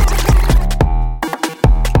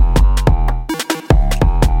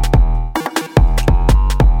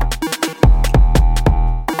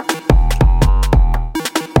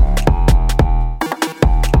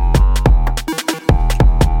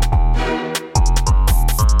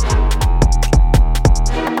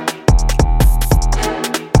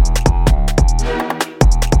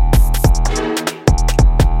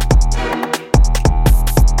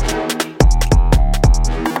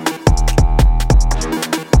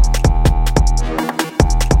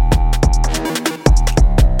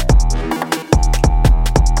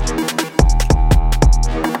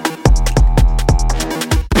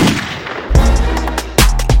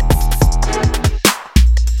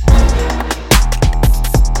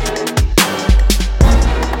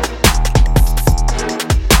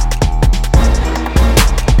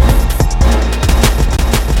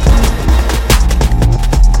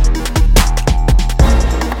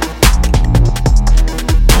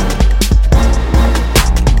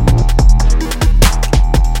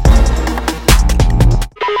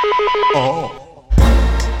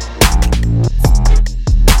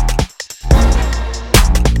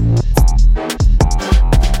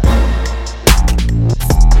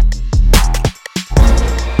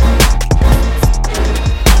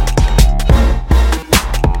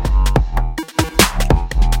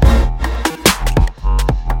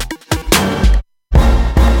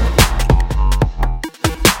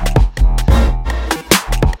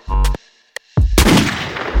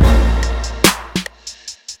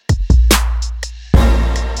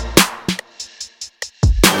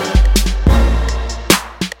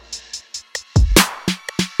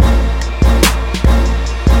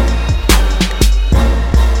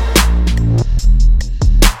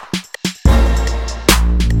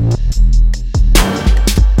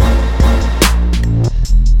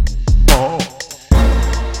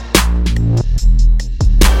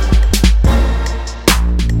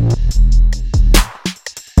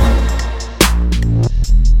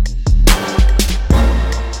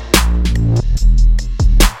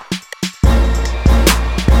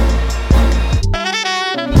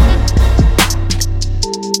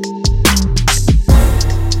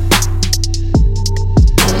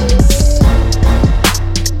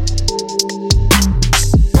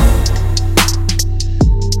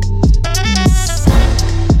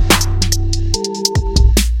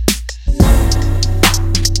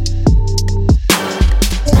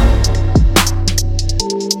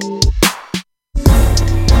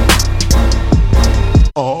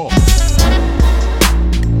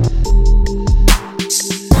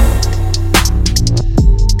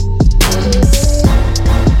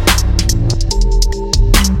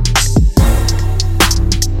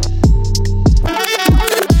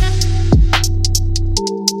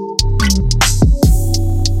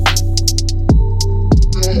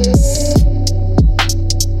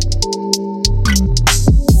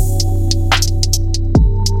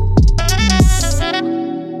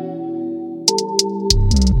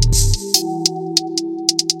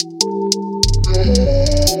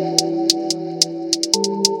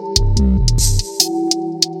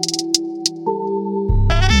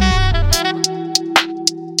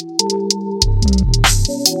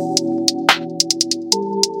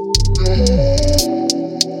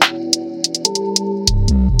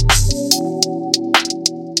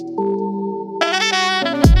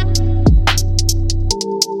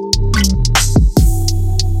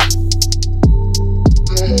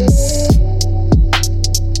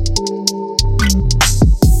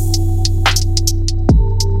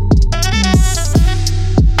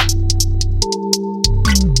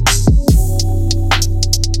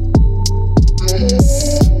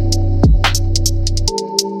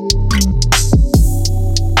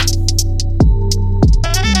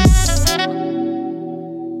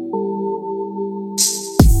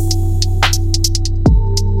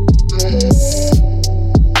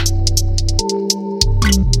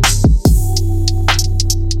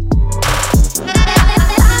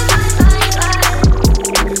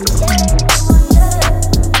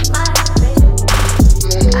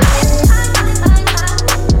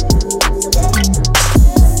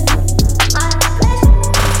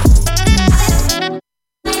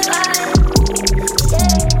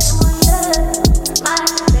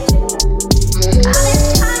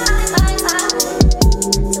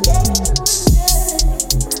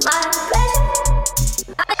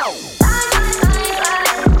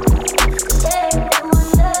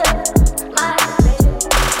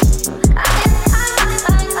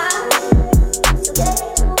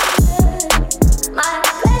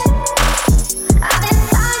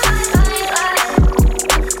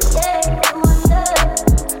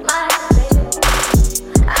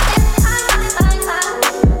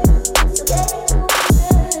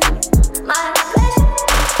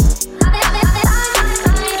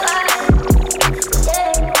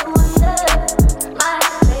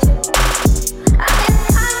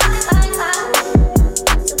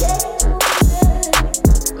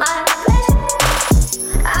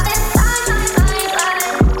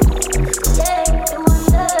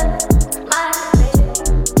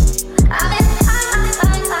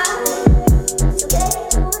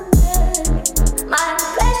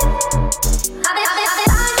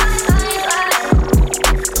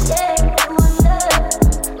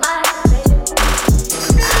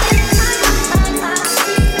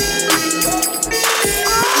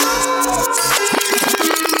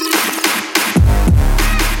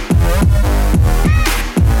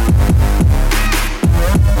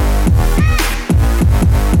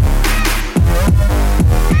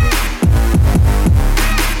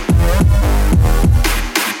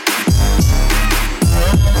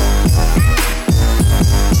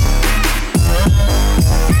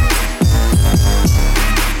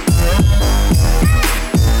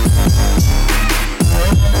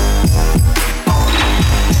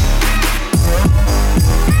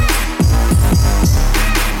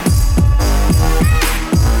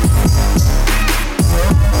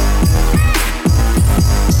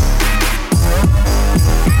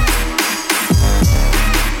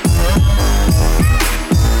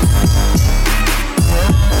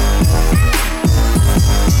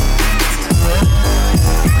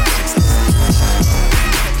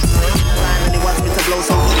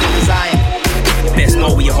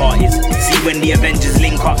 heart is. See when the Avengers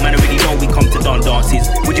link up, man, I already know we come to done dances.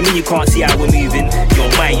 What do you mean you can't see how we're moving? Yo,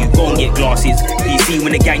 man, you go and get glasses. Please see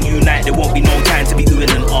when the gang unite, there won't be no time to be oohing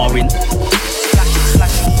and ahhing.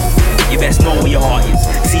 You best know where your heart is.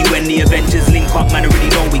 See when the Avengers link up, man, I already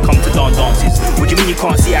know we come to dance dances. What do you mean you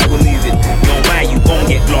can't see how we're moving? Yo, man, you gon'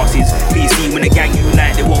 get glasses. Please see when the gang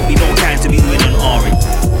unite, there won't be no time to be oohing and ahhing.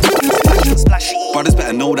 Brothers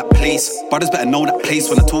better know that place. Brothers better know that place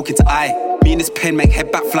when I'm talking to I. Me and this pen make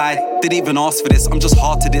head back fly. Didn't even ask for this, I'm just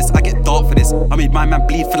hard to this. I get dark for this. I made my man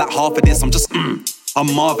bleed for like half of this. I'm just I'm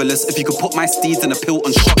marvellous. If you could put my steeds in a pill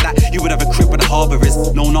and shot that, you would have a crib where the harbour is.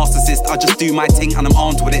 No narcissist, I just do my thing and I'm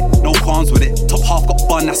armed with it. No qualms with it. Top half got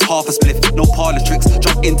bun, that's half a spliff. No parlour tricks,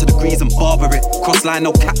 jump into the grease and barber it. Cross line,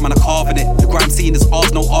 no cap, man, I'm carving it. The grime scene is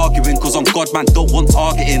ours, no arguing. Cause on God, man, don't want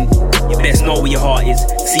targeting. You best know where your heart is.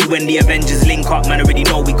 See when the Avengers link up, man, I already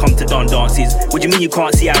know we come to done dances. What do you mean you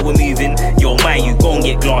can't see how we're moving? Yo, man, you gon'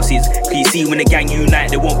 get glasses. Please see when the gang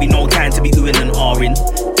unite, there won't be no time to be oohing and ahhing.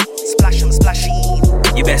 Splash and splashy.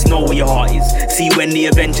 You best know where your heart is. See when the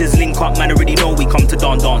Avengers link up, man, I already know we come to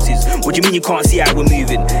done dances. What do you mean you can't see how we're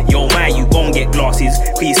moving? Yo, man, you gon' get glasses.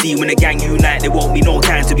 Please see when the gang unite, there won't be no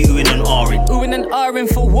time to be oohing and ahhing. Oohing and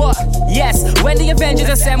ahhing for what? Yes, when the Avengers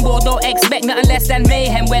assemble, don't expect nothing less than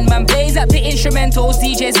mayhem. When man plays up the instrumentals,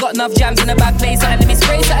 DJ's got enough jams in the back place. And let me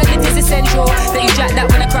spray something, it is essential that you jack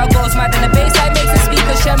that when the crowd goes mad. And the bassline makes the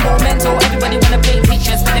speakers tremble mental. Everybody wanna paint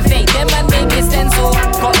pictures, but they fake them and make it stencil.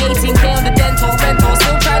 Got 18K on the dental rental,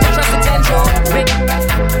 still trying to trust potential. But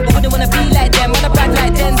wouldn't wanna be like them, wanna bad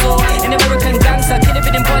like Denzel. An American gangster, killing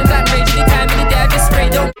with them point blank range. Anytime, any day, I just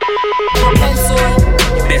spray, don't pencil.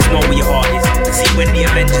 You best know where your heart is. See when the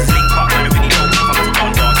Avengers link up, man, I already know we come to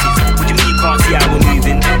done dances. What do you mean you can't see how we're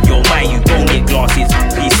moving? Yo, man, you gon' get glasses.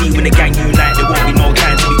 Please see when the gang unite, there won't be no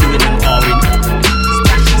time to be oohing and ahhing.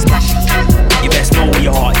 You best know where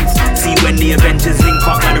your heart is. See when the Avengers link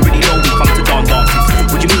up, man, I already know we come to dance dances.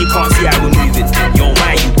 What do you mean you can't see how we're moving? Yo,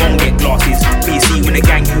 man, you gon' get glasses. Please see when the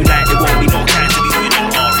gang unite, there won't be no time to be oohing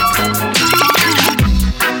and ahhing.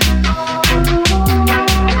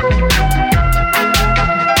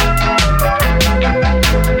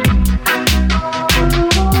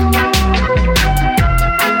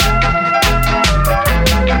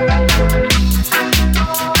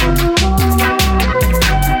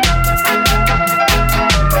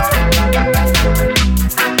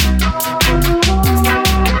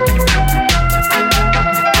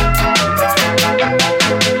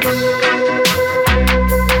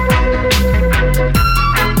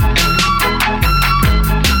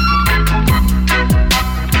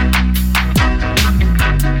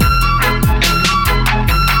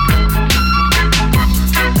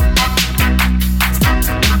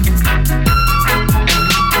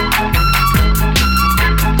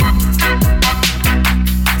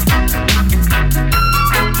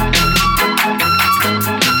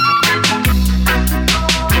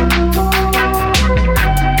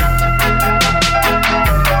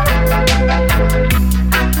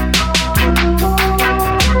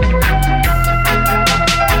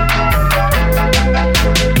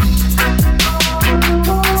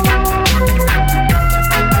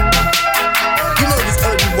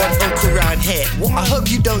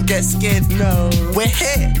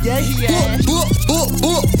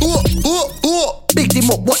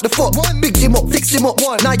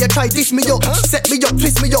 Now you try dish me up, set me up,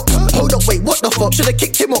 twist me up. Hold up, wait, what the fuck? Should've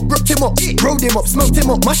kicked him up, ripped him up, rolled him up, smoked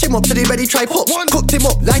him up, mash him up till he ready try pop. Cooked him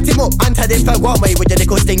up, light him up, anti him for one way with your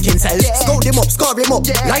little stinking cell. Scold him up, scar him up,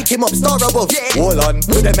 light him up, star above. Hold on,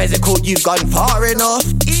 with the medical you've gone far enough.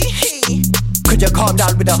 Could you calm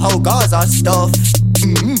down with the whole Gaza stuff?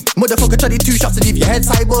 Motherfucker, try 2 shots to leave your head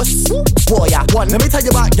side bust. Warrior, one, let me tell you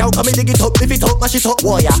about yo, come and dig it up, lift it up, mash it up,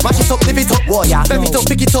 warrior. Mash it up, lift it up, warrior. Bend it up,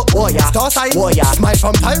 pick it up, warrior. Star sign, warrior. Smile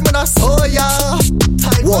from time when I saw ya.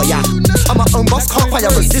 Warrior, I'm my own boss, can't fire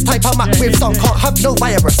us. This type of Mac with song can't have no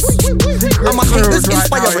virus. I'm a haters,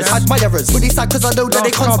 inspire us, admire us. Really sad cause I know that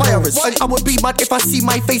they conspire us. And I would be mad if I see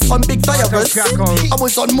my face on Big Virus. I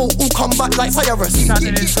was on Mortal Kombat like Cyrus.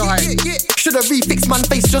 Should've refixed man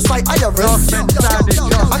face just like Iris.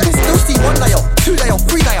 I can still see 1 layer, 2 layer,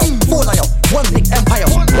 3 layer, 4 layer, 1 big empire.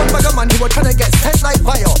 One bugger man who are trying to get set like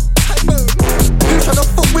fire. Who tryna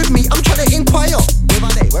fuck with me? I'm tryna inquire.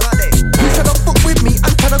 Where are they? Who tryna fuck with me?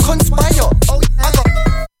 I'm tryna conspire. I got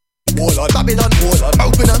Warlord, Babylon, Warlord,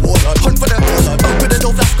 open and Warlord, hunt for them, Warlord, open the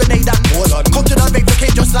door, flash grenade and Warlord, come to the big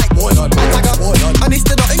cage just like Warlord, I tag a Warlord, and it's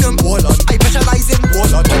the Nottingham Warlord, I specialize in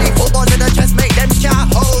Warlord, 24 balls in the chest, make them can't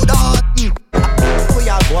hold on. We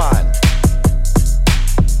are one.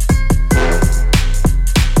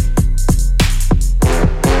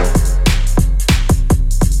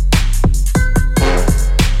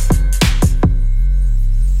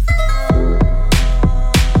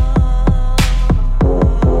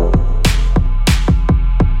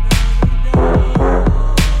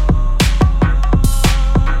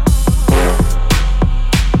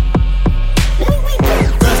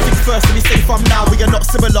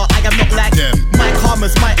 similar, I am not like them. My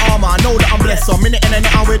karma's my armor, I know that I'm blessed. So I'm in it and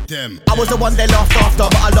I'm with them. I was the one they laughed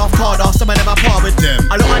after, but I laughed harder, so I never part with them.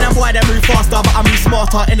 A lot of them boy, they move faster, but I move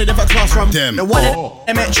smarter in a different class from them. The one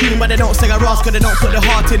they met tune, but they don't sing a rascal, they don't put the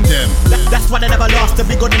heart in them. That's why they never last to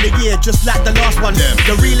be good in the year, just like the last one. Them.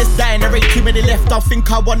 The realest dying, there ain't too many left. I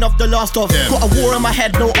think I'm one of the last of. Them. Got a war in my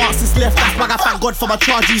head, no answers left. That's why I thank God for my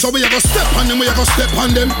charges. So we gonna step on them, we gonna step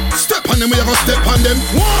on them. Step on them, we gonna step on them.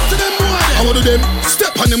 Walk to them, boy. I wanna do them.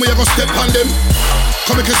 Step on them, we gonna step on them.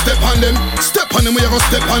 Come we can step on them. Step on them, we gonna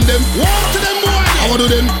step on them. Walk to them, boy. I wanna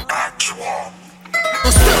do them.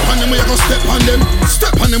 Step on them, we gonna step on them.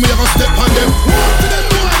 Step on them, we gonna step on them. Walk to them,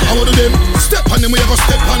 boy. I wanna do them. Step on them, we gonna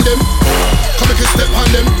step on them. Come we can step on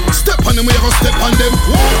them. Step on them, we gonna step on them.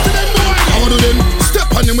 Walk to them, boy. I wanna do them. Step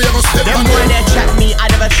on them, we gonna step on them. Them boy they chat me, I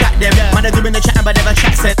never chat them. Man they doing the chatting but never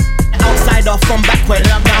chat set. Outside off from backward,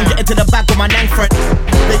 now I'm getting to the back with my nang front.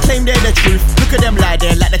 They claim they're the truth. Look at them lie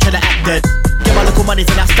there like they try to act dead. Get my local money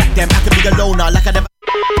and I stack them. I can be a loner like I never.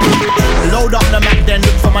 Load up the Mac then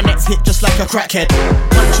look for my next hit just like a crackhead.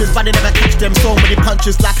 Punches but they never catch them. So many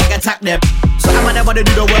punches like I can attack them. So am I never to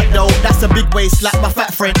do the work though? That's a big waste like my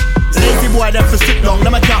fat friend. Lazy boy them for sit long.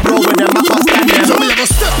 Them I can't roll with them. I can't stand them. So we gonna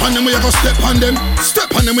step on them. We gonna step on them. Step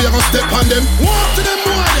on them. We gonna step on them. Walk to them,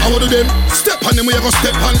 boy. I wanna do them. Step on them. We gonna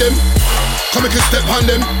step on them. Come we can step on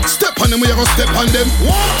them. Step on them. We gonna step on them.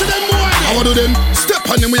 Walk to them, boy. I wanna do them. Step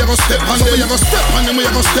on them. We gonna step on them. We gonna step on them. We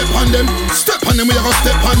gonna step on them. Step on them. We gonna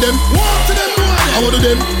step on them. Walk to them, boy. I wanna do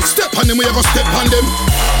them. Step on them. We gonna step on them.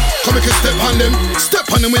 Come we can step on them.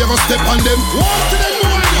 Step on them. We gonna step on them. Walk to them,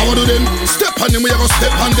 boy. I wanna do them. Step on them. We gonna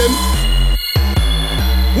step on them.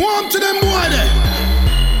 Warm to them, boy. There.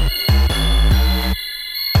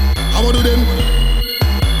 I wanna do them.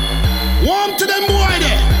 Warm to them, boy.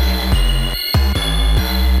 There.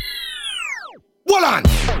 Hold on,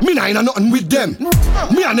 me nah inna nothing with them.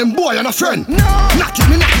 Me and them boy and a friend. Knock it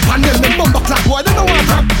on them. Them bumper clap boy, they don't want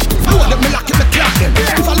crap. Load up, me lock it, me clap them.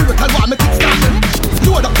 If a lyrical war, me kick start them.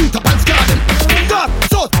 Load up, beat up and scar them. God,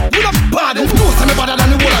 so we not bad them. No, some me better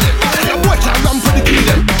than the whole of them. Them boy can't run for the kill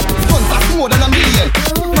them. Guns fast more than a million.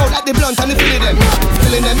 Now that the blunt and the filling them.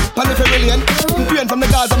 Filling them, pan the Ferrillion. Brain from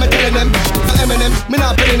the Gaza, me telling them. The M&M, me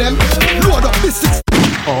not pelling them. Load up, this six.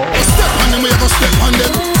 Step on them, we gonna step on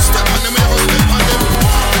them. Step on them, we gonna step on them.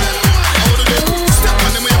 Step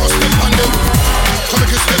on them, we gonna step on them. Come we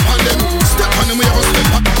can step on them. Step on them, we gonna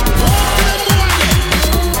step on them.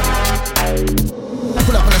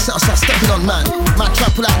 Pull up and I start stepping on man. Man try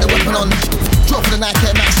pull out the weapon on. Drop for the Nike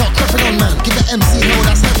Air Max, start creeping on man. Give the MC hell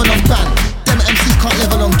that's heaven on ban. Them MCs can't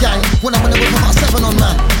level on gang. When I'm on the whip, I got 7 on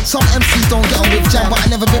man. Some MCs don't get on with jam, but I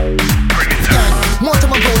never been gang. More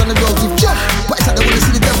time I roll on the road with jam, but it's like they wanna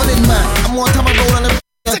see the devil in man. And more time I roll on the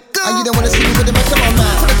and you don't wanna see me with the metal on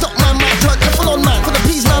man. For the top man, might turn effort on man. For the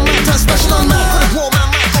peas man, might turn special on man. For the war man,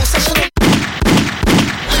 might go session on.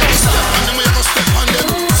 Step on them, we gonna step on them.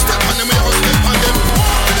 Step on them, we gonna step on them.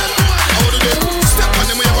 I wanna do them. Step on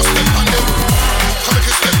them, we gonna step on them. Come we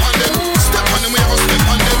can step on them. Step on them, we gonna step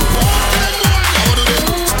on them. I wanna do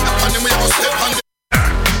them. Step on them, we gonna step on them.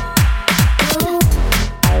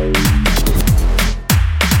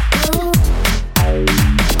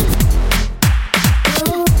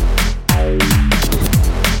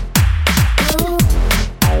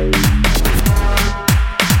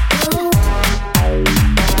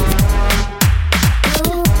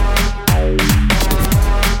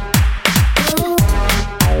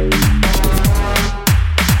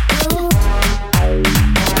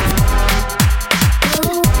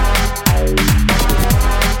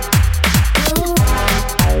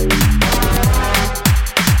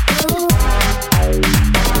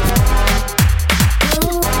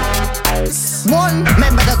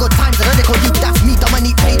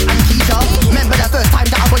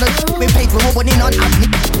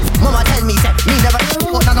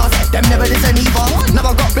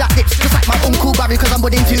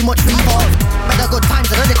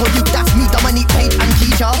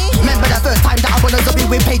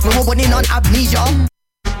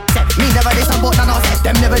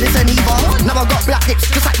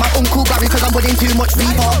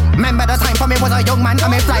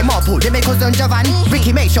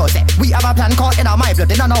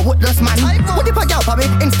 They don't know what this man. What if I yell for me?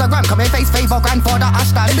 Instagram, come in face favor, grandfather,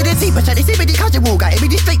 hashtag. It be the tea, but it be the casual guy. It be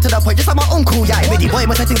the straight to the point, just like my uncle, yeah. It be the boy,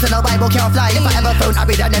 most things in the Bible can't fly. If I ever phone, I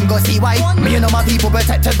be there, then go see why. Me and all my people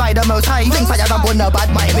protected by the most high. Things like I'm on the bad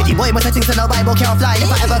mind. It be the boy, most things in the Bible can't fly. If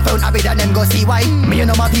I ever phone, I be there, then go see why. Me and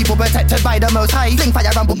all my people protected by the most high. Fling fire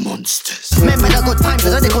and monsters. Remember the good times,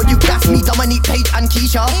 the call you gas me, Dominique, Page and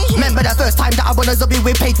Keisha. Remember the first time time that I wanna be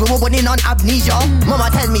with page, we were winning on amnesia.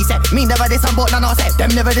 Mama tell me, said, me never this and but none I said,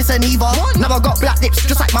 them never this and either. Now I got black lips,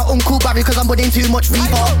 just like my uncle Barry, cause I'm putting too much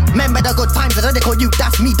fever. Remember the good times that they call you,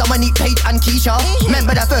 that's me, Dominique, Page and Keisha.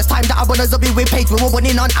 Remember the first time that I wanna be with page, we were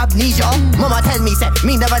winning on amnesia. Mama tell me, said,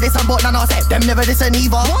 me never this and but none I said, them never this and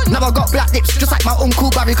either. Now I got black lips, just like my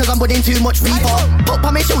uncle Barry, cause I'm putting too much fever. Put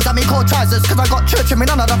on my shoes and me cold trousers, cause I got church and me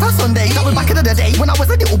none of the first Sunday. That was back in the day when I was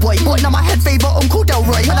a little boy, but now my head favourite Uncle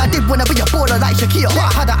Delroy. And I did wanna be a baller like Shakira, but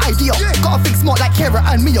I had an idea. Gotta think smart like Kara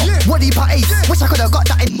and Mia. What do you put Ace? Wish I could've got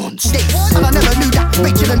that in months. And I never knew that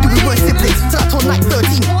Rachel and Dewey were siblings. So I turned like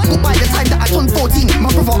 13. But by the time that I turned 14, my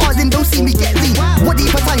brother Arden don't see me get lean. What do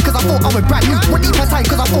you put time? Cause I thought I was brand new. What do you put time?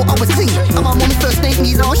 Cause I thought I was clean. And my mum first name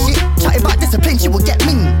me no shit. Chatting about discipline, she would get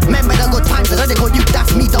mean. Remember the good times, and they call you,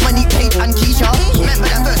 that's me, Dominique, Page and Keisha. Remember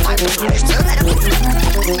the first time.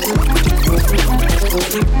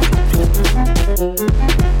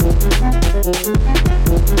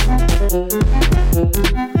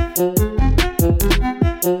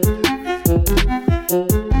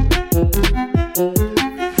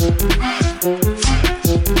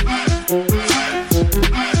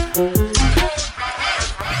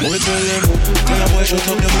 Shut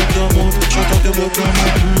up your mouth, shut up your mouth.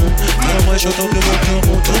 Tell a boy shut up your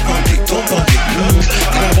mouth, don't panic. Tell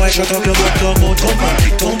a boy shut up your mouth, don't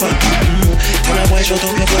panic. Tell a boy shut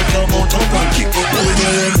up your mouth, don't panic.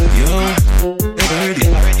 Yo, never ready.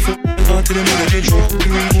 Party them never ready.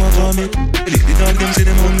 Ring one for me. The dog them say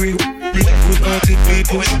them hungry. Good-hearted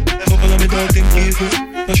people. Couple of me dog them evil.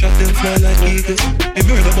 I shot them fly like eagles. They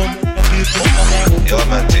murder bomb. Yo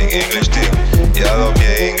man ting, English ting. Yeah, I love me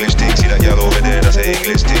English ting. See that girl over there, that's a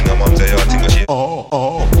English ting. My mom say, yo, ting, but she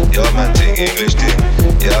Yo man ting, English ting.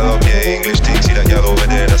 Yeah, I love me English ting. See that girl over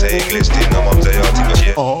there, that's a English ting. My mom say, yo, ting, but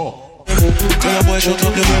she Tell a boy shut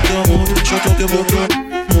up your mouth, shut up your mouth.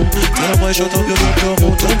 Tell a boy shut up your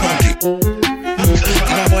mouth, don't panic.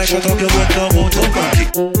 Tell a boy shut up your mouth, don't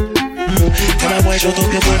panic. Tell a boy shut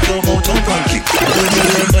up your mouth, don't panic.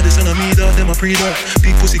 But this on me dog, them a pre-dog.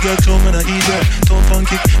 Big pussy girl come and I eat dog. Don't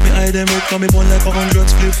panic, me eye them red, come me bun like 100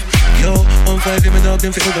 spliff. Yo, 1-5, me dog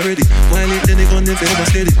them forever ready. While it then they gun them forever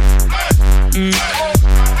steady.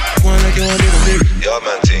 One like you want them lyric. Yo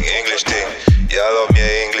man ting, English ting. Yeah, I love me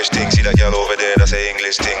English ting. See that girl over there, that's a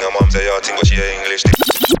English ting. My mom say, yo, ting, but she a English ting.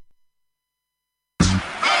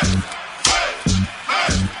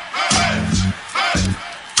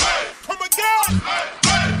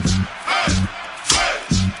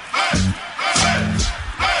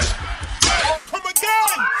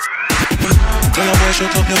 Tell a boy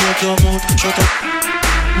shut up your mouth, shut up.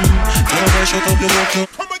 Tell a boy shut up your mouth,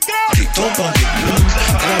 don't panic.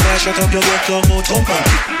 Tell a boy shut up your mouth, don't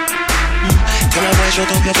panic. Tell a boy shut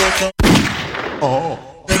up your mouth.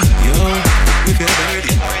 Yo, we feel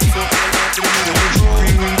dirty.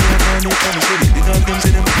 The dog them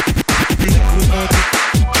say them good-hearted.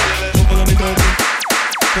 Couple of me dog them.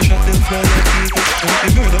 I shot them fly like eagles. They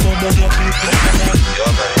murder bomb like people. Yo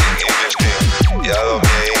man ting, English ting. Yeah, I love me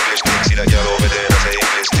English ting. See that girl over there, that's a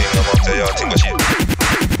English ting. My mom say, yo, ting, but she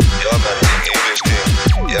Yo man ting, English ting.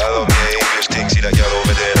 Yeah, I love me English ting. See that girl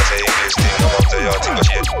over there, that's a English ting. My mom say, yo, ting, but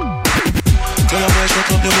she Tell a boy shut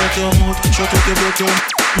up your mouth, shut up your mouth.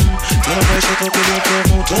 Tell a boy shut up your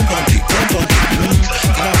mouth, don't panic. Tell a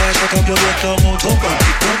boy shut up your mouth, don't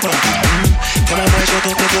panic. Tell a boy shut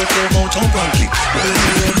up your mouth, don't panic.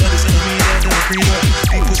 Everybody's in the media, they're a free dog.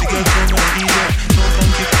 Big pussy girl come and eat dog. Don't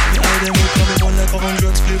panic, me eye them with coming one like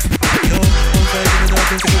 100 spliff. Yo, 1-5 in the dog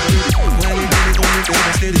them forever ready. While it really gon' live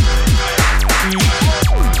forever steady.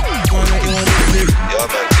 One like you want to live. Yo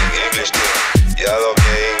man ting, English ting. Yeah, I love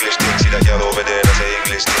me English ting. See that girl over there, that's a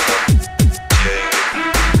English ting. She a English.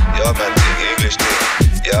 Yo man ting, English ting.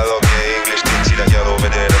 Yeah, I love me English ting. See that girl over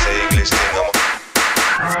there, that's a English ting.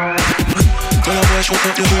 Tell a boy shut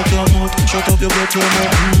up your mouth, shut up your mouth. Tell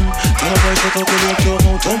a boy shut up your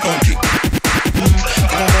mouth, don't panic.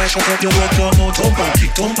 Tell a boy shut up your mouth, don't panic.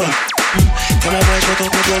 Tell a boy shut up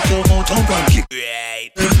your mouth, don't panic.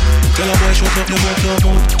 Tell a boy shut up your mouth,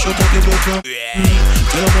 shut up your mouth.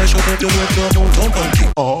 Tell a boy shut up your mouth, don't panic.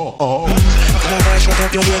 Tell a boy shut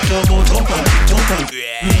up your mouth, don't panic.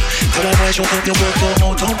 Tell a boy shut up your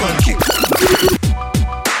mouth, don't panic.